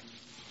ਜੀ।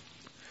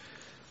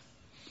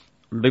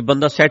 ਵੀ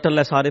ਬੰਦਾ ਸੈਟਲ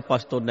ਹੈ ਸਾਰੇ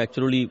ਪਾਸੇ ਤੋਂ,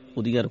 ਨੈਚੁਰਲੀ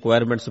ਉਹਦੀਆਂ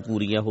ਰਿਕੁਆਇਰਮੈਂਟਸ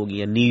ਪੂਰੀਆਂ ਹੋ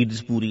ਗਈਆਂ,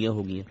 ਨੀਡਸ ਪੂਰੀਆਂ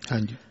ਹੋ ਗਈਆਂ,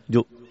 ਹਾਂਜੀ,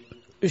 ਜੋ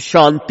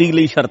ਸ਼ਾਂਤੀ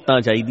ਲਈ ਸ਼ਰਤਾਂ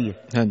ਚਾਹੀਦੀਆਂ।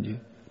 ਹਾਂਜੀ।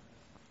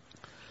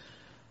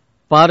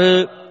 ਪਰ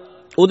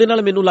ਉਹਦੇ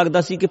ਨਾਲ ਮੈਨੂੰ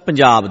ਲੱਗਦਾ ਸੀ ਕਿ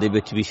ਪੰਜਾਬ ਦੇ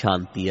ਵਿੱਚ ਵੀ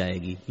ਸ਼ਾਂਤੀ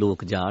ਆਏਗੀ,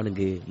 ਲੋਕ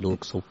ਜਾਣਗੇ,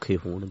 ਲੋਕ ਸੌਖੇ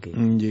ਹੋਣਗੇ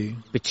ਜੀ,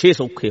 ਪਿੱਛੇ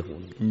ਸੌਖੇ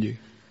ਹੋਣਗੇ ਜੀ।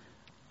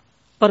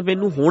 ਪਰ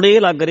ਮੈਨੂੰ ਹੁਣ ਇਹ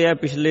ਲੱਗ ਰਿਹਾ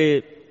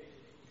ਪਿਛਲੇ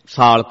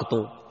ਸਾਲ ਕੁ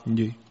ਤੋਂ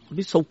ਜੀ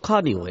ਵੀ ਸੌਖਾ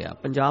ਨਹੀਂ ਹੋਇਆ,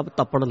 ਪੰਜਾਬ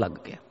ਤਪਣ ਲੱਗ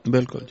ਗਿਆ।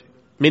 ਬਿਲਕੁਲ ਜੀ,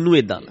 ਮੈਨੂੰ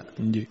ਏਦਾਂ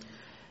ਲੱਗਦਾ ਜੀ।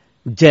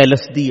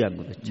 ਜੈਲਸ ਦੀ ਅੱਗ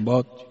ਵਿੱਚ,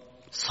 ਬਹੁਤ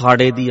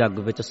ਸਾੜੇ ਦੀ ਅੱਗ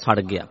ਵਿੱਚ ਸੜ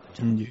ਗਿਆ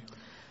ਜੀ।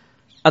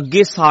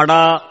 ਅੱਗੇ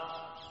ਸਾੜਾ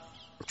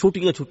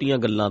ਛੋਟੀਆਂ ਛੋਟੀਆਂ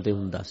ਗੱਲਾਂ ਤੇ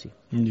ਹੁੰਦਾ ਸੀ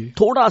ਜੀ,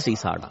 ਥੋੜਾ ਸੀ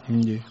ਸਾੜਾ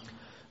ਜੀ।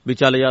 ਵੀ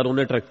ਚੱਲ ਯਾਰ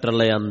ਉਹਨੇ ਟਰੈਕਟਰ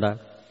ਲੈ ਆਂਦਾ,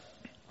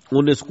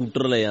 ਉਹਨੇ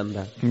ਸਕੂਟਰ ਲੈ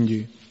ਆਂਦਾ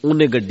ਜੀ,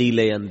 ਉਹਨੇ ਗੱਡੀ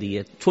ਲੈ ਆਂਦੀ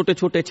ਹੈ, ਛੋਟੇ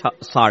ਛੋਟੇ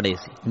ਸਾੜੇ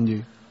ਸੀ।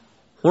 ਜੀ।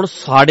 ਹੁਣ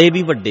ਸਾੜੇ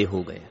ਵੀ ਵੱਡੇ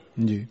ਹੋ ਗਏ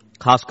ਜੀ।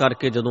 ਖਾਸ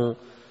ਕਰਕੇ ਜਦੋਂ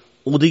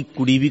ਉਹਦੀ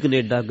ਕੁੜੀ ਵੀ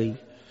ਕੈਨੇਡਾ ਗਈ,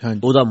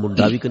 ਉਹਦਾ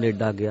ਮੁੰਡਾ ਵੀ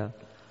ਕੈਨੇਡਾ ਗਿਆ,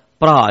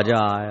 ਭਰਾ ਜਾ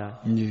ਆਇਆ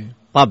ਜੀ,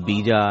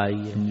 ਭਾਬੀ ਜਾ ਆਈ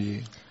ਹੈ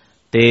ਜੀ,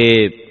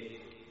 ਤੇ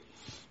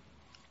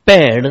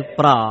ਭੈਣ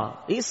ਭਰਾ,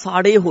 ਇਹ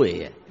ਸਾੜੇ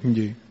ਹੋਏ ਹੈ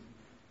ਜੀ।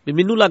 ਵੀ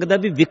ਮੈਨੂੰ ਲੱਗਦਾ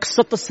ਵੀ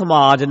ਵਿਕਸਿਤ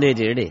ਸਮਾਜ ਨੇ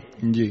ਜਿਹੜੇ,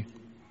 ਜੀ,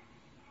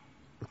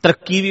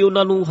 ਤਰੱਕੀ ਵੀ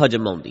ਉਹਨਾਂ ਨੂੰ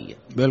ਹਜਮ ਆਉਂਦੀ ਹੈ।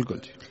 ਬਿਲਕੁਲ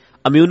ਜੀ।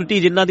 ਇਮਿਊਨਿਟੀ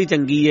ਜਿਨ੍ਹਾਂ ਦੀ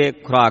ਚੰਗੀ ਹੈ,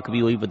 ਖੁਰਾਕ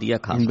ਵੀ ਉਹੀ ਵਧੀਆ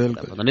ਖਾ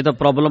ਸਕਦਾ, ਪਤਾ ਨਹੀਂ ਤਾਂ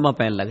ਪ੍ਰੋਬਲਮਾਂ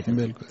ਪੈਣ ਲੱਗ ਜਾਂਦੀਆਂ।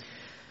 ਬਿਲਕੁਲ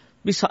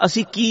ਵੀ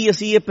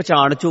ਅਸੀਂ ਇਹ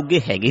ਪਛਾਣ ਚੋਗੇ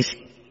ਹੈਗੇ ਸੀ।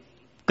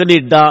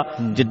 ਕੈਨੇਡਾ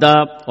ਜਿੱਦਾਂ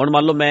ਹੁਣ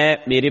ਮੰਨ ਲਓ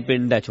ਮੇਰੇ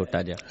ਪਿੰਡ ਹੈ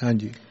ਛੋਟਾ ਜਿਹਾ,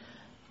 ਹਾਂਜੀ,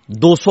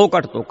 200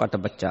 ਘੱਟ ਤੋਂ ਘੱਟ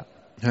ਬੱਚਾ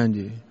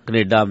ਹਾਂਜੀ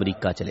ਕੈਨੇਡਾ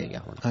ਅਮਰੀਕਾ ਚਲੇ ਗਿਆ,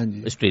 ਹੁਣ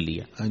ਹਾਂਜੀ,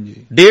 ਆਸਟ੍ਰੇਲੀਆ, ਹਾਂਜੀ,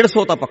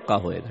 150 ਤਾਂ ਪੱਕਾ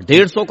ਹੋਏਗਾ,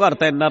 150 ਘਰ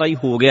ਤਾਂ NRI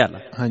ਹੋ ਗਿਆ ਨਾ।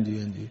 ਹਾਂਜੀ,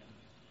 ਹਾਂਜੀ,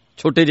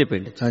 ਛੋਟੇ ਜਿਹੇ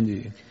ਪਿੰਡ ਚ,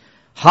 ਹਾਂਜੀ।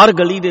 ਹਰ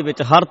ਗਲੀ ਦੇ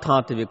ਵਿੱਚ, ਹਰ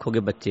ਥਾਂ ਤੇ ਵੇਖੋਗੇ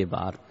ਬੱਚੇ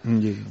ਬਾਹਰ।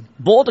 ਜੀ,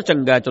 ਬਹੁਤ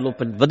ਚੰਗਾ, ਚਲੋ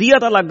ਵਧੀਆ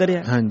ਤਾਂ ਲੱਗ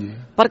ਰਿਹਾ, ਹਾਂਜੀ।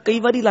 ਪਰ ਕਈ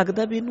ਵਾਰੀ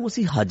ਲੱਗਦਾ ਵੀ ਇਹਨੂੰ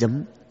ਅਸੀਂ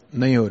ਹਜਮ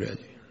ਨਹੀਂ ਹੋ ਰਿਹਾ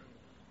ਜੀ,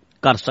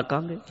 ਕਰ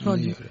ਸਕਾਂਗੇ।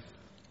 ਹਾਂਜੀ,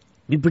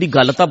 ਵੀ ਬੜੀ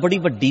ਗੱਲ ਤਾਂ ਬੜੀ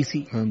ਵੱਡੀ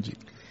ਸੀ। ਹਾਂਜੀ।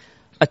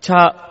 ਅੱਛਾ,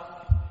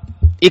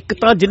 ਇੱਕ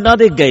ਤਾਂ ਜਿਨ੍ਹਾਂ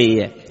ਦੇ ਗਏ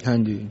ਹੈ,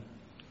 ਹਾਂਜੀ,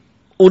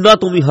 ਉਹਨਾਂ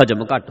ਤੋਂ ਵੀ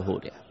ਹਜਮ ਘੱਟ ਹੋ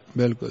ਰਿਹਾ।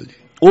 ਬਿਲਕੁਲ ਜੀ।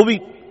 ਉਹ ਵੀ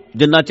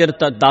ਜਿੰਨਾ ਚਿਰ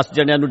 10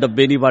 ਜਣਿਆਂ ਨੂੰ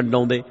ਡੱਬੇ ਨਹੀਂ ਵੰਡ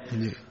ਆਉਂਦੇ,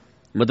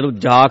 ਮਤਲਬ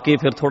ਜਾ ਕੇ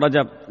ਫਿਰ ਥੋੜਾ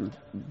ਜਿਹਾ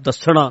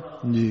ਦੱਸਣਾ,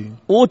 ਜੀ,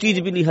 ਉਹ ਚੀਜ਼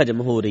ਵੀ ਨਹੀਂ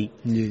ਹਜਮ ਹੋ ਰਹੀ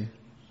ਜੀ।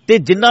 ਤੇ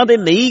ਜਿਨ੍ਹਾਂ ਦੇ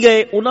ਨਹੀਂ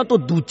ਗਏ ਉਹਨਾਂ ਤੋਂ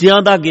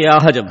ਦੂਜਿਆਂ ਦਾ ਗਿਆ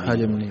ਹਜਮ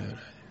ਨਹੀਂ ਹੋ ਰਿਹਾ।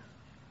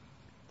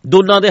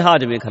 ਦੋਨਾਂ ਦੇ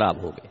ਹਾਜ਼ਮੇ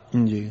ਖਰਾਬ ਹੋ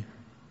ਗਏ ਜੀ,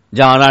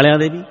 ਜਾਣ ਵਾਲਿਆਂ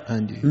ਦੇ ਵੀ,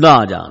 ਹਾਂਜੀ, ਨਾ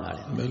ਜਾਣ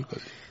ਵਾਲਿਆਂ ਦੇ। ਬਿਲਕੁਲ।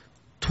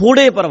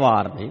 ਥੋੜੇ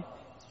ਪਰਿਵਾਰ ਨੇ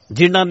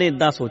ਜਿਨ੍ਹਾਂ ਨੇ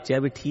ਏਦਾਂ ਸੋਚਿਆ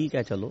ਵੀ ਠੀਕ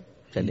ਹੈ ਚਲੋ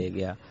ਚਲੇ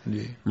ਗਿਆ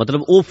ਜੀ,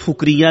 ਮਤਲਬ ਉਹ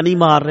ਫੁਕਰੀਆਂ ਨਹੀਂ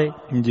ਮਾਰ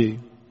ਰਹੇ ਜੀ,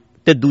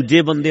 ਤੇ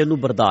ਦੂਜੇ ਬੰਦੇ ਉਹਨੂੰ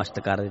ਬਰਦਾਸ਼ਤ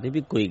ਕਰ ਰਹੇ ਨੇ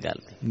ਵੀ ਕੋਈ ਗੱਲ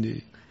ਨਹੀਂ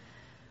ਜੀ।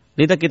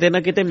 ਨਹੀਂ ਤਾਂ ਕਿਤੇ ਨਾ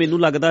ਕਿਤੇ ਮੈਨੂੰ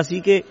ਲੱਗਦਾ ਸੀ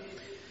ਕਿ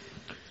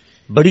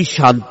ਬੜੀ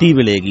ਸ਼ਾਂਤੀ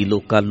ਮਿਲੇਗੀ,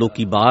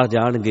 ਲੋਕੀ ਬਾਹਰ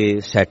ਜਾਣਗੇ,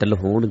 ਸੈਟਲ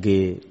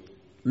ਹੋਣਗੇ।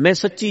 ਮੈਂ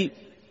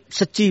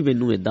ਸੱਚੀ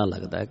ਮੈਨੂੰ ਏਦਾਂ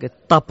ਲੱਗਦਾ ਕਿ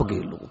ਤਪ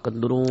ਗਏ ਲੋਕ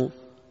ਅੰਦਰੋਂ।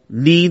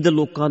 ਨੀਂਦ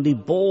ਲੋਕਾਂ ਦੀ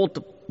ਬਹੁਤ,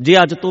 ਜੇ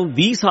ਅੱਜ ਤੋਂ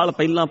 20 ਸਾਲ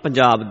ਪਹਿਲਾਂ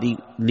ਪੰਜਾਬ ਦੀ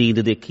ਨੀਂਦ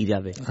ਦੇਖੀ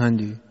ਜਾਵੇ,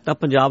 ਹਾਂਜੀ, ਤਾਂ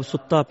ਪੰਜਾਬ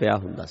ਸੁੱਤਾ ਪਿਆ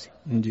ਹੁੰਦਾ ਸੀ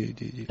ਜੀ,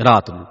 ਜੀ, ਜੀ,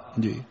 ਰਾਤ ਨੂੰ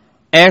ਜੀ।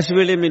 ਇਸ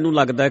ਵੇਲੇ ਮੈਨੂੰ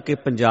ਲੱਗਦਾ ਕਿ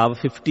ਪੰਜਾਬ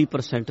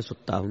 50%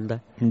 ਸੁੱਤਾ ਹੁੰਦਾ,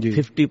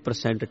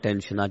 50%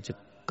 ਟੈਨਸ਼ਨਾਂ 'ਚ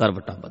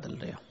ਕਰਵਟਾਂ ਬਦਲ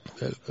ਰਿਹਾ।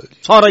 ਬਿਲਕੁਲ,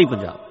 ਸਾਰਾ ਹੀ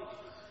ਪੰਜਾਬ,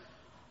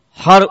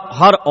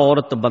 ਹਰ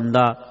ਔਰਤ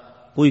ਬੰਦਾ,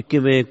 ਕੋਈ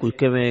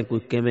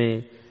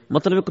ਕਿਵੇਂ,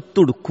 ਮਤਲਬ ਇੱਕ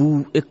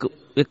ਧੁੜਕੂ,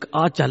 ਇੱਕ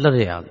ਆ ਚੱਲ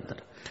ਰਿਹਾ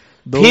ਅੰਦਰ।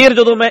 ਫੇਰ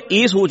ਜਦੋਂ ਮੈਂ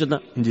ਇਹ ਸੋਚਦਾ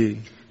ਜੀ,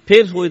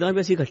 ਫੇਰ ਸੋਚਦਾ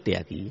ਵੀ ਅਸੀਂ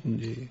ਘਟਿਆ ਕੀ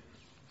ਜੀ।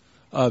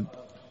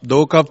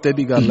 2 ਹਫ਼ਤੇ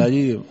ਦੀ ਗੱਲ ਆ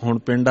ਜੀ। ਹੁਣ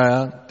ਪਿੰਡ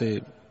ਆਇਆ ਤੇ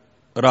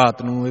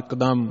ਰਾਤ ਨੂੰ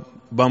ਇੱਕਦਮ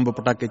ਬੰਬ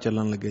ਪਟਾਕੇ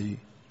ਚੱਲਣ ਲੱਗੇ ਜੀ।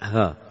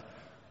 ਹਾਂ।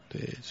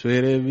 ਤੇ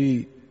ਸਵੇਰੇ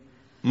ਵੀ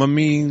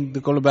ਮੰਮੀ ਦੇ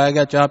ਕੋਲ ਬਹਿ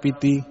ਗਿਆ, ਚਾਹ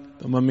ਪੀਤੀ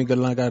ਤੇ ਮੰਮੀ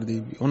ਗੱਲਾਂ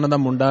ਕਰਦੀ। ਉਹਨਾਂ ਦਾ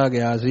ਮੁੰਡਾ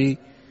ਗਿਆ ਸੀ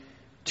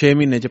 6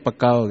 ਮਹੀਨੇ 'ਚ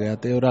ਪੱਕਾ ਹੋ ਗਿਆ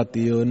ਤੇ ਉਹ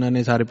ਰਾਤੀ ਉਹਨਾਂ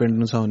ਨੇ ਸਾਰੇ ਪਿੰਡ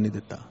ਨੂੰ ਸੌਣ ਨਹੀਂ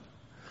ਦਿੱਤਾ।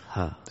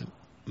 ਹਾਂ।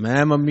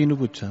 ਮੈਂ ਮੰਮੀ ਨੂੰ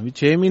ਪੁੱਛਾਂ ਵੀ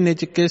 6 ਮਹੀਨੇ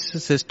 'ਚ ਕਿਸ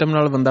ਸਿਸਟਮ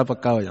ਨਾਲ ਬੰਦਾ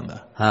ਪੱਕਾ ਹੋ ਜਾਂਦਾ।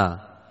 ਹਾਂ।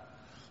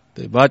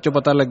 ਤੇ ਬਾਅਦ 'ਚੋਂ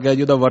ਪਤਾ ਲੱਗਿਆ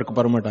ਜੀ ਉਹਦਾ ਵਰਕ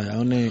ਪਰਮਿਟ ਆਇਆ,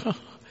 ਉਹਨੇ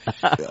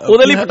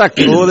ਉਹਦੇ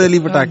ਲਈ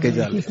ਪਟਾਕੇ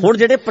ਚੱਲ। ਹੁਣ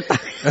ਜਿਹੜੇ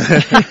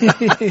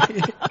ਪਟਾਕੇ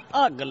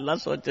ਆ ਗੱਲਾਂ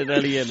ਸੋਚਣ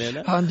ਵਾਲੀਆਂ ਨੇ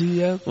ਨਾ। ਹਾਂਜੀ,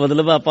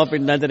 ਮਤਲਬ ਆਪਾਂ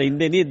ਪਿੰਡਾਂ 'ਚ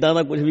ਰਹਿੰਦੇ ਨਹੀਂ, ਏਦਾਂ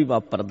ਦਾ ਕੁਝ ਵੀ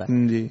ਵਾਪਰਦਾ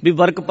ਵੀ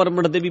ਵਰਕ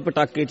ਪਰਮਿਟ ਦੇ ਵੀ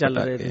ਪਟਾਕੇ ਚੱਲ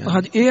ਰਹੇ ਨੇ।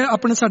 ਹਾਂਜੀ, ਇਹ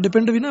ਆਪਣੇ ਸਾਡੇ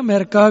ਪਿੰਡ ਵੀ ਨਾ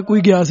ਅਮਰੀਕਾ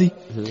ਕੋਈ ਗਿਆ ਸੀ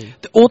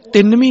ਤੇ ਉਹ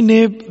 3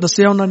 ਮਹੀਨੇ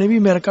ਦੱਸਿਆ ਉਹਨਾਂ ਨੇ ਵੀ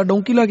ਅਮਰੀਕਾ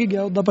ਡੌਂਕੀ ਲਾ ਕੇ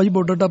ਗਿਆ, ਉਹਦਾ ਭਾਜੀ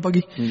ਬਾਰਡਰ ਟੱਪ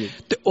ਗਈ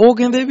ਤੇ ਉਹ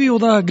ਕਹਿੰਦੇ ਵੀ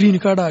ਉਹਦਾ ਗ੍ਰੀਨ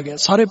ਕਾਰਡ ਆ ਗਿਆ।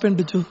 ਸਾਰੇ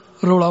ਪਿੰਡ 'ਚ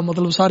ਰੌਲਾ,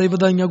 ਮਤਲਬ ਸਾਰੇ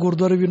ਵਧਾਈਆਂ,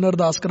 ਗੁਰਦੁਆਰੇ ਵੀ ਉਹਨਾਂ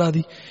ਅਰਦਾਸ ਕਰਾ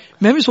ਦੀ।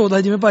 ਮੈਂ ਵੀ ਸੋਚਦਾ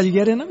ਜਿਵੇਂ ਭਾਜੀ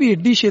ਕਹਿ ਰਹੇ ਨਾ ਵੀ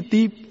ਐਡੀ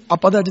ਛੇਤੀ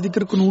ਆਪਾਂ ਤਾਂ ਅੱਜ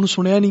ਤੱਕ ਕਾਨੂੰਨ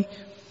ਸੁਣਿਆ ਨਹੀਂ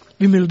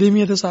ਵੀ ਮਿਲਦੇ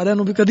ਵੀ ਇੱਥੇ ਸਾਰਿਆਂ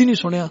ਨੂੰ, ਵੀ ਕਦੀ ਨਹੀਂ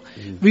ਸੁਣਿਆ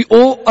ਵੀ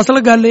ਉਹ ਅਸਲ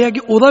ਗੱਲ ਇਹ ਹੈ ਕਿ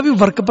ਉਹਦਾ ਵੀ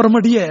ਵਰਕ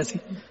ਪਰਮਿਟ ਹੀ ਆਇਆ ਸੀ।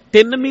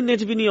 3 ਮਹੀਨੇ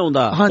 'ਚ ਵੀ ਨਹੀਂ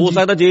ਆਉਂਦਾ, ਹੋ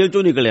ਸਕਦਾ ਜੇਲ੍ਹ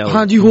 'ਚੋਂ ਨਿਕਲਿਆ ਹੋਵੇ।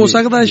 ਹਾਂਜੀ, ਹੋ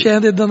ਸਕਦਾ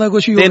ਸ਼ਾਇਦ ਇਦਾਂ ਦਾ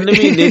ਕੁਝ ਹੀ ਹੋਵੇ। 3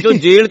 ਮਹੀਨੇ 'ਚੋਂ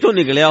ਜੇਲ੍ਹ 'ਚੋਂ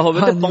ਨਿਕਲਿਆ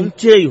ਹੋਵੇ ਤੇ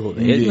ਪਹੁੰਚਿਆ ਹੀ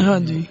ਹੋਵੇ।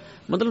 ਹਾਂਜੀ,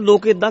 ਮਤਲਬ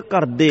ਲੋਕ ਏਦਾਂ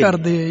ਕਰਦੇ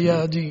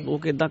ਆ ਜੀ।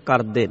 ਲੋਕ ਏਦਾਂ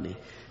ਕਰਦੇ ਨੇ।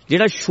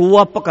 ਜਿਹੜਾ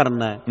ਸ਼ੋ ਅਪ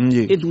ਕਰਨਾ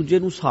ਇਹ ਦੂਜੇ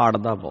ਨੂੰ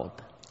ਸਾੜਦਾ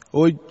ਬਹੁਤ।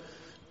 ਉਹ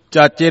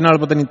ਚਾਚੇ ਨਾਲ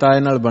ਪਤਾ ਨਹੀਂ ਤਾਏ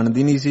ਨਾਲ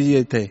ਬਣਦੀ ਨਹੀਂ ਸੀ ਜੀ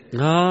ਇੱਥੇ।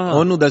 ਹਾਂ,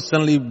 ਉਹਨੂੰ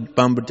ਦੱਸਣ ਲਈ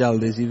ਬੰਬ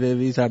ਚੱਲਦੇ ਸੀ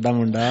ਵੀ ਸਾਡਾ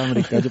ਮੁੰਡਾ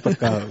ਅਮਰੀਕਾ 'ਚ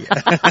ਪੱਕਾ ਹੋ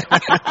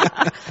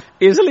ਗਿਆ।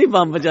 ਇਸ ਲਈ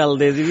ਬੰਬ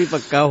ਚੱਲਦੇ ਸੀ ਵੀ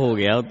ਪੱਕਾ ਹੋ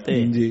ਗਿਆ ਉੱਤੇ,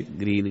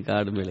 ਗ੍ਰੀਨ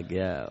ਕਾਰਡ ਮਿਲ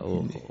ਗਿਆ।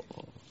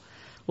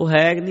 ਉਹ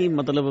ਹੈ ਨਹੀਂ,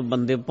 ਮਤਲਬ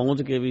ਬੰਦੇ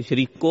ਪਹੁੰਚ ਕੇ ਵੀ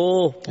ਸ਼ਰੀਕੋ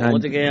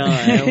ਪਹੁੰਚ ਗਿਆ,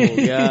 ਐ ਹੋ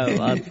ਗਿਆ,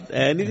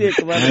 ਐ ਨਹੀਂ ਸੀ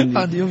ਇੱਕ ਵਾਰ।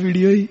 ਹਾਂਜੀ, ਉਹ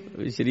ਵੀਡੀਓ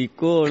ਹੀ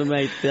ਸ਼ਰੀਕੋ ਹੁਣ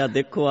ਮੈਂ ਇੱਥੇ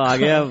ਦੇਖੋ ਆ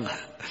ਗਿਆ।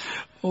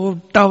 ਉਹ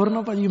ਟਾਵਰ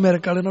ਨਾ ਭਾਜੀ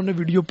ਅਮਰੀਕਾ ਵਾਲੇ ਨੇ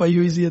ਵੀਡੀਓ ਪਾਈ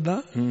ਹੋਈ ਸੀ ਏਦਾਂ,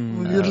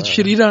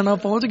 ਸ਼੍ਰੀ ਰਾਣਾ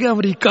ਪਹੁੰਚ ਗਿਆ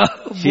ਅਮਰੀਕਾ।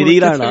 ਸ਼੍ਰੀ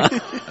ਰਾਣਾ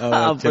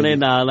ਆਪਣੇ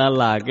ਨਾਂ ਨਾਲ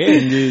ਲਾ ਕੇ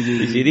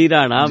ਸ਼੍ਰੀ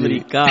ਰਾਣਾ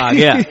ਅਮਰੀਕਾ ਆ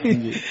ਗਿਆ।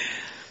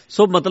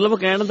 ਸੋ ਮਤਲਬ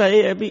ਕਹਿਣ ਦਾ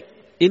ਇਹ ਹੈ ਵੀ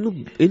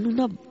ਇਹਨੂੰ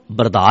ਨਾ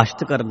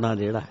ਬਰਦਾਸ਼ਤ ਕਰਨਾ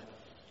ਜਿਹੜਾ,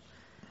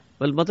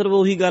 ਮਤਲਬ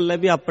ਉਹੀ ਗੱਲ ਹੈ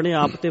ਵੀ ਆਪਣੇ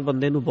ਆਪ ਤੇ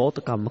ਬੰਦੇ ਨੂੰ ਬਹੁਤ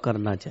ਕੰਮ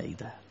ਕਰਨਾ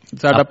ਚਾਹੀਦਾ।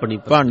 ਸਾਡਾ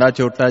ਭਾਂਡਾ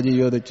ਛੋਟਾ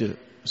ਜੀ, ਉਹਦੇ 'ਚ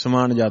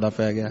ਸਮਾਨ ਜ਼ਿਆਦਾ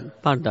ਪੈ ਗਿਆ।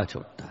 ਭਾਂਡਾ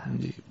ਛੋਟਾ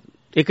ਜੀ,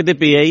 ਇੱਕ ਤੇ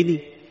ਪਿਆ ਹੀ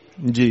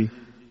ਨਹੀਂ ਜੀ,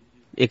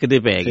 ਇੱਕ ਦੇ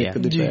ਪੈ ਗਿਆ।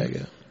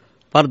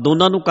 ਪਰ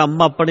ਦੋਨਾਂ ਨੂੰ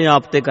ਕੰਮ ਆਪਣੇ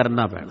ਆਪ ਤੇ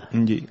ਕਰਨਾ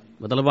ਪੈਣਾ ਜੀ।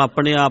 ਮਤਲਬ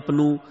ਆਪਣੇ ਆਪ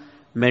ਨੂੰ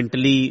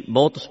ਮੈਂਟਲੀ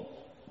ਬਹੁਤ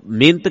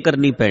ਮਿਹਨਤ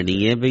ਕਰਨੀ ਪੈਣੀ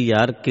ਹੈ ਵੀ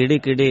ਯਾਰ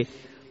ਕਿਹੜੇ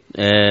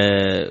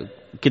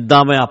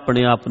ਕਿੱਦਾਂ ਮੈਂ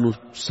ਆਪਣੇ ਆਪ ਨੂੰ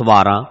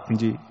ਸਵਾਰਾਂ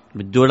ਜੀ,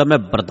 ਜਿਹੜਾ ਮੈਂ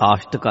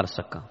ਬਰਦਾਸ਼ਤ ਕਰ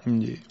ਸਕਾਂ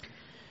ਜੀ।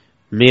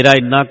 ਮੇਰਾ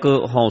ਇੰਨਾ ਕੁ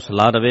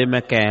ਹੌਸਲਾ ਰਵੇ,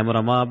 ਮੈਂ ਕਾਇਮ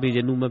ਰਵਾਂ ਵੀ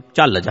ਜਿਹਨੂੰ ਮੈਂ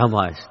ਝੱਲ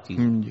ਜਾਵਾਂ ਇਸ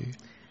ਚੀਜ਼ ਜੀ।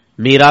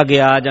 ਮੇਰਾ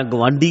ਗਿਆ ਜਾਂ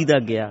ਗਵਾਂਢੀ ਦਾ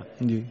ਗਿਆ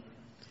ਜੀ,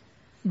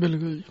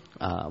 ਬਿਲਕੁਲ।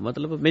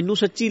 ਮਤਲਬ ਮੈਨੂੰ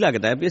ਸੱਚੀ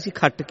ਲੱਗਦਾ ਵੀ ਅਸੀਂ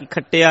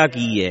ਖੱਟਿਆ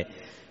ਕੀ ਹੈ,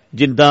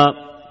 ਜਿੱਦਾਂ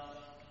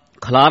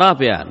ਖਲਾਰਾ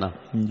ਪਿਆ ਨਾ,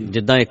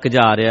 ਜਿੱਦਾਂ ਇੱਕ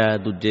ਜਾ ਰਿਹਾ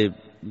ਦੂਜੇ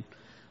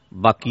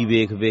ਬਾਕੀ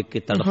ਵੇਖ ਵੇਖ ਕੇ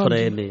ਤੜਫ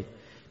ਰਹੇ ਨੇ।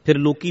 ਫਿਰ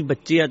ਲੋਕੀ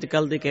ਬੱਚੇ ਅੱਜ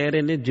ਕੱਲ ਦੇ ਕਹਿ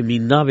ਰਹੇ ਨੇ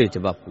ਜ਼ਮੀਨਾਂ ਵਿੱਚ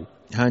ਬਾਪੂ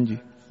ਹਾਂਜੀ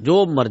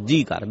ਜੋ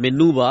ਮਰਜ਼ੀ ਕਰ,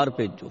 ਮੈਨੂੰ ਬਾਹਰ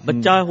ਭੇਜੋ।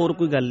 ਬੱਚਾ ਹੋਰ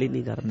ਕੋਈ ਗੱਲ ਹੀ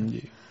ਨਹੀਂ ਕਰਦਾ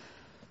ਜੀ।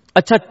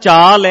 ਅੱਛਾ,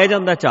 ਚਾਹ ਲੈ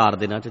ਜਾਂਦਾ 4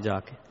 ਦਿਨਾਂ 'ਚ ਜਾ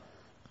ਕੇ।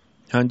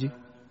 ਹਾਂਜੀ,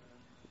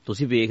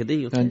 ਤੁਸੀਂ ਵੇਖਦੇ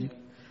ਹੀ ਹੋ। ਹਾਂਜੀ,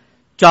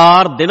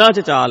 4 ਦਿਨਾਂ 'ਚ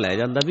ਚਾਹ ਲੈ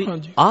ਜਾਂਦਾ ਵੀ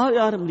ਆਹ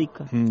ਯਾਰ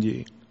ਅਮਰੀਕਾ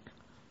ਜੀ,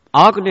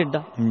 ਆਹ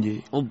ਕੈਨੇਡਾ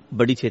ਜੀ, ਉਹ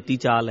ਬੜੀ ਛੇਤੀ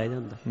ਚਾਹ ਲੈ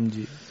ਜਾਂਦਾ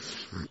ਜੀ।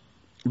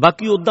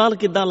 ਬਾਕੀ ਉਦਾਂ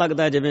ਕਿੱਦਾਂ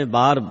ਲੱਗਦਾ ਜਿਵੇਂ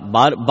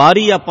ਬਾਹਰ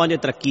ਹੀ ਆਪਾਂ ਜੇ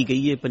ਤਰੱਕੀ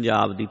ਕਹੀਏ,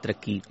 ਪੰਜਾਬ ਦੀ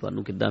ਤਰੱਕੀ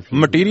ਤੁਹਾਨੂੰ ਕਿੱਦਾਂ?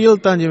 ਮਟੀਰੀਅਲ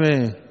ਤਾਂ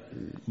ਜਿਵੇਂ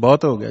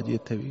ਬਹੁਤ ਹੋ ਗਿਆ ਜੀ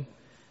ਇੱਥੇ ਵੀ,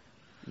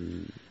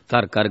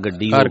 ਘਰ ਘਰ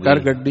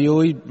ਗੱਡੀ।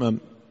 ਉਹੀ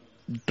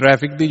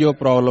ਟ੍ਰੈਫਿਕ ਦੀ ਜੋ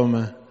ਪ੍ਰੋਬਲਮ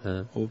ਹੈ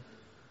ਉਹ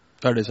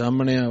ਤੁਹਾਡੇ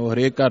ਸਾਹਮਣੇ ਆ। ਉਹ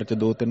ਹਰੇਕ ਘਰ 'ਚ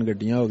 2-3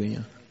 ਗੱਡੀਆਂ ਹੋ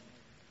ਗਈਆਂ।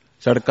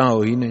 ਸੜਕਾਂ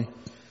ਉਹੀ ਨੇ।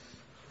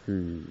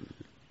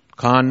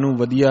 ਖਾਣ ਨੂੰ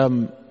ਵਧੀਆ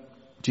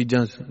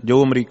ਚੀਜ਼ਾਂ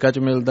ਜੋ ਅਮਰੀਕਾ 'ਚ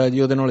ਮਿਲਦਾ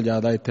ਜੀ ਉਹਦੇ ਨਾਲ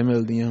ਜ਼ਿਆਦਾ ਇੱਥੇ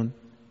ਮਿਲਦੀਆਂ ਹੁਣ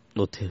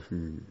ਉੱਥੇ।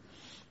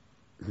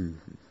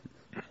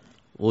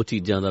 ਉਹ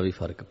ਚੀਜ਼ਾਂ ਦਾ ਵੀ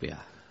ਫਰਕ ਪਿਆ,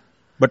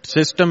 ਬਟ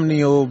ਸਿਸਟਮ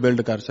ਨਹੀਂ ਉਹ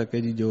ਬਿਲਡ ਕਰ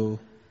ਸਕੇ ਜੀ ਜੋ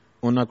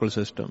ਉਹਨਾਂ ਕੋਲ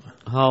ਸਿਸਟਮ ਹੈ।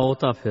 ਹਾਂ, ਉਹ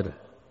ਤਾਂ ਫਿਰ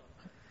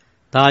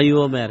ਤਾਂ ਹੀ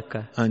ਉਹ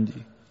ਅਮਰੀਕਾ।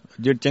 ਹਾਂਜੀ,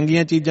 ਜੇ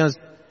ਚੰਗੀਆਂ ਚੀਜ਼ਾਂ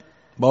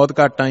ਬਹੁਤ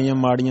ਘੱਟ ਆਈਆਂ,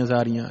 ਮਾੜੀਆਂ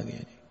ਸਾਰੀਆਂ ਆ ਗਈਆਂ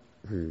ਜੀ।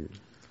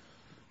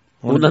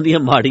 ਉਹਨਾਂ ਦੀਆਂ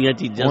ਮਾੜੀਆਂ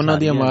ਚੀਜ਼ਾਂ, ਉਹਨਾਂ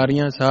ਦੀਆਂ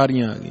ਮਾੜੀਆਂ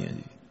ਸਾਰੀਆਂ ਆ ਗਈਆਂ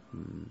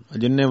ਜੀ।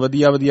 ਜਿੰਨੇ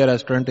ਵਧੀਆ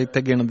ਰੈਸਟੋਰੈਂਟ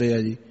ਇੱਥੇ ਗਿਣਦੇ ਆ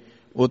ਜੀ,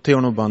 ਉੱਥੇ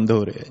ਹੁਣ ਬੰਦ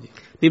ਹੋ ਰਹੇ ਆ ਜੀ।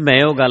 ਵੀ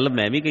ਮੈਂ ਉਹ ਗੱਲ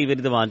ਮੈਂ ਵੀ ਕਈ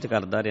ਵਾਰੀ ਦੀਵਾਨ 'ਚ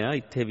ਕਰਦਾ ਰਿਹਾ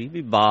ਇੱਥੇ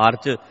ਵੀ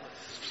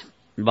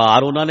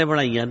ਬਾਰ ਉਹਨਾਂ ਨੇ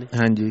ਬਣਾਈਆਂ ਨੇ।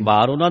 ਹਾਂਜੀ,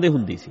 ਬਾਰ ਉਹਨਾਂ ਦੇ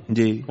ਹੁੰਦੀ ਸੀ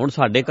ਜੀ। ਹੁਣ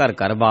ਸਾਡੇ ਘਰ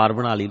ਘਰ ਬਾਰ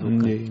ਬਣਾ ਲਈ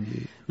ਲੋਕਾਂ ਨੇ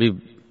ਵੀ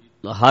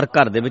ਹਰ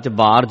ਘਰ ਦੇ ਵਿੱਚ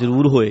ਬਾਰ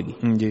ਜ਼ਰੂਰ ਹੋਏਗੀ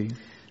ਜੀ।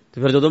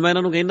 ਤੇ ਫਿਰ ਜਦੋਂ ਮੈਂ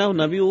ਇਹਨਾਂ ਨੂੰ ਕਹਿੰਦਾ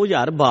ਹੁੰਦਾ ਵੀ ਉਹ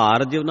ਯਾਰ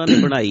ਬਾਰ ਜੇ ਉਹਨਾਂ ਨੇ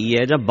ਬਣਾਈ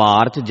ਹੈ ਜਾਂ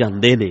ਬਾਰ 'ਚ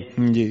ਜਾਂਦੇ ਨੇ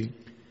ਜੀ,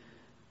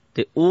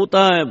 ਤੇ ਉਹ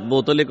ਤਾਂ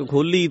ਬੋਤਲ ਇੱਕ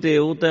ਖੋਲੀ ਤੇ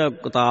ਉਹ ਤਾਂ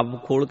ਕਿਤਾਬ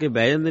ਖੋਲ ਕੇ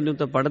ਬਹਿ ਜਾਂਦੇ ਨੇ, ਉਹ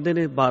ਤਾਂ ਪੜ੍ਹਦੇ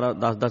ਨੇ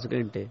 10-10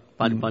 ਘੰਟੇ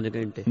 5-5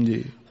 ਘੰਟੇ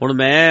ਜੀ। ਹੁਣ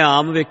ਮੈਂ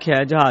ਆਮ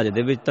ਵੇਖਿਆ ਜਹਾਜ਼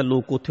ਦੇ ਵਿੱਚ ਤਾਂ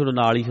ਲੋਕ ਉੱਥੇ ਹੁਣ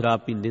ਨਾਲ ਹੀ ਸ਼ਰਾਬ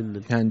ਪੀਂਦੇ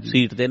ਹੁੰਦੇ,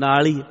 ਸੀਟ ਦੇ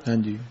ਨਾਲ ਹੀ।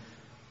 ਹਾਂਜੀ,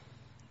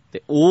 ਤੇ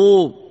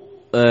ਉਹ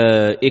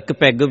ਇੱਕ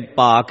ਪੈਗ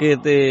ਪਾ ਕੇ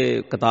ਤੇ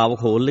ਕਿਤਾਬ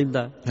ਖੋਲ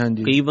ਲੈਂਦਾ।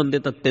 ਕਈ ਬੰਦੇ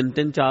ਤਾਂ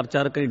 3-3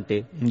 4-4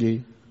 ਘੰਟੇ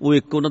ਜੀ ਉਹ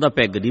ਇੱਕ ਉਹਨਾਂ ਦਾ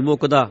ਪੈਗ ਨਹੀਂ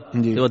ਮੁੱਕਦਾ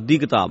ਤੇ ਅੱਧੀ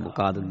ਕਿਤਾਬ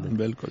ਮੁਕਾ ਦਿੰਦੇ।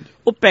 ਬਿਲਕੁਲ ਜੀ।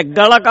 ਉਹ ਪੈਗ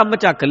ਵਾਲਾ ਕੰਮ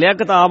ਚੱਕ ਲਿਆ,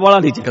 ਕਿਤਾਬ ਵਾਲਾ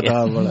ਨਹੀਂ ਚੱਕਿਆ।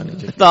 ਕਿਤਾਬ ਵਾਲਾ ਨਹੀਂ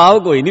ਚੱਕਿਆ।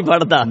 ਕਿਤਾਬ ਕੋਈ ਨਹੀਂ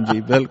ਪੜ੍ਹਦਾ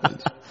ਜੀ ਬਿਲਕੁਲ,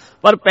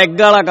 ਪਰ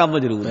ਪੈਗ ਵਾਲਾ ਕੰਮ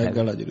ਜ਼ਰੂਰ ਹੈ। ਪੈਗ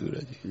ਵਾਲਾ ਜ਼ਰੂਰ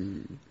ਹੈ ਜੀ।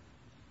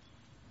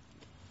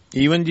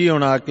 ਈਵਨ ਜੀ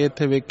ਹੁਣ ਆ ਕੇ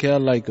ਇੱਥੇ ਵੇਖਿਆ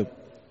ਲਾਈਕ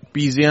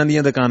ਪੀਜ਼ਿਆਂ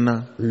ਦੀਆਂ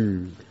ਦੁਕਾਨਾਂ,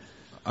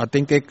 ਆਈ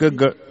ਥਿੰਕ ਇੱਕ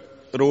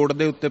ਰੋਡ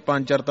ਦੇ ਉੱਤੇ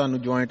 5-4 ਤੁਹਾਨੂੰ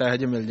ਜੁਆਇੰਟ ਇਹੋ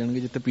ਜਿਹੇ ਮਿਲ ਜਾਣਗੇ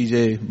ਜਿੱਥੇ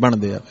ਪੀਜ਼ੇ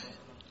ਬਣਦੇ ਆ।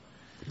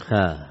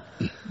 ਹਾਂ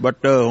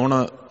ਬਟ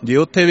ਹੁਣ ਜੇ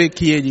ਉੱਥੇ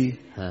ਵੇਖੀਏ ਜੀ,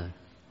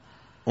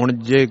 ਹੁਣ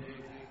ਜੇ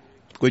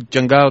ਕੋਈ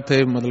ਚੰਗਾ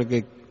ਉੱਥੇ ਮਤਲਬ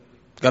ਕਿ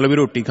ਕੱਲ ਵੀ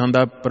ਰੋਟੀ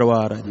ਖਾਂਦਾ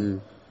ਪਰਿਵਾਰ ਆ ਜੀ,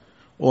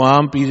 ਉਹ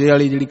ਆਮ ਪੀਜ਼ੇ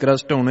ਵਾਲੀ ਜਿਹੜੀ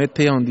ਕਰਸਟ ਹੁਣ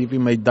ਇੱਥੇ ਆਉਂਦੀ ਵੀ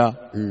ਮੈਦਾ,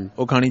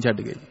 ਉਹ ਖਾਣੀ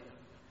ਛੱਡ ਗਏ ਜੀ।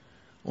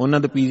 ਉਹਨਾਂ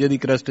ਦੇ ਪੀਜ਼ੇ ਦੀ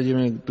ਕਰਸਟ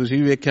ਜਿਵੇਂ ਤੁਸੀਂ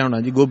ਵੀ ਵੇਖਿਆ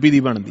ਹੋਣਾ ਜੀ, ਗੋਭੀ ਦੀ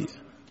ਬਣਦੀ ਹੈ।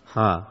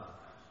 ਹਾਂ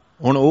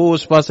ਹੁਣ ਉਹ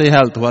ਉਸ ਪਾਸੇ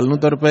ਹੈਲਥ ਵੱਲ ਨੂੰ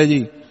ਤੁਰ ਪਏ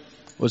ਜੀ,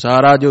 ਉਹ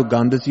ਸਾਰਾ ਜੋ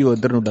ਗੰਦ ਸੀ ਉਹ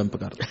ਇੱਧਰ ਨੂੰ ਡੰਪ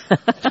ਕਰਦਾ।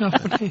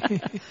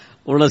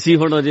 ਹੁਣ ਅਸੀਂ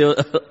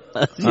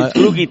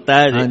ਸ਼ੁਰੂ ਕੀਤਾ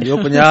ਹੈ ਹਾਂਜੀ, ਉਹ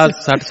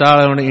 50-60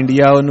 ਸਾਲ ਹੁਣ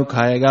ਇੰਡੀਆ ਉਹਨੂੰ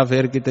ਖਾਏਗਾ,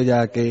 ਫਿਰ ਕਿਤੇ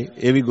ਜਾ ਕੇ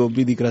ਇਹ ਵੀ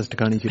ਗੋਭੀ ਦੀ ਕਰਸਟ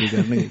ਖਾਣੀ ਸ਼ੁਰੂ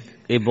ਕਰਨਗੇ।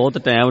 ਇਹ ਬਹੁਤ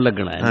ਟਾਈਮ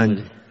ਲੱਗਣਾ ਹੈ।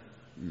 ਹਾਂਜੀ,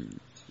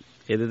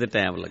 ਇਹਦੇ ਤੇ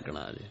ਟਾਈਮ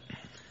ਲੱਗਣਾ ਜੀ।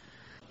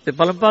 ਤੇ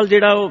ਪਲ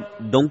ਜਿਹੜਾ ਉਹ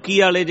ਡੋਂਕੀ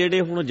ਵਾਲੇ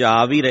ਜਿਹੜੇ ਹੁਣ ਜਾ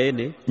ਵੀ ਰਹੇ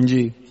ਨੇ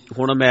ਜੀ,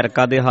 ਹੁਣ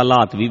ਅਮਰੀਕਾ ਦੇ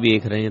ਹਾਲਾਤ ਵੀ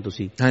ਵੇਖ ਰਹੇ ਆ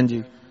ਤੁਸੀਂ।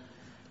 ਹਾਂਜੀ,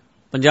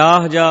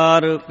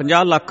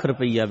 50 ਲੱਖ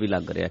ਰੁਪਈਆ ਵੀ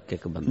ਲੱਗ ਰਿਹਾ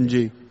ਇੱਕ ਬੰਦੇ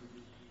ਜੀ।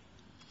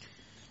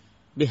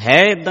 ਵੀ ਹੈ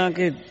ਏਦਾਂ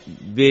ਕਿ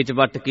ਵੇਚ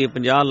ਵੱਟ ਕੇ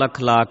 50 ਲੱਖ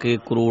ਲਾ ਕੇ,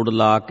 ਕਰੋੜ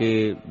ਲਾ ਕੇ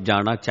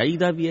ਜਾਣਾ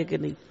ਚਾਹੀਦਾ ਵੀ ਹੈ ਕਿ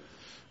ਨਹੀਂ?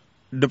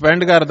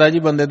 ਡਿਪੈਂਡ ਕਰਦਾ ਜੀ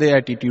ਬੰਦੇ ਦੇ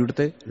ਐਟੀਟਿਊਡ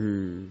ਤੇ।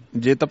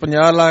 ਜੇ ਤਾਂ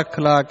 50 ਲੱਖ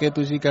ਲਾ ਕੇ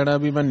ਤੁਸੀਂ ਕਹਿਣਾ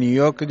ਵੀ ਮੈਂ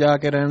ਨਿਊਯਾਰਕ ਜਾ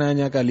ਕੇ ਰਹਿਣਾ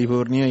ਜਾਂ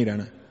ਕੈਲੀਫੋਰਨੀਆ ਹੀ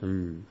ਰਹਿਣਾ,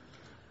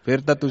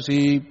 ਫਿਰ ਤਾਂ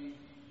ਤੁਸੀਂ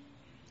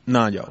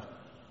ਨਾ ਜਾਓ।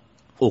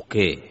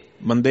 ਓਕੇ,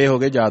 ਬੰਦੇ ਹੋ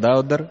ਗਏ ਜ਼ਿਆਦਾ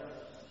ਉੱਧਰ,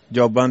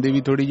 ਜੋਬਾਂ ਦੀ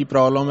ਵੀ ਥੋੜੀ ਜਿਹੀ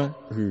ਪ੍ਰੋਬਲਮ ਹੈ,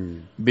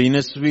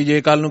 ਬਿਜ਼ਨਸ ਵੀ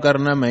ਜੇ ਕੱਲ ਨੂੰ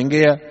ਕਰਨਾ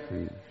ਮਹਿੰਗੇ ਆ।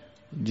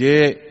 ਜੇ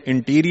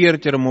ਇੰਟੀਰੀਅਰ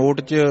ਚ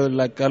ਰਿਮੋਟ ਚ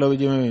ਲਾਈਕ ਕਹ ਲਓ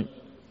ਜਿਵੇਂ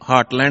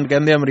ਹਾਰਟਲੈਂਡ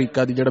ਕਹਿੰਦੇ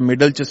ਅਮਰੀਕਾ ਦੀ, ਜਿਹੜਾ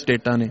ਮਿਡਲ ਚ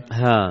ਸਟੇਟਾਂ ਨੇ,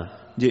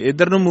 ਜੇ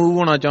ਇੱਧਰ ਨੂੰ ਮੂਵ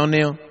ਹੋਣਾ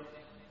ਚਾਹੁੰਦੇ ਹੋ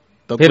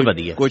ਤਾਂ ਫਿਰ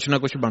ਵਧੀਆ ਕੁਛ ਨਾ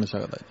ਕੁਛ ਬਣ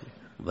ਸਕਦਾ ਜੀ।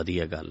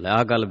 ਵਧੀਆ ਗੱਲ ਹੈ,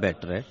 ਆਹ ਗੱਲ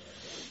ਬੈਟਰ ਹੈ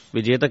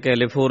ਵੀ ਜੇ ਤਾਂ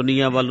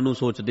ਕੈਲੀਫੋਰਨੀਆ ਵੱਲ ਨੂੰ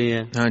ਸੋਚਦੇ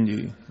ਆ,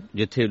 ਹਾਂਜੀ,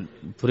 ਜਿੱਥੇ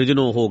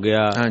ਫ੍ਰਿਜਨੋ ਹੋ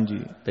ਗਿਆ, ਹਾਂਜੀ,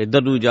 ਤੇ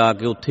ਇੱਧਰ ਨੂੰ ਜਾ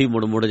ਕੇ ਉੱਥੇ ਹੀ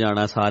ਮੁੜ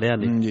ਜਾਣਾ ਸਾਰਿਆਂ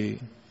ਨੇ ਜੀ,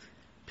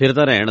 ਫਿਰ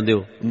ਤਾਂ ਰਹਿਣ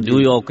ਦਿਓ।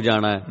 ਨਿਊਯਾਰਕ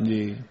ਜਾਣਾ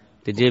ਜੀ,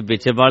 ਤੇ ਜੇ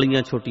ਵਿੱਚ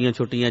ਵਾਲੀਆਂ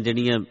ਛੋਟੀਆਂ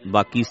ਜਿਹੜੀਆਂ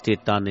ਬਾਕੀ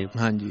ਸਟੇਟਾਂ ਨੇ,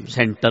 ਹਾਂਜੀ,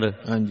 ਸੈਂਟਰ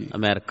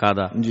ਅਮਰੀਕਾ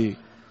ਦਾ ਜੀ,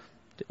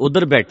 ਤੇ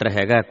ਉਧਰ ਬੈਟਰ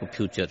ਹੈਗਾ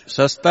ਫਿਊਚਰ।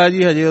 ਸਸਤਾ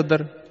ਜੀ ਹਜੇ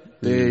ਉਧਰ,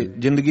 ਤੇ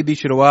ਜ਼ਿੰਦਗੀ ਦੀ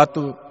ਸ਼ੁਰੂਆਤ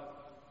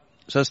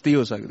ਸਸਤੀ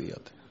ਹੋ ਸਕਦੀ ਹੈ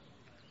ਉੱਥੇ,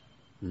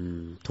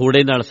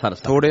 ਥੋੜੇ ਨਾਲ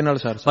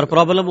ਸਰ। ਪਰ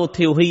ਪ੍ਰੋਬਲਮ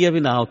ਉੱਥੇ ਉਹੀ ਹੈ ਵੀ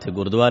ਨਾ ਉੱਥੇ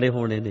ਗੁਰਦੁਆਰੇ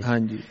ਹੋਣੇ ਨੇ,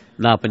 ਹਾਂਜੀ,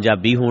 ਨਾ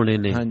ਪੰਜਾਬੀ ਹੋਣੇ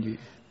ਨੇ, ਹਾਂਜੀ,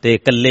 ਤੇ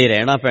ਇਕੱਲੇ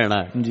ਰਹਿਣਾ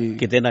ਪੈਣਾ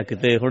ਕਿਤੇ ਨਾ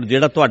ਕਿਤੇ। ਹੁਣ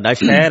ਜਿਹੜਾ ਤੁਹਾਡਾ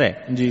ਸ਼ਹਿਰ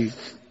ਹੈ ਜੀ,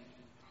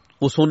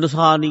 ਉਹ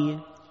ਸੁੰਨਸਾਨ ਹੀ ਹੈ।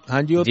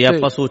 ਹਾਂਜੀ, ਜੇ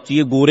ਆਪਾਂ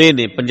ਸੋਚੀਏ ਗੋਰੇ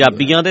ਨੇ,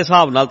 ਪੰਜਾਬੀਆਂ ਦੇ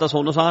ਹਿਸਾਬ ਨਾਲ ਤਾਂ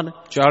ਸੁੰਨਸਾਨ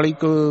 40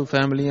 ਕੁ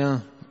ਫੈਮਲੀਆਂ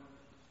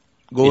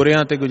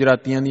ਗੋਰਿਆਂ ਤੇ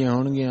ਗੁਜਰਾਤੀਆਂ ਦੀਆਂ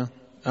ਹੋਣਗੀਆਂ,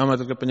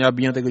 ਮਤਲਬ ਕਿ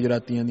ਪੰਜਾਬੀਆਂ ਤੇ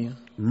ਗੁਜਰਾਤੀਆਂ ਦੀਆਂ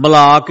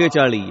ਮਿਲਾ ਕੇ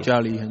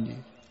 40। ਹਾਂਜੀ,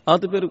 ਆਹ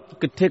ਤੇ ਫਿਰ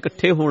ਕਿੱਥੇ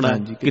ਇਕੱਠੇ ਹੋਣਾ,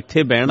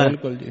 ਕਿੱਥੇ ਬਹਿਣਾ?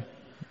 ਬਿਲਕੁਲ ਜੀ।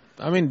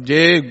 ਆਈ ਮੀਨ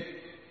ਜੇ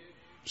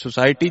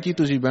ਸੁਸਾਇਟੀ 'ਚ ਹੀ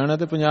ਤੁਸੀਂ ਬਹਿਣਾ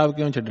ਤੇ ਪੰਜਾਬ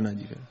ਕਿਉਂ ਛੱਡਣਾ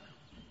ਜੀ?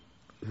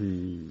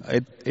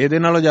 ਫਿਰ ਇਹਦੇ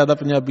ਨਾਲੋਂ ਜ਼ਿਆਦਾ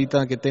ਪੰਜਾਬੀ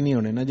ਤਾਂ ਕਿਤੇ ਨਹੀਂ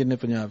ਹੋਣੇ ਨਾ ਜਿੰਨੇ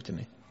ਪੰਜਾਬ 'ਚ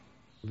ਨੇ।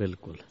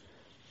 ਬਿਲਕੁਲ,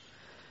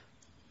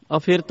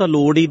 ਫਿਰ ਤਾਂ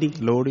ਲੋੜ ਹੀ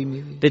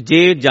ਨਹੀਂ। ਤੇ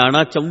ਜੇ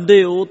ਜਾਣਾ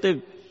ਚਾਹੁੰਦੇ ਹੋ ਤੇ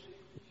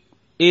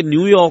ਇਹ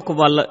ਨਿਊਯਾਰਕ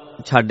ਵੱਲ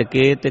ਛੱਡ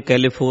ਕੇ ਤੇ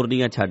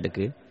ਕੈਲੀਫੋਰਨੀਆ ਛੱਡ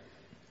ਕੇ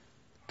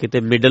ਕਿਤੇ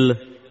ਮਿਡਲ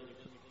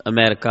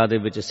ਅਮਰੀਕਾ ਦੇ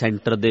ਵਿੱਚ,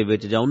 ਸੈਂਟਰ ਦੇ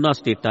ਵਿੱਚ, ਜਾਂ ਉਹਨਾਂ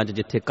ਸਟੇਟਾਂ 'ਚ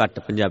ਜਿੱਥੇ ਘੱਟ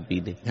ਪੰਜਾਬੀ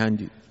ਨੇ,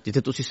 ਹਾਂਜੀ,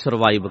 ਜਿੱਥੇ ਤੁਸੀਂ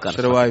ਸਰਵਾਈਵ ਕਰ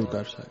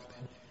ਸਕਦੇ,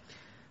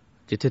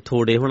 ਜਿੱਥੇ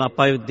ਥੋੜੇ। ਹੁਣ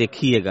ਆਪਾਂ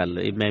ਦੇਖੀ ਹੈ ਗੱਲ,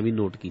 ਇਹ ਮੈਂ ਵੀ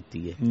ਨੋਟ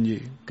ਕੀਤੀ ਹੈ ਜੀ,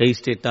 ਕਈ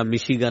ਸਟੇਟਾਂ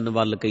ਮਿਸ਼ੀਗਨ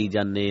ਵੱਲ ਕਈ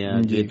ਜਾਂਦੇ ਆ,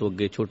 ਅੱਗੇ ਤੋਂ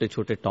ਅੱਗੇ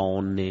ਛੋਟੇ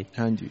ਟਾਊਨ ਨੇ,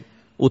 ਹਾਂਜੀ,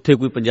 ਉੱਥੇ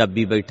ਕੋਈ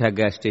ਪੰਜਾਬੀ ਬੈਠਾ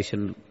ਗੈਸ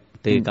ਸਟੇਸ਼ਨ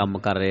ਤੇ ਕੰਮ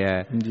ਕਰ ਰਿਹਾ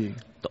ਹੈ ਜੀ,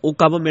 ਤਾਂ ਉਹ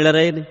ਕੰਮ ਮਿਲ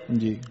ਰਹੇ ਨੇ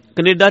ਜੀ।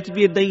 ਕੈਨੇਡਾ 'ਚ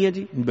ਵੀ ਇਦਾਂ ਹੀ ਹੈ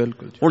ਜੀ।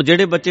 ਬਿਲਕੁਲ। ਹੁਣ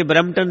ਜਿਹੜੇ ਬੱਚੇ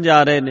ਬਰੈਂਪਟਨ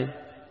ਜਾ ਰਹੇ ਨੇ,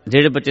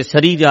 ਜਿਹੜੇ ਬੱਚੇ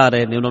ਸਰੀ ਜਾ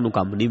ਰਹੇ ਨੇ, ਉਹਨਾਂ ਨੂੰ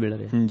ਕੰਮ ਨਹੀਂ ਮਿਲ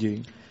ਰਿਹਾ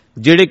ਜੀ।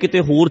 ਜਿਹੜੇ ਕਿਤੇ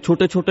ਹੋਰ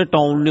ਛੋਟੇ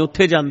ਟਾਊਨ ਨੇ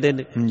ਉੱਥੇ ਜਾਂਦੇ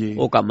ਨੇ,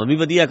 ਉਹ ਕੰਮ ਵੀ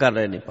ਵਧੀਆ ਕਰ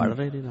ਰਹੇ ਨੇ, ਪੜ੍ਹ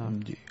ਰਹੇ ਨੇ ਨਾਲ,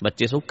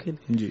 ਬੱਚੇ ਸੌਖੇ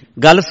ਨੇ,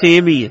 ਗੱਲ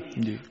ਸੇਮ ਹੀ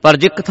ਹੈ। ਪਰ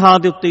ਜੇ ਇੱਕ ਥਾਂ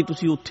ਦੇ ਉੱਤੇ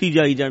ਤੁਸੀਂ ਉੱਥੇ ਹੀ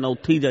ਜਾਈ ਜਾਣਾ,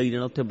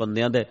 ਉੱਥੇ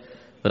ਬੰਦਿਆਂ ਦੇ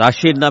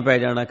ਰਸ਼ ਇੰਨਾ ਪੈ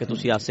ਜਾਣਾ ਕਿ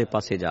ਤੁਸੀਂ ਆਸੇ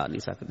ਪਾਸੇ ਜਾ ਨਹੀਂ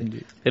ਸਕਦੇ।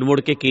 ਫਿਰ ਮੁੜ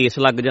ਕੇ ਕੇਸ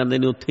ਲੱਗ ਜਾਂਦੇ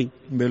ਨੇ ਉੱਥੇ ਹੀ।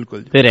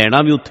 ਬਿਲਕੁਲ। ਫਿਰ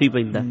ਰਹਿਣਾ ਵੀ ਉੱਥੇ ਹੀ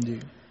ਪੈਂਦਾ।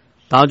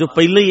 ਤਾਂ ਜੋ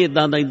ਪਹਿਲਾਂ ਹੀ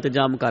ਇਦਾਂ ਦਾ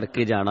ਇੰਤਜ਼ਾਮ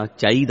ਕਰਕੇ ਜਾਣਾ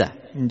ਚਾਹੀਦਾ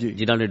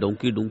ਜਿਨ੍ਹਾਂ ਨੇ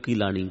ਡੋਂਕੀ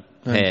ਲਾਣੀ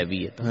ਹੈ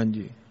ਵੀ ਹੈ।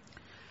 ਹਾਂਜੀ।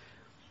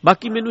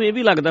 ਬਾਕੀ ਮੈਨੂੰ ਇਹ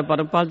ਵੀ ਲੱਗਦਾ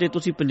ਪਰਮਪਾਲ, ਜੇ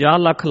ਤੁਸੀਂ 50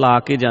 ਲੱਖ ਲਾ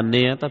ਕੇ ਜਾਂਦੇ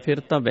ਆ ਤਾਂ ਫਿਰ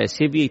ਤਾਂ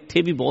ਵੈਸੇ ਵੀ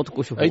ਇੱਥੇ ਵੀ ਬਹੁਤ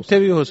ਕੁਝ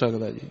ਹੋ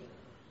ਸਕਦਾ ਜੀ।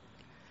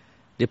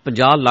 ਜੇ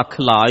 50 ਲੱਖ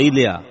ਲਾ ਹੀ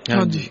ਲਿਆ,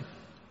 ਹਾਂਜੀ,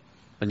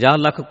 50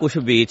 ਲੱਖ ਕੁਝ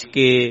ਵੇਚ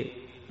ਕੇ,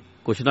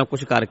 ਕੁਛ ਨਾ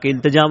ਕੁਛ ਕਰਕੇ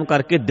ਇੰਤਜ਼ਾਮ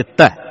ਕਰਕੇ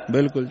ਦਿੱਤਾ।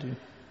 ਬਿਲਕੁਲ ਜੀ।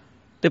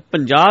 ਤੇ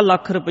 50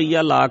 ਲੱਖ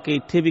ਰੁਪਈਆ ਲਾ ਕੇ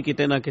ਇੱਥੇ ਵੀ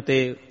ਕਿਤੇ ਨਾ ਕਿਤੇ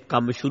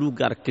ਕੰਮ ਸ਼ੁਰੂ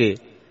ਕਰਕੇ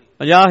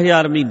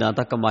 50,000 ਮਹੀਨਾ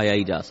ਤਾਂ ਕਮਾਇਆ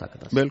ਹੀ ਜਾ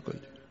ਸਕਦਾ। ਬਿਲਕੁਲ।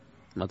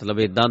 ਮਤਲਬ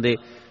ਇਦਾਂ ਦੇ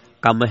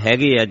ਕੰਮ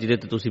ਹੈਗੇ ਆ ਜਿਹਦੇ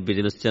ਤੇ ਤੁਸੀਂ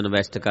ਬਿਜ਼ਨਸ 'ਚ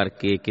ਇਨਵੈਸਟ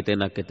ਕਰਕੇ ਕਿਤੇ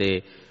ਨਾ ਕਿਤੇ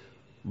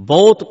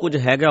ਬਹੁਤ ਕੁਝ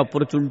ਹੈਗਾ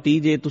ਓਪਰਚੁਨਿਟੀ।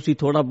 ਜੇ ਤੁਸੀਂ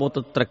ਥੋੜਾ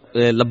ਬਹੁਤ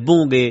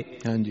ਲੱਭੋਗੇ,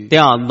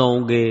 ਧਿਆਨ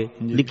ਦਓਗੇ,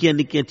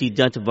 ਨਿੱਕੀਆਂ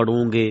ਚੀਜ਼ਾਂ 'ਚ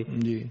ਵੜੋਗੇ,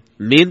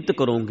 ਮਿਹਨਤ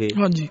ਕਰੋਗੇ।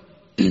 ਹਾਂਜੀ।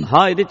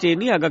 ਹਾਂ, ਇਹਦੇ 'ਚ ਇਹ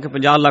ਨਹੀਂ ਹੈਗਾ ਕਿ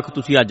 50 ਲੱਖ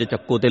ਤੁਸੀਂ ਅੱਜ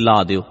ਚੱਕੋ ਤੇ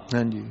ਲਾ ਦਿਓ।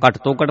 ਘੱਟ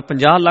ਤੋਂ ਘੱਟ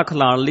 50 ਲੱਖ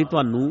ਲਾਉਣ ਲਈ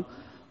ਤੁਹਾਨੂੰ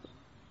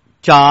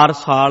 4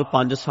 ਸਾਲ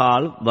 5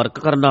 ਸਾਲ ਵਰਕ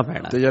ਕਰਨਾ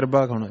ਪੈਣਾ,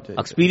 ਤਜਰਬਾ ਹੋਣਾ ਚਾਹੀਦਾ,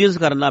 ਐਕਸਪੀਰੀਅੰਸ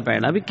ਕਰਨਾ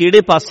ਪੈਣਾ ਵੀ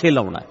ਕਿਹੜੇ ਪਾਸੇ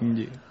ਲਾਉਣਾ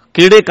ਜੀ,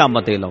 ਕਿਹੜੇ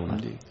ਕੰਮ ਤੇ ਲਾਉਣਾ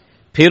ਜੀ।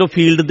 ਫਿਰ ਉਹ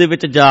ਫੀਲਡ ਦੇ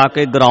ਵਿੱਚ ਜਾ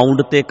ਕੇ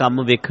ਗਰਾਊਂਡ ਤੇ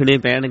ਕੰਮ ਵੇਖਣੇ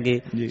ਪੈਣਗੇ,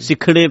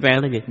 ਸਿੱਖਣੇ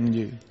ਪੈਣਗੇ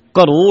ਜੀ।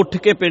 ਘਰੋਂ ਉੱਠ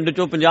ਕੇ ਪਿੰਡ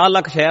ਚੋਂ 50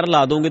 ਲੱਖ ਸ਼ਹਿਰ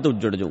ਲਾ ਦੋਗੇ ਤਾਂ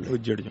ਉੱਜੜ ਜਾਓਗੇ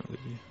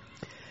ਜੀ।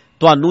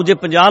 ਤੁਹਾਨੂੰ ਜੇ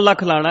 50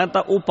 ਲੱਖ ਲਾਣਾ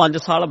ਤਾਂ ਉਹ 5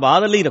 ਸਾਲ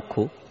ਬਾਅਦ ਲਈ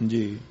ਰੱਖੋ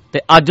ਜੀ, ਤੇ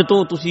ਅੱਜ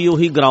ਤੋਂ ਤੁਸੀਂ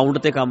ਉਹੀ ਗਰਾਊਂਡ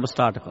ਤੇ ਕੰਮ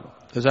ਸਟਾਰਟ ਕਰੋ।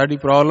 ਤੇ ਸਾਡੀ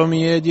ਪ੍ਰੋਬਲਮ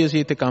ਇਹ ਹੈ ਜੀ, ਅਸੀਂ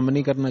ਇੱਥੇ ਕੰਮ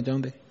ਨਹੀਂ ਕਰਨਾ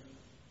ਚਾਹੁੰਦੇ,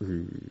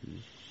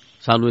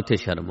 ਸਾਨੂੰ ਇੱਥੇ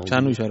ਸ਼ਰਮ ਆਉਂਦੀ,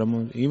 ਸਾਨੂੰ ਸ਼ਰਮ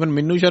ਆਉਂਦੀ, ਈਵਨ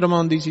ਮੈਨੂੰ ਸ਼ਰਮ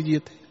ਆਉਂਦੀ ਸੀ ਜੀ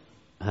ਇੱਥੇ।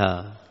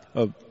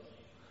 ਹਾਂ,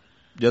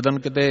 ਜਦੋਂ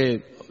ਕਿਤੇ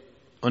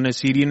ਉਹਨੇ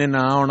ਸੀਰੀ ਨੇ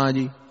ਨਾ ਆਉਣਾ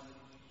ਜੀ,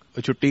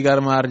 ਉਹ ਛੁੱਟੀ ਕਰ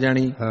ਮਾਰ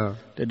ਜਾਣੀ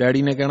ਤੇ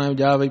ਡੈਡੀ ਨੇ ਕਹਿਣਾ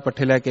ਜਾ ਬਈ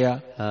ਪੱਠੇ ਲੈ ਕੇ ਆ,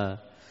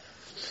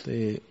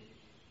 ਤੇ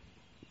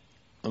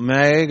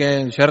ਮੈਂ ਇਹ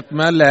ਗਏ ਸ਼ਰਤ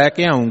ਮੈਂ ਲੈ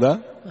ਕੇ ਆਊਂਗਾ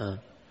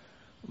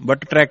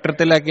ਬਟ ਟਰੈਕਟਰ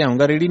ਤੇ ਲੈ ਕੇ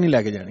ਆਊਂਗਾ, ਰੇਹੜੀ ਨਹੀਂ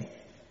ਲੈ ਕੇ ਜਾਣੀ।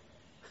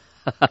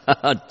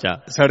 ਅੱਛਾ,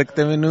 ਸੜਕ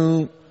ਤੇ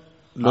ਮੈਨੂੰ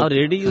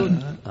ਰੇਹੜੀ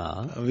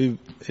ਵੀ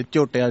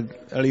ਝੋਟਿਆਂ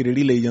ਵਾਲੀ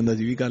ਰੇਹੜੀ ਲਈ ਜਾਂਦਾ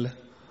ਸੀ ਵੀ ਕੱਲ।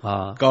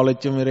 ਕਾਲਜ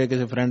ਚ ਮੇਰੇ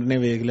ਕਿਸੇ ਫਰੈਂਡ ਨੇ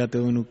ਵੇਖ ਲਿਆ ਤੇ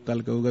ਉਹ ਮੈਨੂੰ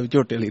ਕੱਲ ਕਹੂਗਾ ਵੀ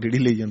ਝੋਟੇ ਵਾਲੀ ਰੇਹੜੀ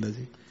ਲਈ ਜਾਂਦਾ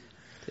ਸੀ।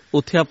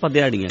 ਉੱਥੇ ਆਪਾਂ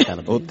ਦਿਹਾੜੀਆਂ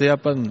ਕਰਦੇ, ਉੱਥੇ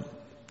ਆਪਾਂ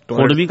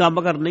ਹੁਣ ਵੀ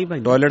ਕੰਮ ਕਰਨਾ ਹੀ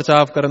ਪੈਂਦਾ। ਟਾਇਲਟ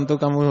ਸਾਫ਼ ਕਰਨ ਤੋਂ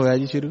ਕੰਮ ਹੋਇਆ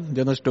ਜੀ ਸ਼ੁਰੂ,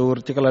 ਜਦੋਂ ਸਟੋਰ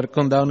ਚ ਕਲਰਕ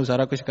ਹੁੰਦਾ ਉਹਨੂੰ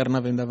ਸਾਰਾ ਕੁਝ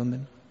ਕਰਨਾ ਪੈਂਦਾ ਬੰਦੇ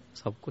ਨੂੰ,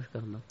 ਸਭ ਕੁਝ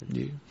ਕਰਨਾ ਪੈਂਦਾ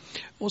ਜੀ।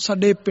 ਉਹ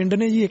ਸਾਡੇ ਪਿੰਡ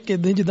ਨੇ ਜੀ ਇੱਕ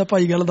ਇਦਾਂ ਜਿੱਦਾਂ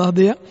ਭਾਈ ਗੱਲ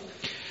ਦੱਸਦੇ ਆ,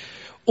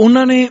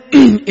 ਉਹਨਾਂ ਨੇ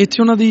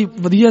ਇੱਥੇ ਉਹਨਾਂ ਦੀ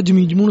ਵਧੀਆ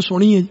ਜ਼ਮੀਨ ਜਮੂਨ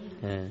ਸੋਹਣੀ ਹੈ ਜੀ,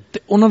 ਤੇ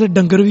ਉਹਨਾਂ ਦੇ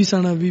ਡੰਗਰ ਵੀ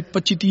ਸਨ ਵੀ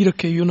 25-30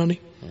 ਰੱਖੇ ਜੀ ਉਹਨਾਂ ਨੇ।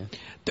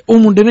 ਤੇ ਉਹ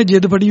ਮੁੰਡੇ ਨੇ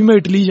ਜਿੱਦ ਫੜੀ ਮੈਂ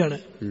ਇਟਲੀ ਜਾਣਾ,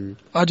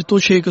 ਅੱਜ ਤੋਂ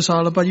 6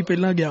 ਸਾਲ ਭਾਜੀ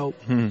ਪਹਿਲਾਂ ਗਿਆ ਉਹ,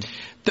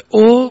 ਤੇ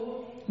ਉਹ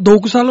 2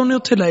 ਸਾਲ ਉਹਨੇ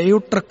ਉੱਥੇ ਲਾਏ।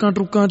 ਉਹ ਟਰੱਕਾਂ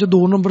ਟਰੁੱਕਾਂ ਚ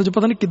 2 ਨੰਬਰ ਚ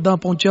ਪਤਾ ਨਹੀਂ ਕਿੱਦਾਂ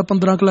ਪਹੁੰਚਿਆ,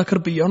 15 ਲੱਖ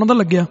ਰੁਪਈਆ ਉਹਨਾਂ ਦਾ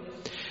ਲੱਗਿਆ।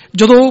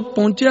 ਜਦੋਂ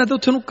ਪਹੁੰਚਿਆ ਤੇ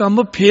ਉੱਥੇ ਉਹਨੂੰ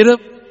ਕੰਮ ਫਿਰ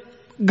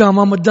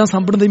ਗਾਵਾਂ ਮੱਝਾਂ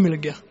ਸਾਂਭਣ ਦਾ ਹੀ ਮਿਲ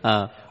ਗਿਆ।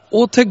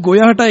 ਉਹ ਉੱਥੇ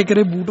ਗੋਇਆ ਹਟਾਏ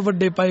ਕਰੇ, ਬੂਟ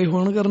ਵੱਡੇ ਪਾਏ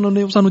ਹੋਣ ਕਰਨ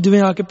ਉਹਨੇ ਸਾਨੂੰ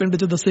ਜਿਵੇਂ ਆ ਕੇ ਪਿੰਡ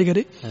ਚ ਦੱਸੇ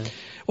ਕਰੇ।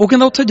 ਉਹ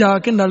ਕਹਿੰਦਾ ਉੱਥੇ ਜਾ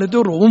ਕੇ ਨਾਲੇ ਤੇ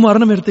ਉਹ ਰੋਹ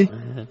ਮਾਰਨ ਮੇਰੇ ਤੇ,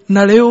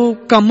 ਨਾਲੇ ਉਹ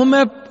ਕੰਮ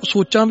ਮੈਂ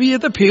ਸੋਚਾਂ ਵੀ ਇਹ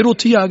ਤੇ ਫੇਰ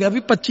ਉੱਥੇ ਹੀ ਆ ਗਿਆ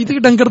ਵੀ 25-30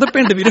 ਡੰਗਰ ਤੇ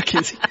ਪਿੰਡ ਵੀ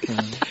ਰੱਖੇ ਸੀ।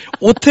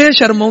 ਉੱਥੇ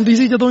ਸ਼ਰਮ ਆਉਂਦੀ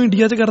ਸੀ ਜਦੋਂ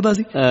ਇੰਡੀਆ ਚ ਕਰਦਾ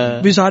ਸੀ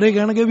ਵੀ ਸਾਰੇ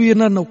ਕਹਿਣਗੇ ਵੀ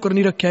ਇਹਨਾਂ ਨੌਕਰ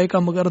ਨਹੀਂ ਰੱਖਿਆ, ਇਹ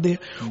ਕੰਮ ਕਰਦੇ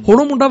ਆ। ਹੁਣ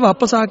ਉਹ ਮੁੰਡਾ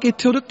ਵਾਪਸ ਆ ਕੇ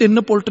ਇੱਥੇ ਉਹਦੇ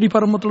 3 ਪੋਲਟਰੀ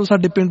ਫਾਰਮ ਮਤਲਬ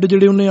ਸਾਡੇ ਪਿੰਡ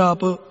ਜਿਹੜੇ ਉਹਨੇ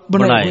ਆਪ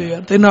ਬਣਾਏ ਹੋਏ ਆ,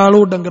 ਤੇ ਨਾਲ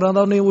ਉਹ ਡੰਗਰਾਂ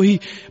ਦਾ ਉਹਨੇ ਉਹੀ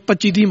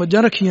 25-30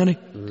 ਮੱਝਾਂ ਰੱਖੀਆਂ ਨੇ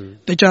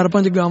ਤੇ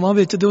 4-5 ਗਾਵਾਂ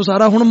ਵਿੱਚ, ਤੇ ਉਹ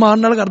ਸਾਰਾ ਹੁਣ ਮਾਣ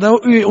ਨਾਲ ਕਰਦਾ।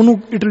 ਉਹਨੂੰ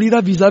ਇਟਲੀ ਦਾ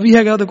ਵੀਜ਼ਾ ਵੀ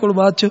ਹੈਗਾ ਉਹਦੇ ਕੋਲ,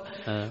 ਬਾਅਦ ਚ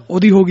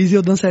ਉਹਦੀ ਹੋ ਗਈ ਸੀ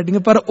ਉਦਾਂ ਸੈਟਿੰਗ,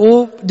 ਪਰ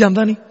ਉਹ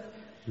ਜਾਂਦਾ ਨਹੀਂ।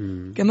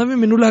 ਕਹਿੰਦਾ ਵੀ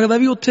ਮੈਨੂੰ ਲੱਗਦਾ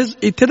ਵੀ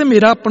ਇੱਥੇ ਤੇ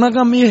ਮੇਰਾ ਆਪਣਾ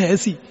ਕੰਮ ਇਹ ਹੈ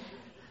ਸੀ,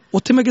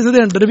 ਉੱਥੇ ਮੈਂ ਕਿਸੇ ਦੇ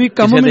ਅੰਡਰ ਵੀ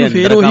ਕੰਮ ਮੈਨੂੰ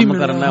ਫੇਰ ਉਹੀ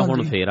ਕਰਨਾ,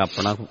 ਹੁਣ ਫੇਰ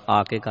ਆਪਣਾ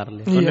ਆ ਕੇ ਕਰ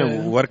ਲਿਆ। ਉਹਨੇ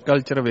ਵਰਕ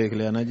ਕਲਚਰ ਵੇਖ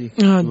ਲਿਆ ਨਾ ਜੀ,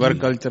 ਵਰਕ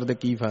ਕਲਚਰ ਦੇ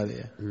ਕੀ ਫਾਇਦੇ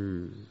ਆ,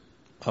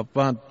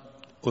 ਆਪਾਂ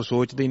ਉਹ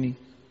ਸੋਚਦੇ ਨਹੀਂ।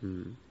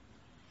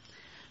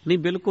 ਨਹੀਂ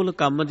ਬਿਲਕੁਲ,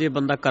 ਕੰਮ ਜੇ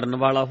ਬੰਦਾ ਕਰਨ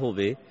ਵਾਲਾ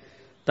ਹੋਵੇ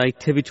ਤਾਂ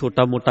ਇੱਥੇ ਵੀ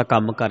ਛੋਟਾ ਮੋਟਾ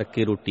ਕੰਮ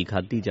ਕਰਕੇ ਰੋਟੀ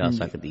ਖਾਧੀ ਜਾ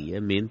ਸਕਦੀ ਹੈ,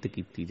 ਮਿਹਨਤ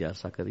ਕੀਤੀ ਜਾ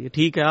ਸਕਦੀ ਹੈ।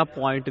 ਠੀਕ ਹੈ, ਆਹ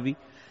ਪੁਆਇੰਟ ਵੀ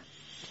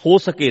ਹੋ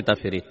ਸਕੇ ਤਾਂ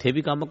ਫਿਰ ਇੱਥੇ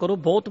ਵੀ ਕੰਮ ਕਰੋ।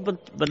 ਬਹੁਤ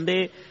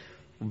ਬੰਦੇ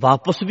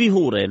ਵਾਪਸ ਵੀ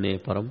ਹੋ ਰਹੇ ਨੇ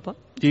ਪਰਮਪਾ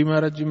ਜੀ।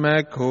 ਮਹਾਰਾਜ ਜੀ, ਮੈਂ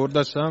ਇੱਕ ਹੋਰ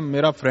ਦੱਸਾਂ,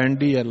 ਮੇਰਾ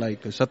ਫਰੈਂਡ ਹੀ ਹੈ,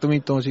 ਲਾਈਕ 7ਵੀਂ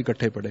ਤੋਂ ਅਸੀਂ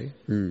ਇਕੱਠੇ ਪੜ੍ਹੇ,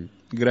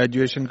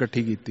 ਗ੍ਰੈਜੂਏਸ਼ਨ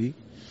ਇਕੱਠੀ ਕੀਤੀ।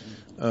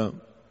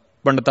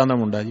 ਪੰਡਤਾਂ ਦਾ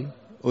ਮੁੰਡਾ ਜੀ,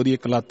 ਉਹਦੀ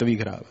ਇੱਕ ਲੱਤ ਵੀ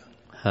ਖਰਾਬ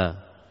ਹੈ,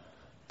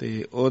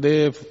 ਤੇ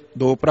ਉਹਦੇ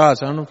 2 ਭਰਾ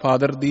ਸਨ।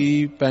 ਫਾਦਰ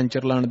ਦੀ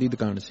ਪੈਂਚਰ ਲਾਉਣ ਦੀ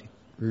ਦੁਕਾਨ ਸੀ,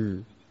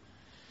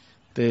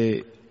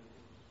 ਤੇ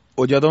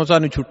ਉਹ ਜਦੋਂ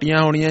ਸਾਨੂੰ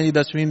ਛੁੱਟੀਆਂ ਹੋਣੀਆਂ ਜੀ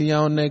 10ਵੀਂ ਦੀਆਂ,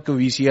 ਉਹਨੇ ਇੱਕ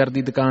VCR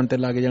ਦੀ ਦੁਕਾਨ ਤੇ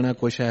ਲੱਗ ਜਾਣਾ,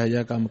 ਕੁਛ ਇਹੋ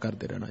ਜਿਹਾ ਕੰਮ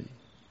ਕਰਦੇ ਰਹਿਣਾ ਜੀ।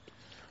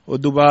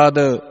 ਉਦੋਂ ਬਾਅਦ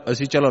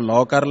ਅਸੀਂ ਚਲੋ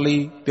ਲਾਅ ਕਰ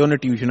ਲਈ, ਤੇ ਉਹਨੇ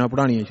ਟਿਊਸ਼ਨਾਂ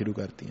ਪੜ੍ਹਾਉਣੀਆਂ ਸ਼ੁਰੂ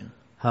ਕਰਤੀਆਂ।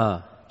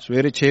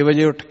 ਸਵੇਰੇ 6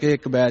 ਵਜੇ ਉੱਠ ਕੇ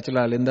ਇੱਕ ਬੈਚ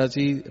ਲਾ ਲੈਂਦਾ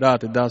ਸੀ,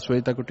 ਰਾਤ 10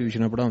 ਵਜੇ ਤੱਕ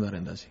ਟਿਊਸ਼ਨਾਂ ਪੜ੍ਹਾਉਂਦਾ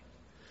ਰਹਿੰਦਾ ਸੀ।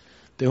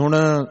 ਤੇ ਹੁਣ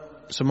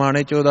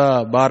ਸਮਾਣੇ ਚ ਉਹਦਾ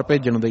ਬਾਹਰ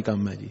ਭੇਜਣ ਦਾ ਹੀ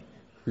ਕੰਮ ਹੈ ਜੀ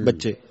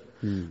ਬੱਚੇ।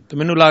 ਤੇ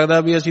ਮੈਨੂੰ ਲੱਗਦਾ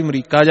ਵੀ ਅਸੀਂ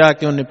ਅਮਰੀਕਾ ਜਾ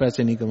ਕੇ ਉਹਨੇ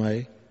ਪੈਸੇ ਨਹੀਂ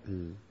ਕਮਾਏ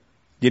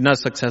ਜਿੰਨਾ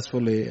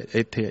ਸਕਸੈਸਫੁਲ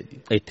ਇੱਥੇ ਹੈ ਜੀ।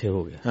 ਇੱਥੇ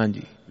ਹੋ ਗਿਆ,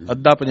 ਹਾਂਜੀ।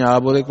 ਅੱਧਾ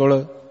ਪੰਜਾਬ ਉਹਦੇ ਕੋਲ,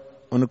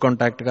 ਉਹਨੂੰ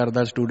ਕੰਟੈਕਟ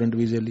ਕਰਦਾ ਸਟੂਡੈਂਟ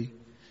ਵੀਜ਼ੇ ਲਈ।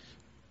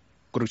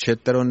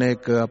 ਕੁਰੂਕਸ਼ੇਤਰ ਉਹਨੇ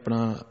ਇੱਕ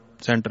ਆਪਣਾ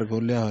ਸੈਂਟਰ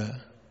ਖੋਲਿਆ ਹੋਇਆ।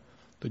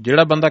 ਤੇ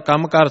ਜਿਹੜਾ ਬੰਦਾ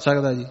ਕੰਮ ਕਰ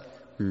ਸਕਦਾ ਜੀ,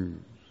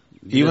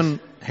 ਈਵਨ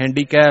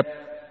ਹੈਂਡੀਕੈਪ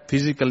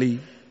ਫਿਜ਼ੀਕਲੀ,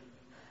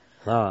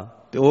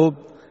 ਤੇ ਉਹ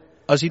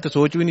ਅਸੀਂ ਤਾਂ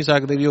ਸੋਚ ਵੀ ਨਹੀਂ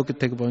ਸਕਦੇ ਵੀ ਉਹ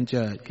ਕਿੱਥੇ ਕੁ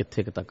ਪਹੁੰਚਿਆ,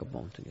 ਕਿੱਥੇ ਕੁ ਤੱਕ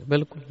ਪਹੁੰਚ ਗਿਆ।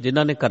 ਬਿਲਕੁਲ,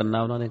 ਜਿਨ੍ਹਾਂ ਨੇ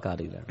ਕਰਨਾ ਉਹਨਾਂ ਨੇ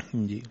ਕਰ ਹੀ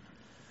ਲੈਣਾ ਜੀ।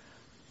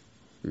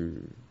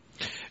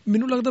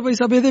 ਮੈਨੂੰ ਲੱਗਦਾ ਭਾਈ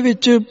ਸਾਹਿਬ ਇਹਦੇ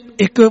ਵਿੱਚ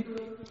ਇੱਕ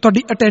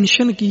ਤੁਹਾਡੀ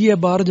ਅਟੈਂਸ਼ਨ ਕੀ ਹੈ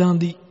ਬਾਹਰ ਜਾਣ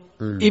ਦੀ,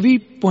 ਇਹ ਵੀ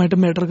ਪੁਆਇੰਟ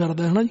ਮੈਟਰ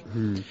ਕਰਦਾ ਹੈ ਨਾ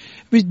ਜੀ।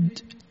 ਵੀ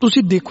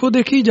ਤੁਸੀਂ ਦੇਖੋ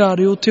ਦੇਖੀ ਜਾ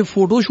ਰਹੇ ਹੋ ਉੱਥੇ,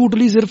 ਫੋਟੋ ਸ਼ੂਟ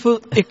ਲਈ ਸਿਰਫ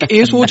ਇੱਕ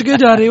ਇਹ ਸੋਚ ਕੇ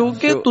ਜਾ ਰਹੇ ਹੋ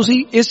ਕਿ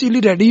ਤੁਸੀਂ ਇਸ ਚੀਜ਼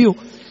ਲਈ ਰੈਡੀ ਹੋ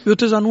ਵੀ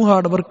ਉੱਥੇ ਸਾਨੂੰ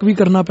ਹਾਰਡ ਵਰਕ ਵੀ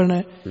ਕਰਨਾ ਪੈਣਾ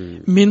ਹੈ,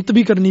 ਮਿਹਨਤ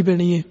ਵੀ ਕਰਨੀ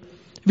ਪੈਣੀ ਹੈ।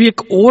 ਵੀ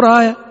ਇੱਕ ਉਹ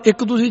ਰਾਹ ਹੈ,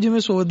 ਇੱਕ ਤੁਸੀਂ ਜਿਵੇਂ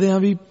ਸੋਚਦੇ ਆ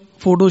ਵੀ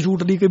ਫੋਟੋ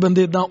ਸ਼ੂਟ ਲਈ ਕੋਈ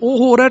ਬੰਦੇ ਇੱਦਾਂ, ਉਹ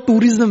ਹੋਰ ਹੈ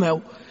ਟੂਰਿਜ਼ਮ ਹੈ।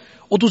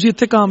 ਉਹ ਤੁਸੀਂ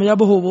ਇੱਥੇ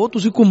ਕਾਮਯਾਬ ਹੋਵੋ,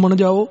 ਤੁਸੀਂ ਘੁੰਮਣ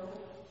ਜਾਓ,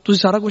 ਤੁਸੀਂ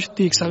ਸਾਰਾ ਕੁਝ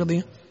ਦੇਖ ਸਕਦੇ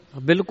ਆ।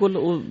 ਬਿਲਕੁਲ,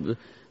 ਉਹ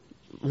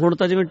ਹੁਣ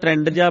ਤਾਂ ਜਿਵੇਂ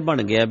ਟ੍ਰੈਂਡ ਜਿਹਾ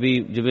ਬਣ ਗਿਆ ਵੀ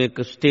ਜਿਵੇਂ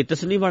ਇੱਕ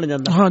ਸਟੇਟਸ ਨਹੀਂ ਬਣ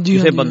ਜਾਂਦਾ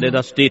ਕਿਸੇ ਬੰਦੇ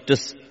ਦਾ,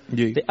 ਸਟੇਟਸ।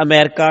 ਤੇ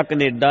ਅਮਰੀਕਾ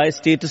ਕੈਨੇਡਾ ਇਹ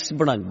ਸਟੇਟਸ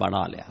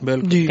ਬਣਾ ਲਿਆ,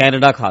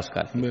 ਕੈਨੇਡਾ ਖਾਸ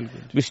ਕਰਕੇ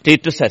ਵੀ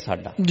ਸਟੇਟਸ ਹੈ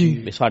ਸਾਡਾ,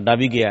 ਵੀ ਸਾਡਾ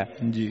ਵੀ ਗਿਆ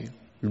ਜੀ।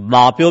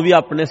 ਮਾਂ ਪਿਓ ਵੀ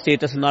ਆਪਣੇ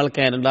ਸਟੇਟਸ ਨਾਲ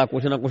ਕੈਨੇਡਾ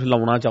ਕੁਛ ਨਾ ਕੁਛ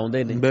ਲਾਉਣਾ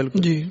ਚਾਹੁੰਦੇ ਨੇ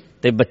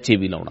ਤੇ ਬੱਚੇ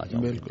ਵੀ ਲਾਉਣਾ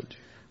ਚਾਹੁੰਦੇ ਨੇ।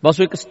 ਬਸ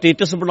ਉਹ ਇੱਕ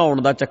ਸਟੇਟਸ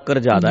ਬਣਾਉਣ ਦਾ ਚੱਕਰ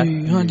ਜ਼ਿਆਦਾ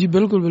ਹੈ। ਹਾਂਜੀ,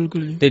 ਬਿਲਕੁਲ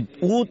ਬਿਲਕੁਲ। ਤੇ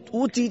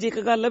ਉਹ ਚੀਜ਼ ਇੱਕ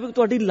ਗੱਲ ਹੈ ਵੀ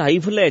ਤੁਹਾਡੀ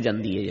ਲਾਈਫ ਲੈ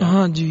ਜਾਂਦੀ ਹੈ।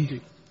 ਹਾਂਜੀ,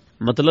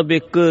 ਮਤਲਬ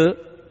ਇੱਕ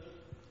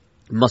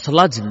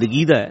ਮਸਲਾ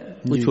ਜ਼ਿੰਦਗੀ ਦਾ ਹੈ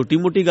ਕੋਈ ਛੋਟੀ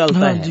ਮੋਟੀ ਗੱਲ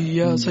ਤਾਂ ਹੈ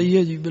ਜੀ। ਸਹੀ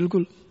ਹੈ ਜੀ,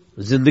 ਬਿਲਕੁਲ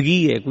ਜ਼ਿੰਦਗੀ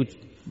ਹੈ, ਕੋਈ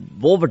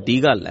ਬਹੁਤ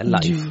ਵੱਡੀ ਗੱਲ ਹੈ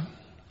ਲਾਈਫ।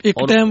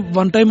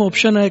 ਵਨ ਟਾਈਮ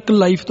ਆਪਸ਼ਨ ਹੈ, ਇੱਕ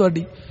ਲਾਈਫ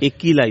ਤੁਹਾਡੀ,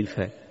 ਇੱਕ ਹੀ ਲਾਈਫ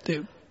ਹੈ। ਤੇ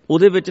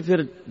ਉਹਦੇ ਵਿੱਚ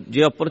ਫਿਰ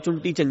ਜੇ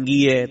ਅਪਰਚੁਨਿਟੀ ਚੰਗੀ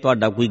ਹੈ,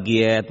 ਤੁਹਾਡਾ ਕੋਈ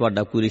ਗਿਆ,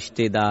 ਤੁਹਾਡਾ ਕੋਈ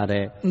ਰਿਸ਼ਤੇਦਾਰ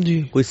ਹੈ,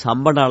 ਕੋਈ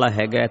ਸਾਂਭਣ ਵਾਲਾ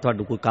ਹੈਗਾ,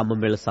 ਤੁਹਾਨੂੰ ਕੋਈ ਕੰਮ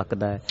ਮਿਲ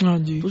ਸਕਦਾ ਹੈ,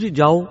 ਤੁਸੀਂ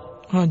ਜਾਓ,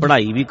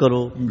 ਪੜ੍ਹਾਈ ਵੀ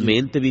ਕਰੋ,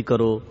 ਮਿਹਨਤ ਵੀ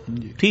ਕਰੋ,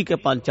 ਠੀਕ ਹੈ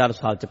 5-4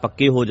 ਸਾਲ ਚ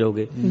ਪੱਕੇ ਹੋ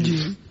ਜਾਓਗੇ।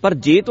 ਪਰ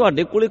ਜੇ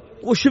ਤੁਹਾਡੇ ਕੋਲੇ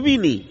ਕੁਛ ਵੀ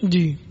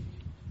ਨਹੀਂ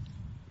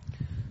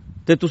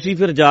ਤੇ ਤੁਸੀਂ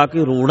ਫਿਰ ਜਾ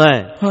ਕੇ ਰੋਣਾ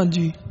ਹੈ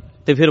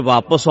ਤੇ ਫਿਰ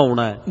ਵਾਪਸ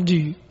ਆਉਣਾ ਹੈ।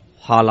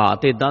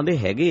 ਹਾਲਾਤ ਏਦਾਂ ਦੇ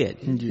ਹੈਗੇ ਆ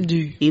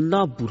ਜੀ,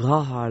 ਇੰਨਾ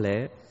ਬੁਰਾ ਹਾਲ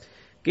ਹੈ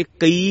ਕਿ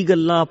ਕਈ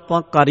ਗੱਲਾਂ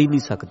ਆਪਾਂ ਕਰ ਹੀ ਨਹੀਂ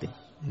ਸਕਦੇ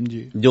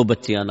ਜੋ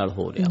ਬੱਚਿਆਂ ਨਾਲ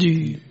ਹੋ ਰਿਹਾ,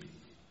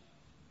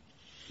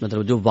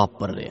 ਮਤਲਬ ਜੋ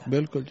ਵਾਪਰ ਰਿਹਾ।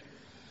 ਬਿਲਕੁਲ,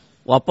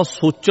 ਉਹ ਆਪਾਂ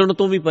ਸੋਚਣ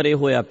ਤੋਂ ਵੀ ਪਰੇ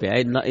ਹੋਇਆ ਪਿਆ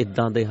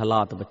ਏਦਾਂ ਦੇ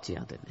ਹਾਲਾਤ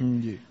ਬੱਚਿਆਂ ਦੇ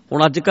ਨੇ।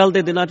 ਹੁਣ ਅੱਜ ਕੱਲ੍ਹ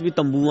ਦੇ ਦਿਨਾਂ 'ਚ ਵੀ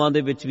ਤੰਬੂਆਂ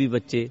ਦੇ ਵਿੱਚ ਵੀ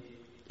ਬੱਚੇ,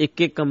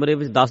 ਇੱਕ ਕਮਰੇ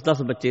ਵਿੱਚ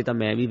 10-10 ਬੱਚੇ ਤਾਂ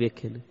ਮੈਂ ਵੀ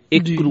ਵੇਖੇ ਨੇ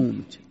ਇੱਕ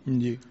ਰੂਮ 'ਚ।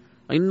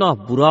 ਇੰਨਾ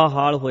ਬੁਰਾ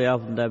ਹਾਲ ਹੋਇਆ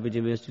ਹੁੰਦਾ ਵੀ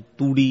ਜਿਵੇਂ ਅਸੀਂ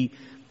ਤੂੜੀ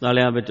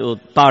ਨਾਲਿਆਂ ਵਿੱਚ ਉਹ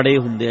ਤਾੜੇ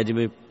ਹੁੰਦੇ ਆ,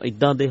 ਜਿਵੇਂ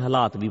ਏਦਾਂ ਦੇ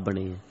ਹਾਲਾਤ ਵੀ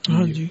ਬਣੇ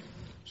ਆ।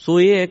 ਸੋ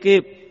ਇਹ ਹੈ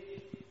ਕਿ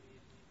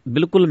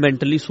ਬਿਲਕੁਲ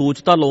ਮੈਂਟਲੀ ਸੋਚ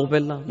ਤਾਂ ਲਓ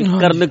ਪਹਿਲਾਂ,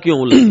 ਕਰਨ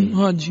ਕਿਉਂ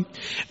ਲੱਗੇ।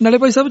 ਨਾਲੇ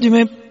ਭਾਈ ਸਾਹਿਬ,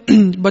 ਜਿਵੇਂ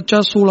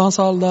ਬੱਚਾ 16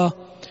 ਸਾਲ ਦਾ,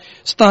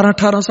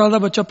 17-18 ਸਾਲ ਦਾ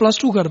ਬੱਚਾ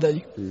 +2 ਕਰਦਾ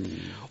ਜੀ,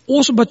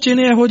 ਉਸ ਬੱਚੇ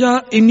ਨੇ ਇਹੋ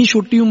ਜਿਹਾ ਇੰਨੀ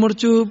ਛੋਟੀ ਉਮਰ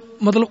 'ਚ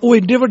ਮਤਲਬ ਉਹ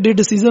ਏਡੇ ਵੱਡੇ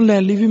ਡਿਸੀਜ਼ਨ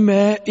ਲੈਣ ਲਈ ਵੀ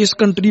ਮੈਂ ਇਸ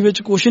ਕੰਟਰੀ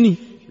ਵਿੱਚ ਕੁਛ ਨਹੀਂ,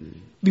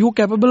 ਵੀ ਉਹ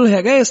ਕੈਪੇਬਲ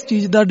ਹੈਗਾ ਇਸ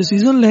ਚੀਜ਼ ਦਾ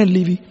ਡਿਸੀਜ਼ਨ ਲੈਣ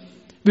ਲਈ ਵੀ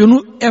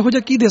ਉਹਨੂੰ ਇਹੋ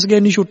ਜਿਹਾ ਕੀ ਦਿਸ ਗਿਆ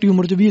ਇੰਨੀ ਛੋਟੀ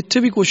ਉਮਰ 'ਚ ਵੀ ਇੱਥੇ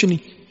ਵੀ ਕੁਛ ਨਹੀਂ,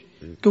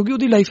 ਕਿਉਂਕਿ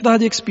ਉਹਦੀ ਲਾਈਫ ਦਾ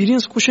ਹਜੇ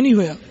ਐਕਸਪੀਰੀਅੰਸ ਕੁਛ ਨਹੀਂ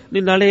ਹੋਇਆ।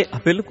 ਨਾਲੇ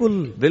ਬਿਲਕੁਲ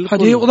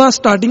ਹਜੇ ਉਹਦਾ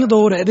ਸਟਾਰਟਿੰਗ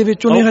ਦੌਰ ਹੈ, ਇਹਦੇ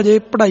ਵਿੱਚ ਉਹਨੇ ਹਜੇ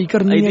ਪੜ੍ਹਾਈ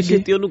ਕਰਨੀ ਹੈ।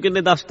 ਛੇਤੀ ਉਹਨੂੰ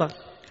ਕਿੰਨੇ ਦੱਸਤਾ?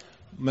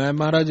 ਮੈਂ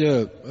ਮਹਾਰਾਜ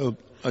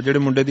ਜਿਹੜੇ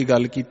ਮੁੰਡੇ ਦੀ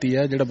ਗੱਲ ਕੀਤੀ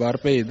ਹੈ, ਜਿਹੜਾ ਬਾਹਰ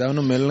ਭੇਜਦਾ,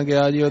 ਉਹਨੂੰ ਮਿਲਣ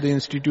ਗਿਆ ਜੀ, ਉਹਦੇ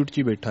ਇੰਸਟੀਚਿਊਟ 'ਚ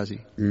ਹੀ ਬੈਠਾ ਸੀ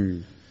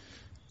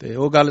ਤੇ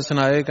ਉਹ ਗੱਲ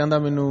ਸੁਣਾਏ, ਕਹਿੰਦਾ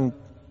ਮੈਨੂੰ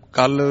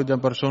ਕੱਲ ਜਾਂ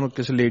ਪਰਸੋਂ ਨੂੰ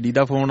ਕਿਸੇ ਲੇਡੀ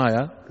ਦਾ ਫੋਨ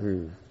ਆਇਆ,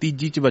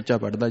 3 'ਚ ਬੱਚਾ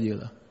ਪੜ੍ਹਦਾ ਜੀ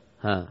ਉਹਦਾ।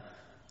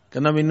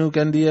 ਕਹਿੰਦਾ ਮੈਨੂੰ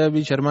ਕਹਿੰਦੀ ਹੈ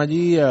ਵੀ ਸ਼ਰਮਾ ਜੀ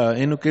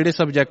ਇਹਨੂੰ ਕਿਹੜੇ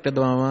ਸਬਜੈਕਟ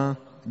ਦਵਾਵਾਂ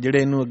ਜਿਹੜੇ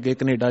ਇਹਨੂੰ ਅੱਗੇ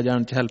ਕੈਨੇਡਾ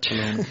ਜਾਣ 'ਚ ਹੈਲਪ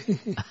ਲਾਉਣ।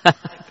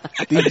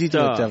 3 'ਚ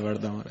ਬੱਚਾ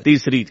ਪੜ੍ਹਦਾ ਮਾਰਾ,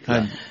 ਤੀਸਰੀ।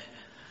 ਹਾਂਜੀ।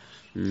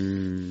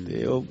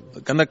 ਤੇ ਉਹ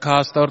ਕਹਿੰਦਾ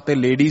ਖਾਸ ਤੌਰ ਤੇ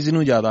ਲੇਡੀਜ਼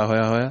ਨੂੰ ਜ਼ਿਆਦਾ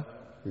ਹੋਇਆ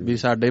ਵੀ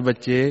ਸਾਡੇ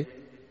ਬੱਚੇ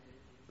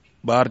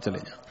ਬਾਹਰ ਚਲੇ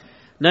ਜਾਣ।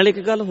 ਨਾਲੇ ਇੱਕ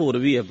ਗੱਲ ਹੋਰ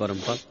ਵੀ ਹੈ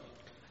ਪਰਮਪਾਲ,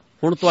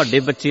 ਹੁਣ ਤੁਹਾਡੇ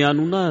ਬੱਚਿਆਂ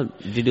ਨੂੰ ਨਾ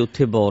ਜਿਹੜੇ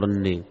ਉੱਥੇ ਬੋਰਨ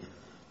ਨੇ,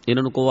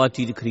 ਇਹਨਾਂ ਨੂੰ ਕਹੋ ਆਹ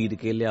ਚੀਜ਼ ਖਰੀਦ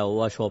ਕੇ ਲਿਆਓ,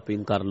 ਆਹ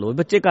ਸ਼ਾਪਿੰਗ ਕਰ ਲਓ,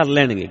 ਬੱਚੇ ਕਰ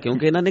ਲੈਣਗੇ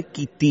ਕਿਉਂਕਿ ਇਹਨਾਂ ਨੇ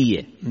ਕੀਤੀ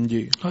ਹੈ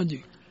ਜੀ। ਹਾਂਜੀ।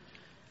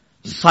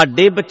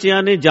 ਸਾਡੇ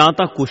ਬੱਚਿਆਂ ਨੇ ਜਾਂ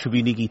ਤਾਂ ਕੁਛ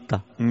ਵੀ ਨਹੀਂ ਕੀਤਾ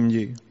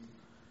ਜੀ,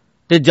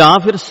 ਤੇ ਜਾਂ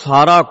ਫਿਰ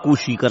ਸਾਰਾ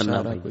ਕੁਛ ਹੀ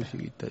ਕਰਨਾ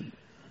ਕੀਤਾ ਜੀ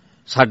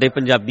ਸਾਡੇ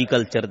ਪੰਜਾਬੀ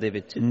ਕਲਚਰ ਦੇ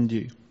ਵਿੱਚ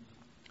ਜੀ।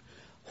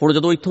 ਹੁਣ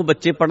ਜਦੋਂ ਇੱਥੋਂ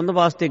ਬੱਚੇ ਪੜ੍ਹਨ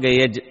ਵਾਸਤੇ ਗਏ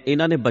ਆ,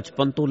 ਇਹਨਾਂ ਨੇ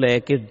ਬਚਪਨ ਤੋਂ ਲੈ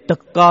ਕੇ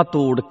ਡੱਕਾ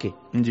ਤੋੜ ਕੇ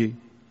ਜੀ,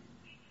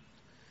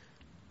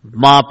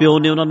 ਮਾਂ ਪਿਓ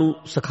ਨੇ ਉਹਨਾਂ ਨੂੰ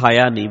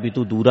ਸਿਖਾਇਆ ਨਹੀਂ ਵੀ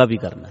ਤੂੰ ਦੂਰਾ ਵੀ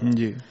ਕਰਨਾ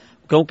ਜੀ,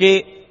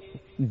 ਕਿਉਂਕਿ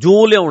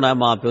ਜੋ ਲਿਆਉਣਾ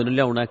ਮਾਂ ਪਿਓ ਨੇ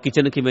ਲਿਆਉਣਾ,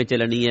 ਕਿਚਨ ਕਿਵੇਂ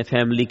ਚੱਲਣੀ ਹੈ,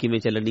 ਫੈਮਿਲੀ ਕਿਵੇਂ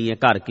ਚੱਲਣੀ ਹੈ,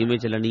 ਘਰ ਕਿਵੇਂ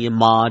ਚੱਲਣੀ ਹੈ,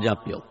 ਮਾਂ ਜਾਂ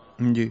ਪਿਓ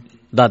ਜੀ,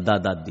 ਦਾਦਾ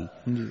ਦਾਦੀ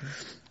ਜੀ।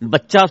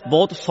 ਬੱਚਾ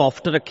ਬਹੁਤ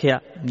ਸੌਫਟ ਰੱਖਿਆ,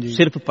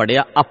 ਸਿਰਫ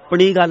ਪੜ੍ਹਿਆ,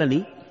 ਆਪਣੀ ਗੱਲ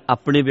ਨਹੀਂ,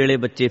 ਆਪਣੇ ਵੇਲੇ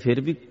ਬੱਚੇ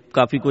ਫਿਰ ਵੀ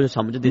ਕਾਫੀ ਕੁਝ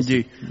ਸਮਝਦੇ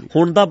ਸੀ।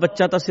 ਹੁਣ ਦਾ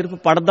ਬੱਚਾ ਤਾਂ ਸਿਰਫ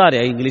ਪੜ੍ਹਦਾ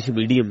ਰਿਹਾ ਇੰਗਲਿਸ਼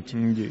ਮੀਡੀਅਮ 'ਚ,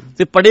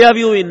 ਤੇ ਪੜ੍ਹਿਆ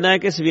ਵੀ ਉਹ ਇੰਨਾ ਹੈ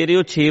ਕਿ ਸਵੇਰੇ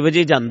ਉਹ 6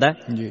 ਵਜੇ ਜਾਂਦਾ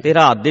ਤੇ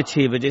ਰਾਤ ਦੇ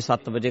 6 ਵਜੇ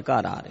 7 ਵਜੇ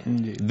ਘਰ ਆ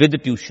ਰਿਹਾ ਵਿਦ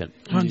ਟਿਊਸ਼ਨ,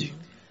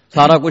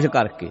 ਸਾਰਾ ਕੁਝ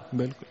ਕਰਕੇ।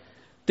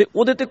 ਤੇ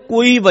ਉਹਦੇ ਤੇ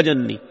ਕੋਈ ਵਜਨ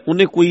ਨਹੀਂ,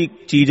 ਉਹਨੇ ਕੋਈ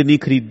ਚੀਜ਼ ਨਹੀਂ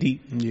ਖਰੀਦੀ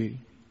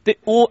ਤੇ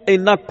ਉਹ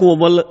ਇੰਨਾ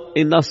ਕੋਮਲ,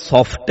 ਇੰਨਾ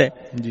ਸੌਫਟ ਹੈ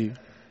ਜੀ।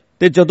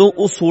 ਤੇ ਜਦੋਂ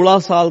ਉਹ 16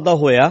 ਸਾਲ ਦਾ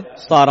ਹੋਇਆ,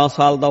 17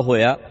 ਸਾਲ ਦਾ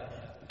ਹੋਇਆ,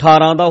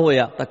 18 ਦਾ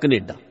ਹੋਇਆ ਤਾਂ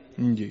ਕੈਨੇਡਾ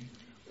ਜੀ,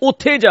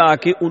 ਉੱਥੇ ਜਾ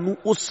ਕੇ ਉਹਨੂੰ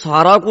ਉਹ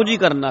ਸਾਰਾ ਕੁਝ ਹੀ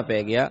ਕਰਨਾ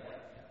ਪੈ ਗਿਆ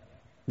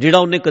ਜਿਹੜਾ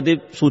ਉਹਨੇ ਕਦੇ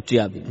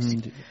ਸੋਚਿਆ ਵੀ ਨਹੀਂ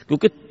ਸੀ।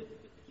 ਕਿਉਂਕਿ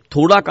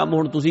ਥੋੜਾ ਕੰਮ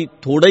ਹੁਣ ਤੁਸੀਂ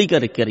ਥੋੜਾ ਹੀ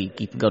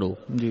ਕਰੋ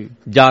ਜੀ,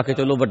 ਜਾ ਕੇ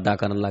ਚਲੋ ਵੱਡਾ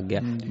ਕਰਨ ਲੱਗ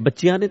ਗਿਆ।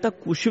 ਬੱਚਿਆਂ ਨੇ ਤਾਂ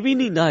ਕੁਛ ਵੀ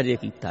ਨਹੀਂ ਨਾ ਹਜੇ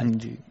ਕੀਤਾ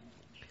ਜੀ,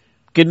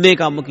 ਕਿੰਨੇ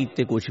ਕੰਮ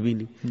ਕੀਤੇ, ਕੁਛ ਵੀ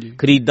ਨਹੀਂ।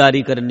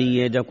 ਖਰੀਦਦਾਰੀ ਕਰਨੀ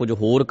ਹੈ ਜਾਂ ਕੁਝ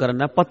ਹੋਰ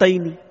ਕਰਨਾ ਪਤਾ ਹੀ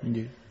ਨਹੀਂ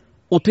ਜੀ।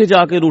 ਉੱਥੇ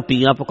ਜਾ ਕੇ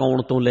ਰੋਟੀਆਂ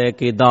ਪਕਾਉਣ ਤੋਂ ਲੈ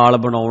ਕੇ, ਦਾਲ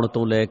ਬਣਾਉਣ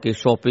ਤੋਂ ਲੈ ਕੇ,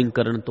 ਸ਼ਾਪਿੰਗ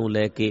ਕਰਨ ਤੋਂ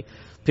ਲੈ ਕੇ,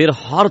 ਫਿਰ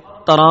ਹਰ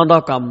ਤਰ੍ਹਾਂ ਦਾ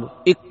ਕੰਮ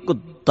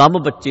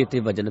ਇੱਕਦਮ ਬੱਚੇ ਤੇ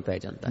ਵਜਨ ਪੈ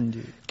ਜਾਂਦਾ।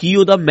 ਕੀ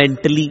ਉਹਦਾ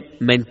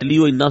ਮੈਂਟਲੀ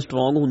ਉਹ ਇੰਨਾ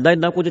ਸਟਰੋਂਗ ਹੁੰਦਾ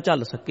ਇੰਨਾ ਕੁਝ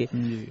ਝੱਲ ਸਕੇ।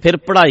 ਫਿਰ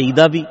ਪੜ੍ਹਾਈ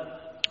ਦਾ ਵੀ,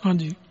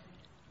 ਹਾਂਜੀ,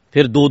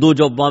 ਫਿਰ 2-2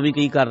 ਜੌਬਾਂ ਵੀ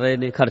ਕਈ ਕਰ ਰਹੇ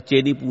ਨੇ,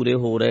 ਖਰਚੇ ਨਹੀਂ ਪੂਰੇ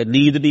ਹੋ ਰਹੇ,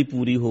 ਨੀਂਦ ਨਹੀਂ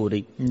ਪੂਰੀ ਹੋ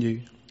ਰਹੀ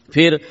ਜੀ।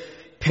 ਫਿਰ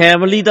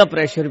ਫੈਮਿਲੀ ਦਾ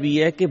ਪ੍ਰੈਸ਼ਰ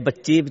ਵੀ ਹੈ ਕਿ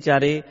ਬੱਚੇ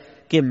ਵਿਚਾਰੇ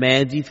ਕਿ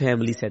ਮੈਂ ਜੀ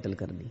ਫੈਮਿਲੀ ਸੈਟਲ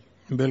ਕਰਨੀ,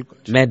 ਬਿਲਕੁਲ,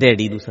 ਮੈਂ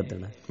ਡੈਡੀ ਨੂੰ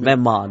ਸੱਦਣਾ, ਮੈਂ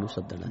ਮਾਂ ਨੂੰ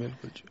ਸੱਦਣਾ,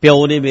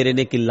 ਪਿਓ ਨੇ ਮੇਰੇ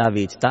ਨੇ ਕਿੱਲਾ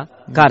ਵੇਚਤਾ,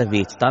 ਘਰ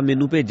ਵੇਚਤਾ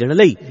ਮੈਨੂੰ ਭੇਜਣ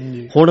ਲਈ,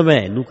 ਹੁਣ ਮੈਂ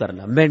ਇਹਨੂੰ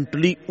ਕਰਨਾ।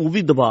 ਮੈਂਟਲੀ ਉਹ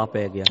ਵੀ ਦਬਾਅ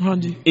ਪੈ ਗਿਆ।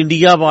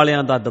 ਇੰਡੀਆ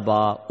ਵਾਲਿਆਂ ਦਾ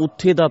ਦਬਾਅ,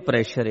 ਉੱਥੇ ਦਾ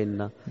ਪ੍ਰੈਸ਼ਰ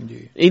ਇੰਨਾ,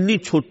 ਇੰਨੀ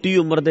ਛੋਟੀ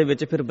ਉਮਰ ਦੇ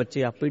ਵਿੱਚ ਫਿਰ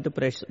ਬੱਚੇ ਆਪੇ ਹੀ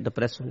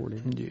ਡਿਪਰੈਸ ਹੋਣੇ,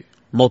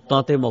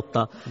 ਮੌਤਾਂ ਤੇ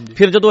ਮੌਤਾਂ।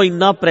 ਫਿਰ ਜਦੋਂ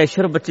ਇੰਨਾ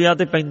ਪ੍ਰੈਸ਼ਰ ਬੱਚਿਆਂ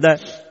ਤੇ ਪੈਂਦਾ,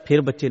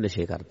 ਫਿਰ ਬੱਚੇ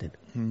ਨਸ਼ੇ ਕਰਦੇ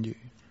ਨੇ,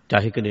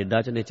 ਚਾਹੇ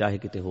ਕੈਨੇਡਾ 'ਚ ਨੇ ਚਾਹੇ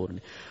ਕਿਤੇ ਹੋਰ ਨੇ,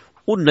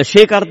 ਉਹ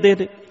ਨਸ਼ੇ ਕਰਦੇ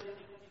ਨੇ।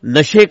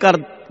 ਨਸ਼ੇ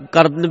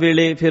ਕਰਨ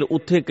ਵੇਲੇ ਫਿਰ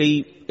ਉੱਥੇ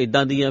ਕਈ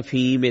ਏਦਾਂ ਦੀਆਂ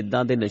ਫੀਮ,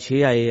 ਏਦਾਂ ਦੇ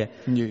ਨਸ਼ੇ ਆਏ ਹੈ,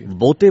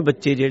 ਬਹੁਤੇ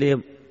ਬੱਚੇ ਜਿਹੜੇ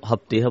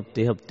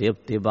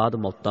ਹਫ਼ਤੇ ਬਾਅਦ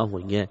ਮੌਤਾਂ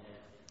ਹੋਈਆਂ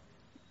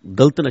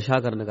ਗਲਤ ਨਸ਼ਾ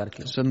ਕਰਨ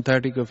ਕਰਕੇ,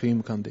 ਸਿੰਥੈਟਿਕ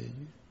ਫੀਮ ਖਾਂਦੇ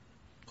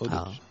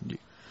ਜੀ।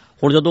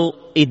 ਹੁਣ ਜਦੋਂ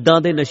ਇਦਾਂ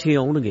ਦੇ ਨਸ਼ੇ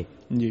ਆਉਣਗੇ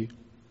ਜੀ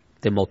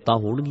ਤੇ ਮੌਤਾਂ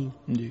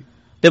ਹੋਣਗੀਆਂ ਜੀ।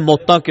 ਤੇ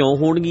ਮੌਤਾਂ ਕਿਉਂ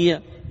ਹੋਣਗੀਆਂ?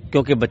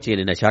 ਕਿਉਂਕਿ ਬੱਚੇ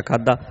ਨੇ ਨਸ਼ਾ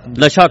ਖਾਦਾ।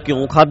 ਨਸ਼ਾ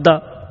ਕਿਉਂ ਖਾਦਾ?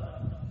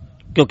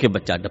 ਕਿਉਂਕਿ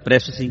ਬੱਚਾ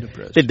ਡਿਪਰੈਸ ਸੀ।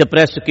 ਤੇ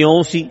ਡਿਪਰੈਸ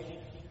ਕਿਉਂ ਸੀ?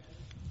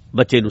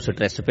 ਬੱਚੇ ਨੂੰ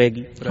ਸਟ੍ਰੈਸ ਪੈ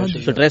ਗਈ।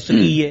 ਸਟ੍ਰੈਸ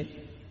ਕੀ ਹੈ?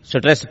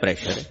 ਸਟ੍ਰੈਸ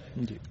ਪ੍ਰੈਸ਼ਰ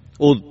ਹੈ।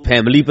 ਉਹ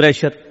ਫੈਮਿਲੀ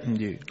ਪ੍ਰੈਸ਼ਰ,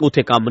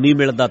 ਉੱਥੇ ਕੰਮ ਨਹੀਂ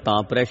ਮਿਲਦਾ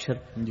ਤਾਂ ਪ੍ਰੈਸ਼ਰ,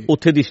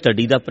 ਉੱਥੇ ਦੀ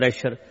ਸਟੱਡੀ ਦਾ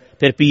ਪ੍ਰੈਸ਼ਰ,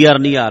 ਫਿਰ PR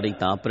ਨਹੀਂ ਆ ਰਹੀ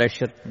ਤਾਂ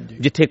ਪ੍ਰੈਸ਼ਰ,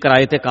 ਜਿੱਥੇ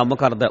ਕਿਰਾਏ ਤੇ ਕੰਮ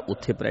ਕਰਦਾ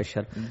ਉੱਥੇ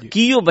ਪ੍ਰੈਸ਼ਰ।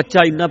 ਕੀ ਉਹ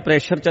ਬੱਚਾ ਇੰਨਾ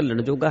ਪ੍ਰੈਸ਼ਰ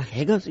ਝੱਲਣ ਜੋਗਾ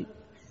ਹੈਗਾ ਸੀ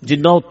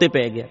ਜਿੰਨਾ ਉੱਤੇ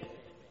ਪੈ ਗਿਆ?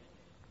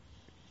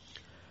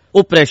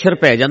 ਉਹ ਪ੍ਰੈਸ਼ਰ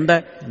ਪੈ ਜਾਂਦਾ।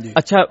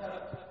 ਅੱਛਾ,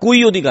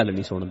 ਕੋਈ ਉਹਦੀ ਗੱਲ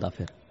ਨਹੀਂ ਸੁਣਦਾ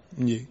ਫਿਰ,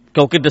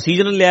 ਕਿਉਂਕਿ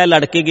ਡਿਸੀਜਨ ਲਿਆ,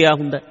 ਲੜ ਕੇ ਗਿਆ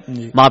ਹੁੰਦਾ।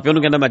 ਮਾਂ ਪਿਓ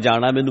ਨੂੰ ਕਹਿੰਦਾ ਮੈਂ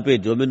ਜਾਣਾ, ਮੈਨੂੰ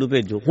ਭੇਜੋ ਮੈਨੂੰ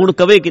ਭੇਜੋ। ਹੁਣ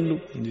ਕਵੇ ਕਿਹਨੂੰ?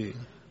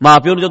 ਮਾਂ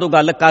ਪਿਓ ਨੂੰ ਜਦੋਂ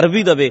ਗੱਲ ਕਰ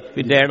ਵੀ ਦਵੇ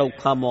ਵੀ ਡੈਡ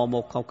ਔਖਾ, ਮੌਮ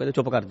ਔਖਾ, ਕਹਿੰਦੇ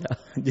ਚੁੱਪ ਕਰ ਜਾ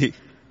ਜੀ,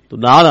 ਤੂੰ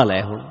ਨਾ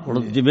ਲੈ,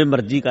 ਹੁਣ ਜਿਵੇਂ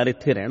ਮਰਜ਼ੀ ਕਰ,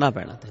 ਇੱਥੇ ਰਹਿਣਾ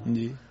ਪੈਣਾ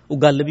ਤੈਨੂੰ। ਉਹ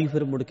ਗੱਲ ਵੀ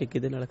ਫਿਰ ਮੁੜ ਕੇ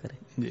ਕਿਹਦੇ ਨਾਲ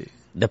ਕਰੇ?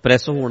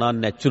 ਡਿਪਰੈਸ ਹੋਣਾ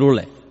ਨੈਚੁਰਲ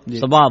ਹੈ,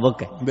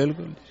 ਸੁਭਾਵਕ ਹੈ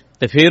ਬਿਲਕੁਲ।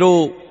 ਤੇ ਫਿਰ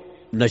ਉਹ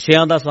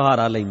ਨਸ਼ਿਆਂ ਦਾ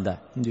ਸਹਾਰਾ ਲੈਂਦਾ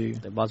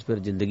ਤੇ ਬਸ ਫਿਰ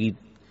ਜ਼ਿੰਦਗੀ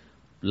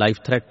ਲਾਈਫ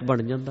ਥ੍ਰੈਟ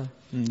ਬਣ ਜਾਂਦਾ।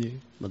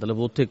 ਮਤਲਬ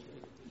ਉੱਥੇ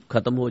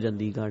ਖਤਮ ਹੋ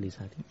ਜਾਂਦੀ ਕਹਾਣੀ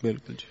ਸਾਰੀ।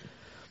 ਬਿਲਕੁਲ।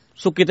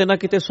 ਸੋ ਕਿਤੇ ਨਾ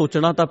ਕਿਤੇ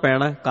ਸੋਚਣਾ ਤਾਂ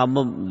ਪੈਣਾ ਕੰਮ।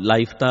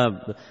 ਲਾਈਫ ਤਾਂ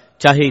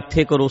ਚਾਹੇ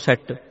ਇੱਥੇ ਕਰੋ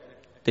ਸੈੱਟ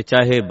ਤੇ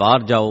ਚਾਹੇ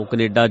ਬਾਹਰ ਜਾਓ,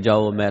 ਕੈਨੇਡਾ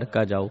ਜਾਓ,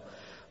 ਅਮਰੀਕਾ ਜਾਓ,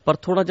 ਪਰ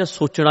ਥੋੜਾ ਜਿਹਾ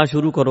ਸੋਚਣਾ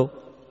ਸ਼ੁਰੂ ਕਰੋ,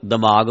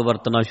 ਦਿਮਾਗ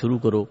ਵਰਤਣਾ ਸ਼ੁਰੂ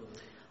ਕਰੋ,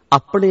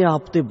 ਆਪਣੇ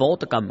ਆਪ ਤੇ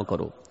ਬਹੁਤ ਕੰਮ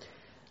ਕਰੋ।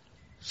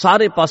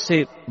 ਸਾਰੇ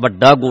ਪਾਸੇ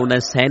ਵੱਡਾ ਗੁਣ ਹੈ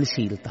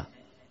ਸਹਿਨਸ਼ੀਲਤਾ।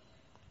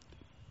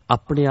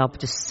 ਆਪਣੇ ਆਪ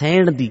 'ਚ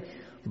ਸਹਿਣ ਦੀ,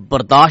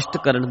 ਬਰਦਾਸ਼ਤ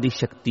ਕਰਨ ਦੀ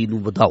ਸ਼ਕਤੀ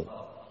ਨੂੰ ਵਧਾਓ,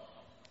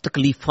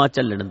 ਤਕਲੀਫਾਂ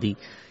ਝੱਲਣ ਦੀ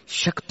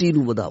ਸ਼ਕਤੀ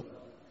ਨੂੰ ਵਧਾਓ।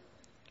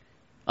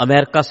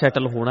 ਅਮਰੀਕਾ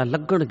ਸੈਟਲ ਹੋਣਾ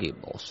ਲੱਗਣਗੇ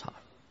ਬਹੁਤ ਸਾਲ,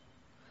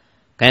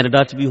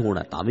 ਕੈਨੇਡਾ 'ਚ ਵੀ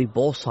ਹੋਣਾ ਤਾਂ ਵੀ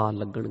ਬਹੁਤ ਸਾਲ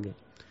ਲੱਗਣਗੇ।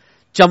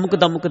 ਚਮਕ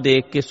ਦਮਕ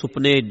ਦੇਖ ਕੇ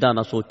ਸੁਪਨੇ ਇੱਦਾਂ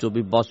ਨਾ ਸੋਚੋ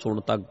ਵੀ ਬਸ ਹੁਣ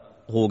ਤੱਕ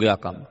ਹੋ ਗਿਆ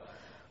ਕੰਮ,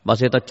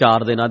 ਬਸ ਇਹ ਤਾਂ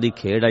 4 ਦਿਨਾਂ ਦੀ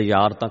ਖੇਡ ਹੈ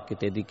ਯਾਰ, ਤਾਂ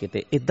ਕਿਤੇ ਦੀ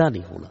ਕਿਤੇ। ਇੱਦਾਂ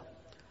ਨਹੀਂ ਹੋਣਾ,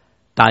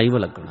 ਟਾਈਮ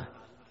ਲੱਗਣਾ।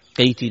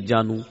 ਕਈ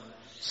ਚੀਜ਼ਾਂ ਨੂੰ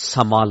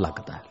ਸਮਾਂ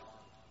ਲੱਗਦਾ,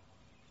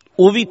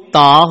 ਉਹ ਵੀ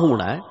ਤਾਂ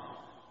ਹੋਣਾ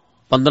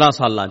 15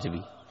 ਸਾਲਾਂ 'ਚ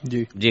ਵੀ।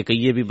 ਜੇ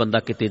ਕਹੀਏ ਵੀ ਬੰਦਾ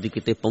ਕਿਤੇ ਦੀ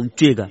ਕਿਤੇ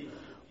ਪਹੁੰਚੇਗਾ,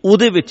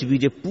 ਉਹਦੇ ਵਿੱਚ ਵੀ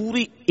ਜੇ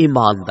ਪੂਰੀ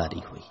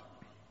ਇਮਾਨਦਾਰੀ ਹੋਈ,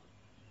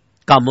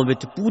 ਕੰਮ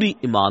ਵਿੱਚ ਪੂਰੀ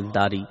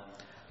ਇਮਾਨਦਾਰੀ,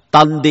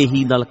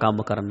 ਤਨਦੇਹੀ ਨਾਲ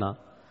ਕੰਮ ਕਰਨਾ,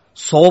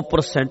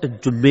 100%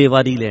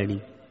 ਜ਼ਿੰਮੇਵਾਰੀ ਲੈਣੀ,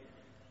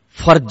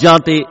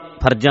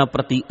 ਫਰਜ਼ਾਂ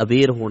ਪ੍ਰਤੀ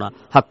ਅਵੇਅਰ ਹੋਣਾ,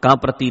 ਹੱਕਾਂ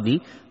ਪ੍ਰਤੀ ਨਹੀਂ,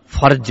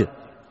 ਫਰਜ਼,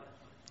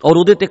 ਔਰ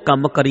ਉਹਦੇ ਤੇ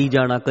ਕੰਮ ਕਰੀ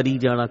ਜਾਣਾ ਕਰੀ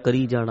ਜਾਣਾ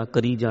ਕਰੀ ਜਾਣਾ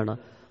ਕਰੀ ਜਾਣਾ।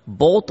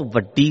 ਬਹੁਤ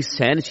ਵੱਡੀ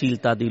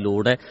ਸਹਿਨਸ਼ੀਲਤਾ ਦੀ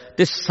ਲੋੜ ਹੈ।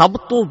 ਤੇ ਸਭ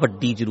ਤੋਂ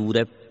ਵੱਡੀ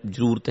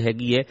ਜ਼ਰੂਰਤ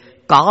ਹੈਗੀ ਹੈ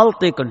ਕਾਹਲ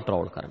ਤੇ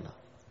ਕੰਟਰੋਲ ਕਰਨਾ,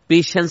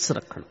 ਪੇਸ਼ੈਂਸ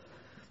ਰੱਖਣਾ।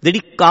 ਜਿਹੜੀ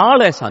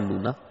ਕਾਹਲ ਹੈ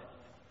ਸਾਨੂੰ ਨਾ,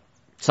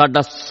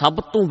 ਸਾਡਾ ਸਭ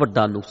ਤੋਂ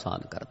ਵੱਡਾ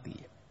ਨੁਕਸਾਨ ਕਰਦੀ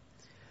ਹੈ।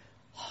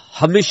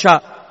 ਹਮੇਸ਼ਾ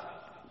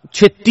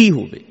ਛੇਤੀ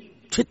ਹੋਵੇ,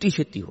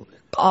 ਛੇਤੀ ਹੋਵੇ।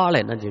 ਕਾਹਲ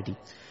ਹੈ ਨਾ ਜਿਹੜੀ,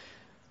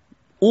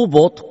 ਉਹ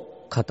ਬਹੁਤ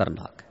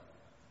ਖਤਰਨਾਕ ਹੈ।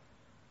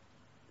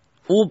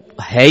 ਉਹ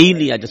ਹੈ ਹੀ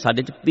ਨਹੀਂ ਅੱਜ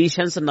ਸਾਡੇ 'ਚ।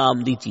 ਪੇਸ਼ੈਂਸ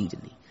ਨਾਮ ਦੀ ਚੀਜ਼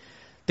ਨਹੀਂ।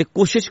 ਤੇ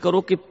ਕੋਸ਼ਿਸ਼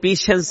ਕਰੋ ਕਿ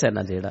ਪੇਸ਼ੈਂਸ ਹੈ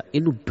ਨਾ ਜਿਹੜਾ,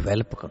 ਇਹਨੂੰ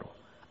ਡਿਵੈਲਪ ਕਰੋ,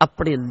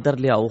 ਆਪਣੇ ਅੰਦਰ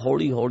ਲਿਆਓ,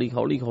 ਹੌਲੀ ਹੌਲੀ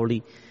ਹੌਲੀ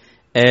ਹੌਲੀ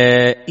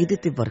ਇਹਦੇ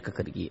ਤੇ ਵਰਕ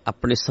ਕਰੀਏ,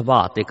 ਆਪਣੇ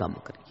ਸੁਭਾਅ ਤੇ ਕੰਮ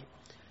ਕਰੀਏ।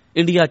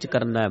 ਇੰਡੀਆ 'ਚ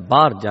ਕਰਨਾ ਹੈ,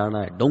 ਬਾਹਰ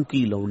ਜਾਣਾ ਹੈ,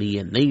 ਡੌਂਕੀ ਲਾਉਣੀ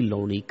ਹੈ, ਨਹੀਂ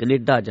ਲਾਉਣੀ,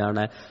 ਕੈਨੇਡਾ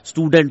ਜਾਣਾ ਹੈ,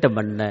 ਸਟੂਡੈਂਟ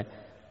ਬਣਨਾ ਹੈ,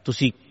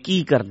 ਤੁਸੀਂ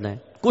ਕੀ ਕਰਨਾ ਹੈ,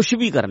 ਕੁਛ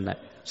ਵੀ ਕਰਨਾ ਹੈ,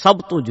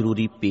 ਸਭ ਤੋਂ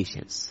ਜ਼ਰੂਰੀ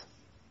ਪੇਸ਼ੈਂਸ।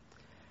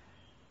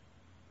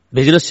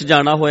 ਬਿਜ਼ਨਸ 'ਚ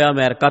ਜਾਣਾ ਹੋਇਆ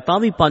ਅਮਰੀਕਾ, ਤਾਂ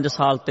ਵੀ 5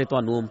 ਸਾਲ ਤੇ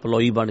ਤੁਹਾਨੂੰ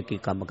ਇੰਪਲੋਈ ਬਣ ਕੇ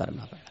ਕੰਮ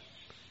ਕਰਨਾ ਪੈਣਾ।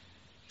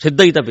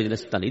 ਸਿੱਧਾ ਹੀ ਤਾਂ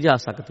ਬਿਜ਼ਨਸ ਤਾਂ ਨਹੀਂ ਜਾ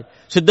ਸਕਦੇ,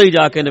 ਸਿੱਧਾ ਹੀ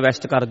ਜਾ ਕੇ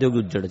ਇਨਵੈਸਟ ਕਰ ਦਿਓਗੇ,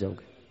 ਉੱਜੜ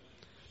ਜਾਓਗੇ।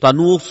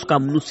 ਤੁਹਾਨੂੰ ਉਸ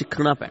ਕੰਮ ਨੂੰ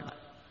ਸਿੱਖਣਾ ਪੈਣਾ,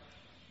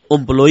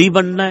 ਇੰਪਲੋਈ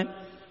ਬਣਨਾ ਹੈ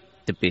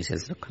ਤੇ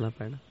ਪੇਸ਼ੈਂਸ ਰੱਖਣਾ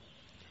ਪੈਣਾ।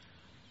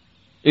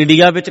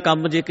 ਇੰਡੀਆ ਵਿੱਚ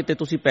ਕੰਮ ਜੇ ਕਿਤੇ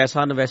ਤੁਸੀਂ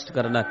ਪੈਸਾ ਇਨਵੈਸਟ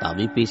ਕਰਨਾ ਤਾਂ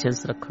ਵੀ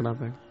ਪੇਸ਼ੈਂਸ ਰੱਖਣਾ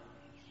ਪੈਣਾ,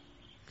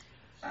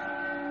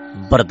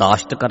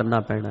 ਬਰਦਾਸ਼ਤ ਕਰਨਾ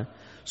ਪੈਣਾ।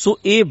 ਸੋ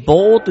ਇਹ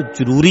ਬਹੁਤ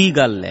ਜ਼ਰੂਰੀ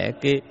ਗੱਲ ਹੈ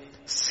ਕਿ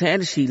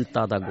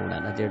ਸਹਿਨਸ਼ੀਲਤਾ ਦਾ ਗੁਣ ਹੈ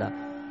ਨਾ ਜਿਹੜਾ,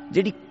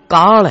 ਜਿਹੜੀ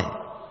ਕਾਹਲ ਹੈ,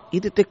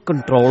 ਇਹਦੇ ਤੇ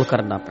ਕੰਟਰੋਲ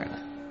ਕਰਨਾ ਪੈਣਾ।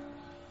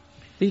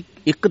 ਵੀ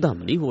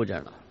ਇੱਕਦਮ ਨਹੀਂ ਹੋ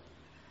ਜਾਣਾ,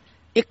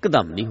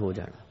 ਇੱਕਦਮ ਨਹੀਂ ਹੋ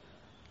ਜਾਣਾ।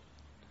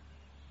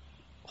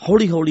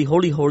 ਹੌਲੀ ਹੌਲੀ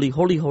ਹੌਲੀ ਹੌਲੀ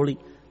ਹੌਲੀ ਹੌਲੀ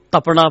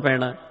ਤਪਣਾ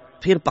ਪੈਣਾ,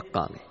 ਫਿਰ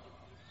ਪੱਕਾਂਗੇ,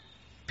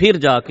 ਫਿਰ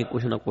ਜਾ ਕੇ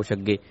ਕੁਛ ਨਾ ਕੁਛ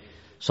ਅੱਗੇ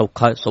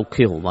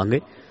ਸੌਖੇ ਹੋਵਾਂਗੇ।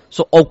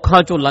 ਸੋ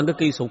ਔਖਾਂ ਚੋਂ ਲੰਘ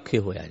ਕੇ ਹੀ ਸੌਖੇ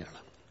ਹੋਇਆ ਜਾਣਾ।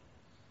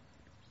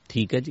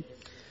 ਠੀਕ ਹੈ ਜੀ।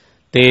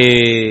 ਤੇ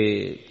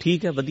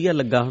ਠੀਕ ਹੈ, ਵਧੀਆ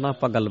ਲੱਗਾ ਹਨਾ,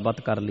 ਆਪਾਂ ਗੱਲਬਾਤ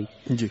ਕਰ ਲਈ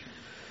ਜੀ।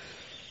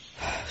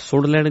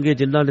 ਸੁਣ ਲੈਣਗੇ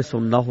ਜਿਨ੍ਹਾਂ ਨੇ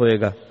ਸੁਣਨਾ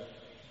ਹੋਏਗਾ।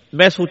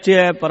 ਮੈਂ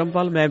ਸੋਚਿਆ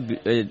ਪਰਮਪਾਲ, ਮੈਂ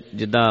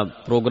ਜਿੱਦਾਂ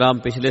ਪ੍ਰੋਗਰਾਮ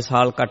ਪਿਛਲੇ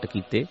ਸਾਲ ਘੱਟ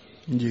ਕੀਤੇ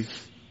ਜੀ,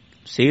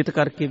 ਸਿਹਤ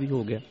ਕਰਕੇ ਵੀ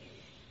ਹੋ ਗਿਆ,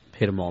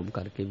 ਫਿਰ ਮੌਮ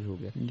ਕਰਕੇ ਵੀ ਹੋ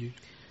ਗਿਆ ਜੀ।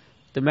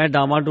 ਤੇ ਮੈਂ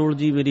ਡਾਵਾਡੋਲ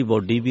ਜੀ, ਮੇਰੀ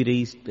ਬੋਡੀ ਵੀ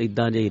ਰਹੀ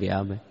ਇੱਦਾਂ ਜਿਹਾ ਹੀ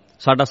ਰਿਹਾ ਮੈਂ।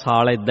 ਸਾਡਾ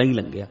ਸਾਲ ਇੱਦਾਂ ਹੀ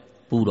ਲੰਘਿਆ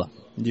ਪੂਰਾ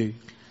ਜੀ।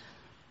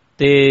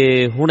 ਤੇ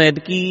ਹੁਣ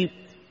ਐਤਕੀ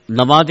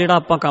ਨਵਾਂ ਜਿਹੜਾ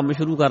ਆਪਾਂ ਕੰਮ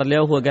ਸ਼ੁਰੂ ਕਰ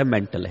ਲਿਆ, ਉਹ ਹੋ ਗਿਆ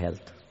ਮੈਂਟਲ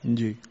ਹੈਲਥ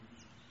ਜੀ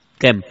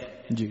ਕੈਂਪ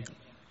ਜੀ।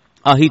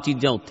 ਆਹੀ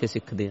ਚੀਜ਼ਾਂ ਉੱਥੇ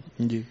ਸਿੱਖਦੇ ਆ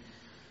ਜੀ।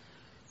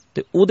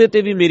 ਤੇ ਉਹਦੇ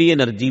ਤੇ ਵੀ ਮੇਰੀ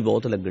એનર્ਜੀ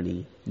ਬਹੁਤ ਲੱਗਣੀ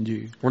ਹੈ ਜੀ।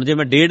 ਹੁਣ ਜੇ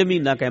ਮੈਂ 1.5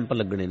 ਮਹੀਨਾ ਕੈਂਪ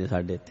ਲੱਗਣੇ ਨੇ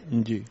ਸਾਡੇ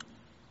ਇੱਥੇ ਜੀ,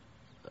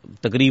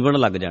 ਤਕਰੀਬਨ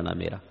ਲੱਗ ਜਾਣਾ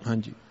ਮੇਰਾ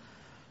ਹਾਂਜੀ।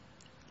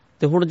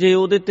 ਤੇ ਹੁਣ ਜੇ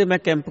ਉਹਦੇ ਤੇ ਮੈਂ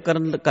ਕੈਂਪ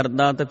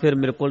ਕਰਦਾ ਤਾਂ ਫਿਰ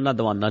ਮੇਰੇ ਕੋਲ ਨਾ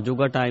ਦੀਵਾਨਾਂ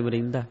ਜੋਗਾ ਟਾਈਮ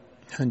ਰਹਿੰਦਾ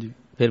ਹਾਂਜੀ,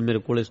 ਫਿਰ ਮੇਰੇ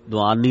ਕੋਲ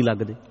ਦੀਵਾਨ ਨਹੀਂ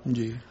ਲੱਗਦੇ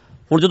ਜੀ।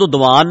 ਹੁਣ ਜਦੋਂ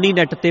ਦੀਵਾਨ ਨਹੀਂ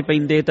ਨੈੱਟ ਤੇ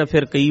ਪੈਂਦੇ ਤਾਂ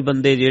ਫਿਰ ਕਈ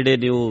ਬੰਦੇ ਜਿਹੜੇ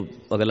ਨੇ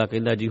ਉਹ ਅਗਲਾ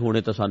ਕਹਿੰਦਾ ਜੀ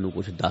ਹੁਣੇ ਤਾਂ ਸਾਨੂੰ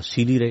ਕੁਝ ਦੱਸ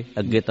ਹੀ ਨਹੀਂ ਰਹੇ,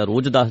 ਅੱਗੇ ਤਾਂ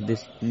ਰੋਜ਼ ਦੱਸਦੇ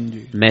ਸੀ,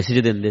 ਮੈਸੇਜ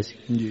ਦਿੰਦੇ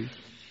ਸੀ।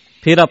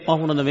 ਫਿਰ ਆਪਾਂ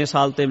ਹੁਣ ਨਵੇਂ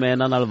ਸਾਲ ਤੇ ਮੈਂ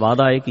ਇਹਨਾਂ ਨਾਲ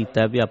ਵਾਅਦਾ ਇਹ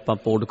ਕੀਤਾ ਵੀ ਆਪਾਂ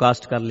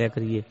ਪੋਡਕਾਸਟ ਕਰ ਲਿਆ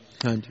ਕਰੀਏ।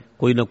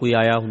 ਕੋਈ ਨਾ ਕੋਈ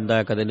ਆਇਆ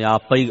ਹੁੰਦਾ, ਕਦੇ ਨੇ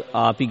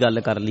ਆਪ ਹੀ ਗੱਲ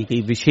ਕਰ ਲਈ,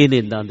 ਕਈ ਵਿਸ਼ੇ ਨੇ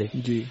ਇੱਦਾਂ ਦੇ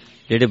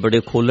ਜਿਹੜੇ ਬੜੇ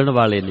ਖੋਲਣ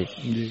ਵਾਲੇ ਨੇ।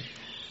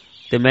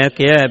 ਤੇ ਮੈਂ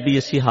ਕਿਹਾ ਵੀ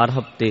ਅਸੀਂ ਹਰ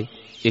ਹਫ਼ਤੇ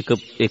ਇੱਕ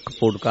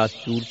ਪੋਡਕਾਸਟ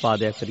ਜ਼ਰੂਰ ਪਾ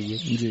ਦਿਆ ਕਰੀਏ,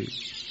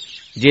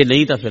 ਜੇ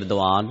ਨਹੀਂ ਤਾਂ ਫਿਰ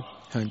ਦੀਵਾਨ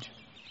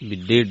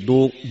ਵੀ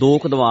ਦੋ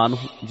ਕੁ ਦੀਵਾਨ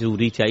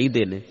ਜ਼ਰੂਰੀ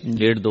ਚਾਹੀਦੇ ਨੇ,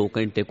 1.5-2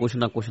 ਘੰਟੇ ਕੁਛ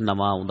ਨਾ ਕੁਛ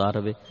ਨਵਾਂ ਆਉਂਦਾ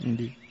ਰਵੇ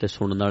ਤੇ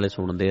ਸੁਣਨ ਵਾਲੇ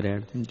ਸੁਣਦੇ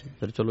ਰਹਿਣ।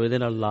 ਫਿਰ ਚਲੋ ਇਹਦੇ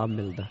ਨਾਲ ਲਾਭ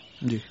ਮਿਲਦਾ,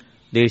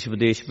 ਦੇਸ਼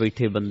ਵਿਦੇਸ਼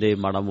ਬੈਠੇ ਬੰਦੇ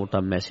ਮਾੜਾ ਮੋਟਾ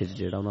ਮੈਸੇਜ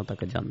ਜਿਹੜਾ ਉਹਨਾਂ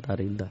ਤੱਕ ਜਾਂਦਾ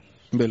ਰਹਿੰਦਾ।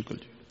 ਬਿਲਕੁਲ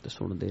ਜੀ, ਤੇ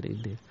ਸੁਣਦੇ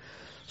ਰਹਿੰਦੇ।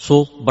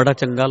 ਸੋ ਬੜਾ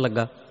ਚੰਗਾ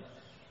ਲੱਗਾ।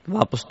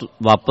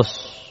 ਵਾਪਸ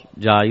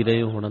ਜਾ ਹੀ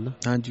ਰਹੇ ਹੋ ਹੁਣ ਨਾ?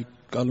 ਹਾਂਜੀ,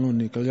 ਕੱਲ ਨੂੰ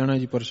ਨਿਕਲ ਜਾਣਾ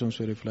ਜੀ, ਪਰਸੋਂ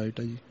ਸਵੇਰੇ ਫਲਾਈਟ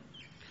ਹੈ ਜੀ।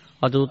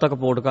 ਜਦੋਂ ਤੱਕ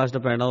ਪੋਡਕਾਸਟ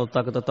ਪੈਣਾ ਉਦੋਂ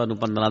ਤੱਕ ਤਾਂ ਤੁਹਾਨੂੰ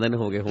 15 ਦਿਨ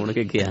ਹੋ ਗਏ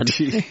ਹੋਣਗੇ ਗਿਆ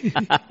ਨਹੀਂ।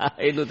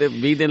 ਇਹਨੂੰ ਤੇ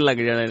 20 ਦਿਨ ਲੱਗ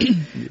ਜਾਣੇ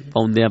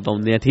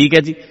ਪਾਉਂਦਿਆਂ। ਠੀਕ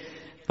ਹੈ ਜੀ,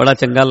 ਬੜਾ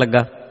ਚੰਗਾ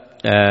ਲੱਗਾ।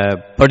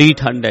 ਬੜੀ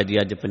ਠੰਡ ਹੈ ਜੀ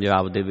ਅੱਜ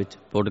ਪੰਜਾਬ ਦੇ ਵਿੱਚ।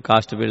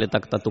 ਪੋਡਕਾਸਟ ਵੇਲੇ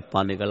ਤੱਕ ਤਾਂ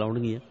ਧੁੱਪਾਂ ਨਿਕਲ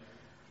ਆਉਣਗੀਆਂ,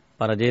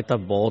 ਪਰ ਅਜੇ ਤਾਂ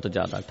ਬਹੁਤ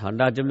ਜ਼ਿਆਦਾ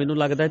ਠੰਡ। ਅੱਜ ਮੈਨੂੰ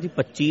ਲੱਗਦਾ ਜੀ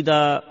 25 ਦਾ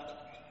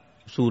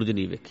ਸੂਰਜ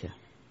ਨਹੀਂ ਵੇਖਿਆ,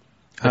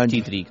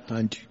 25 ਤਰੀਕ।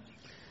 ਹਾਂਜੀ,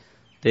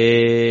 ਤੇ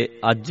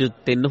ਅੱਜ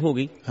 3 ਹੋ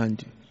ਗਈ।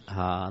 ਹਾਂਜੀ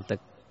ਹਾਂ, ਤੇ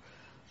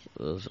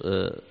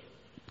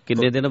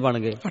ਕਿੰਨੇ ਦਿਨ ਬਣ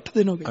ਗਏ? 8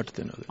 ਦਿਨ ਹੋ ਗਏ।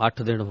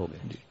 8 ਦਿਨ ਹੋ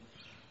ਗਏ ਜੀ,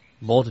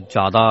 ਬਹੁਤ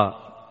ਜ਼ਿਆਦਾ।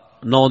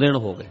 9 ਦਿਨ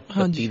ਹੋ ਗਏ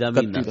 31 ਦਾ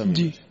ਮਹੀਨਾ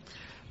ਜੀ,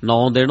 9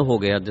 ਦਿਨ ਹੋ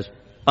ਗਏ ਅੱਜ।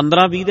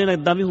 15-20 ਦਿਨ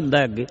ਏਦਾਂ ਵੀ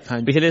ਹੁੰਦਾ ਅੱਗੇ,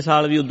 ਪਿਛਲੇ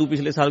ਸਾਲ ਵੀ, ਉਦੋਂ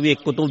ਪਿਛਲੇ ਸਾਲ ਵੀ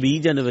 1 ਤੋਂ 20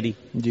 ਜਨਵਰੀ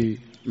ਜੀ।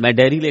 ਮੈਂ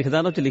ਡਾਇਰੀ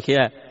ਲਿਖਦਾ ਨਾ, ਉਹ 'ਚ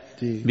ਲਿਖਿਆ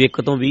ਵੀ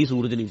 1 ਤੋਂ 20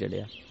 ਸੂਰਜ ਨਹੀਂ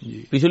ਚੜਿਆ।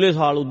 ਪਿਛਲੇ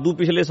ਸਾਲ, ਉਦੋਂ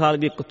ਪਿਛਲੇ ਸਾਲ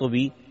ਵੀ 1 ਤੋਂ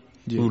 20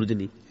 ਸੂਰਜ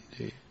ਨਹੀਂ,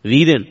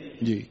 20 ਦਿਨ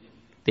ਜੀ।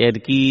 ਤੇ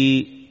ਐਤਕੀ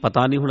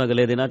ਪਤਾ ਨਹੀਂ ਹੁਣ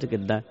ਅਗਲੇ ਦਿਨਾਂ 'ਚ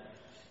ਕਿੱਦਾਂ।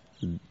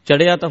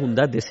 ਚੜਿਆ ਤਾਂ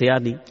ਹੁੰਦਾ, ਦਿਸਿਆ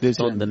ਨਹੀਂ,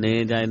 ਧੁੰਦ ਨੇ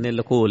ਜਾਂ ਇਹਨੇ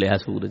ਲੁਕੋ ਲਿਆ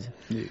ਸੂਰਜ।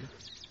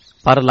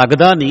 ਪਰ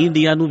ਲੱਗਦਾ ਨਹੀਂ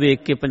ਇੰਡੀਆ ਨੂੰ ਵੇਖ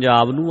ਕੇ,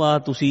 ਪੰਜਾਬ ਨੂੰ।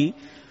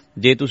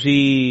 ਜੇ ਤੁਸੀਂ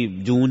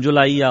ਜੂਨ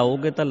ਜੁਲਾਈ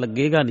ਆਓਗੇ ਤਾਂ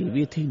ਲੱਗੇਗਾ ਨਹੀਂ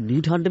ਵੀ ਇੱਥੇ ਇੰਨੀ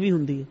ਠੰਡ ਵੀ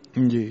ਹੁੰਦੀ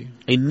ਹੈ ਜੀ,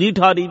 ਇੰਨੀ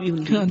ਠਾਰੀ ਵੀ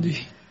ਹੁੰਦੀ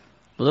ਹੈ।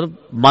 ਮਤਲਬ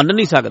ਮੰਨ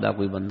ਨਹੀਂ ਸਕਦਾ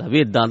ਕੋਈ ਬੰਦਾ ਵੀ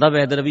ਏਦਾਂ ਦਾ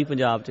ਵੈਦਰ ਵੀ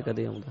ਪੰਜਾਬ 'ਚ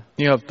ਕਦੇ ਆਉਂਦਾ।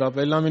 ਇਹ ਹਫ਼ਤਾ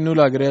ਪਹਿਲਾਂ ਮੈਨੂੰ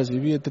ਲੱਗ ਰਿਹਾ ਸੀ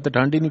ਵੀ ਇੱਥੇ ਤਾਂ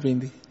ਠੰਡ ਹੀ ਨਹੀਂ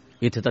ਪੈਂਦੀ।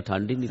 ਇੱਥੇ ਤਾਂ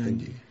ਠੰਡ ਹੀ ਨਹੀਂ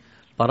ਪੈਂਦੀ,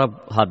 ਪਰ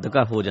ਹੱਦ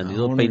ਘਾ ਹੋ ਜਾਂਦੀ।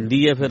 ਜਦੋਂ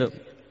ਪੈਂਦੀ ਹੈ ਫਿਰ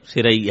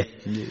ਸਿਰਾ ਹੀ ਹੈ।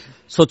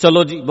 ਸੋ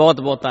ਚਲੋ ਜੀ,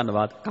 ਬਹੁਤ ਬਹੁਤ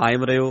ਧੰਨਵਾਦ।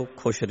 ਕਾਇਮ ਰਹੋ,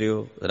 ਖੁਸ਼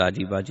ਰਹੋ,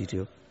 ਰਾਜੀ ਬਾਜੀ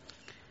ਰਹੋ।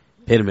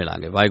 ਫਿਰ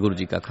ਮਿਲਾਂਗੇ। ਵਾਹਿਗੁਰੂ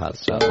ਜੀ ਕਾ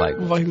ਖਾਲਸਾ,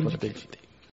 ਵਾਹਿਗੁਰੂ ਜੀ ਕੀ ਫਤਿਹ।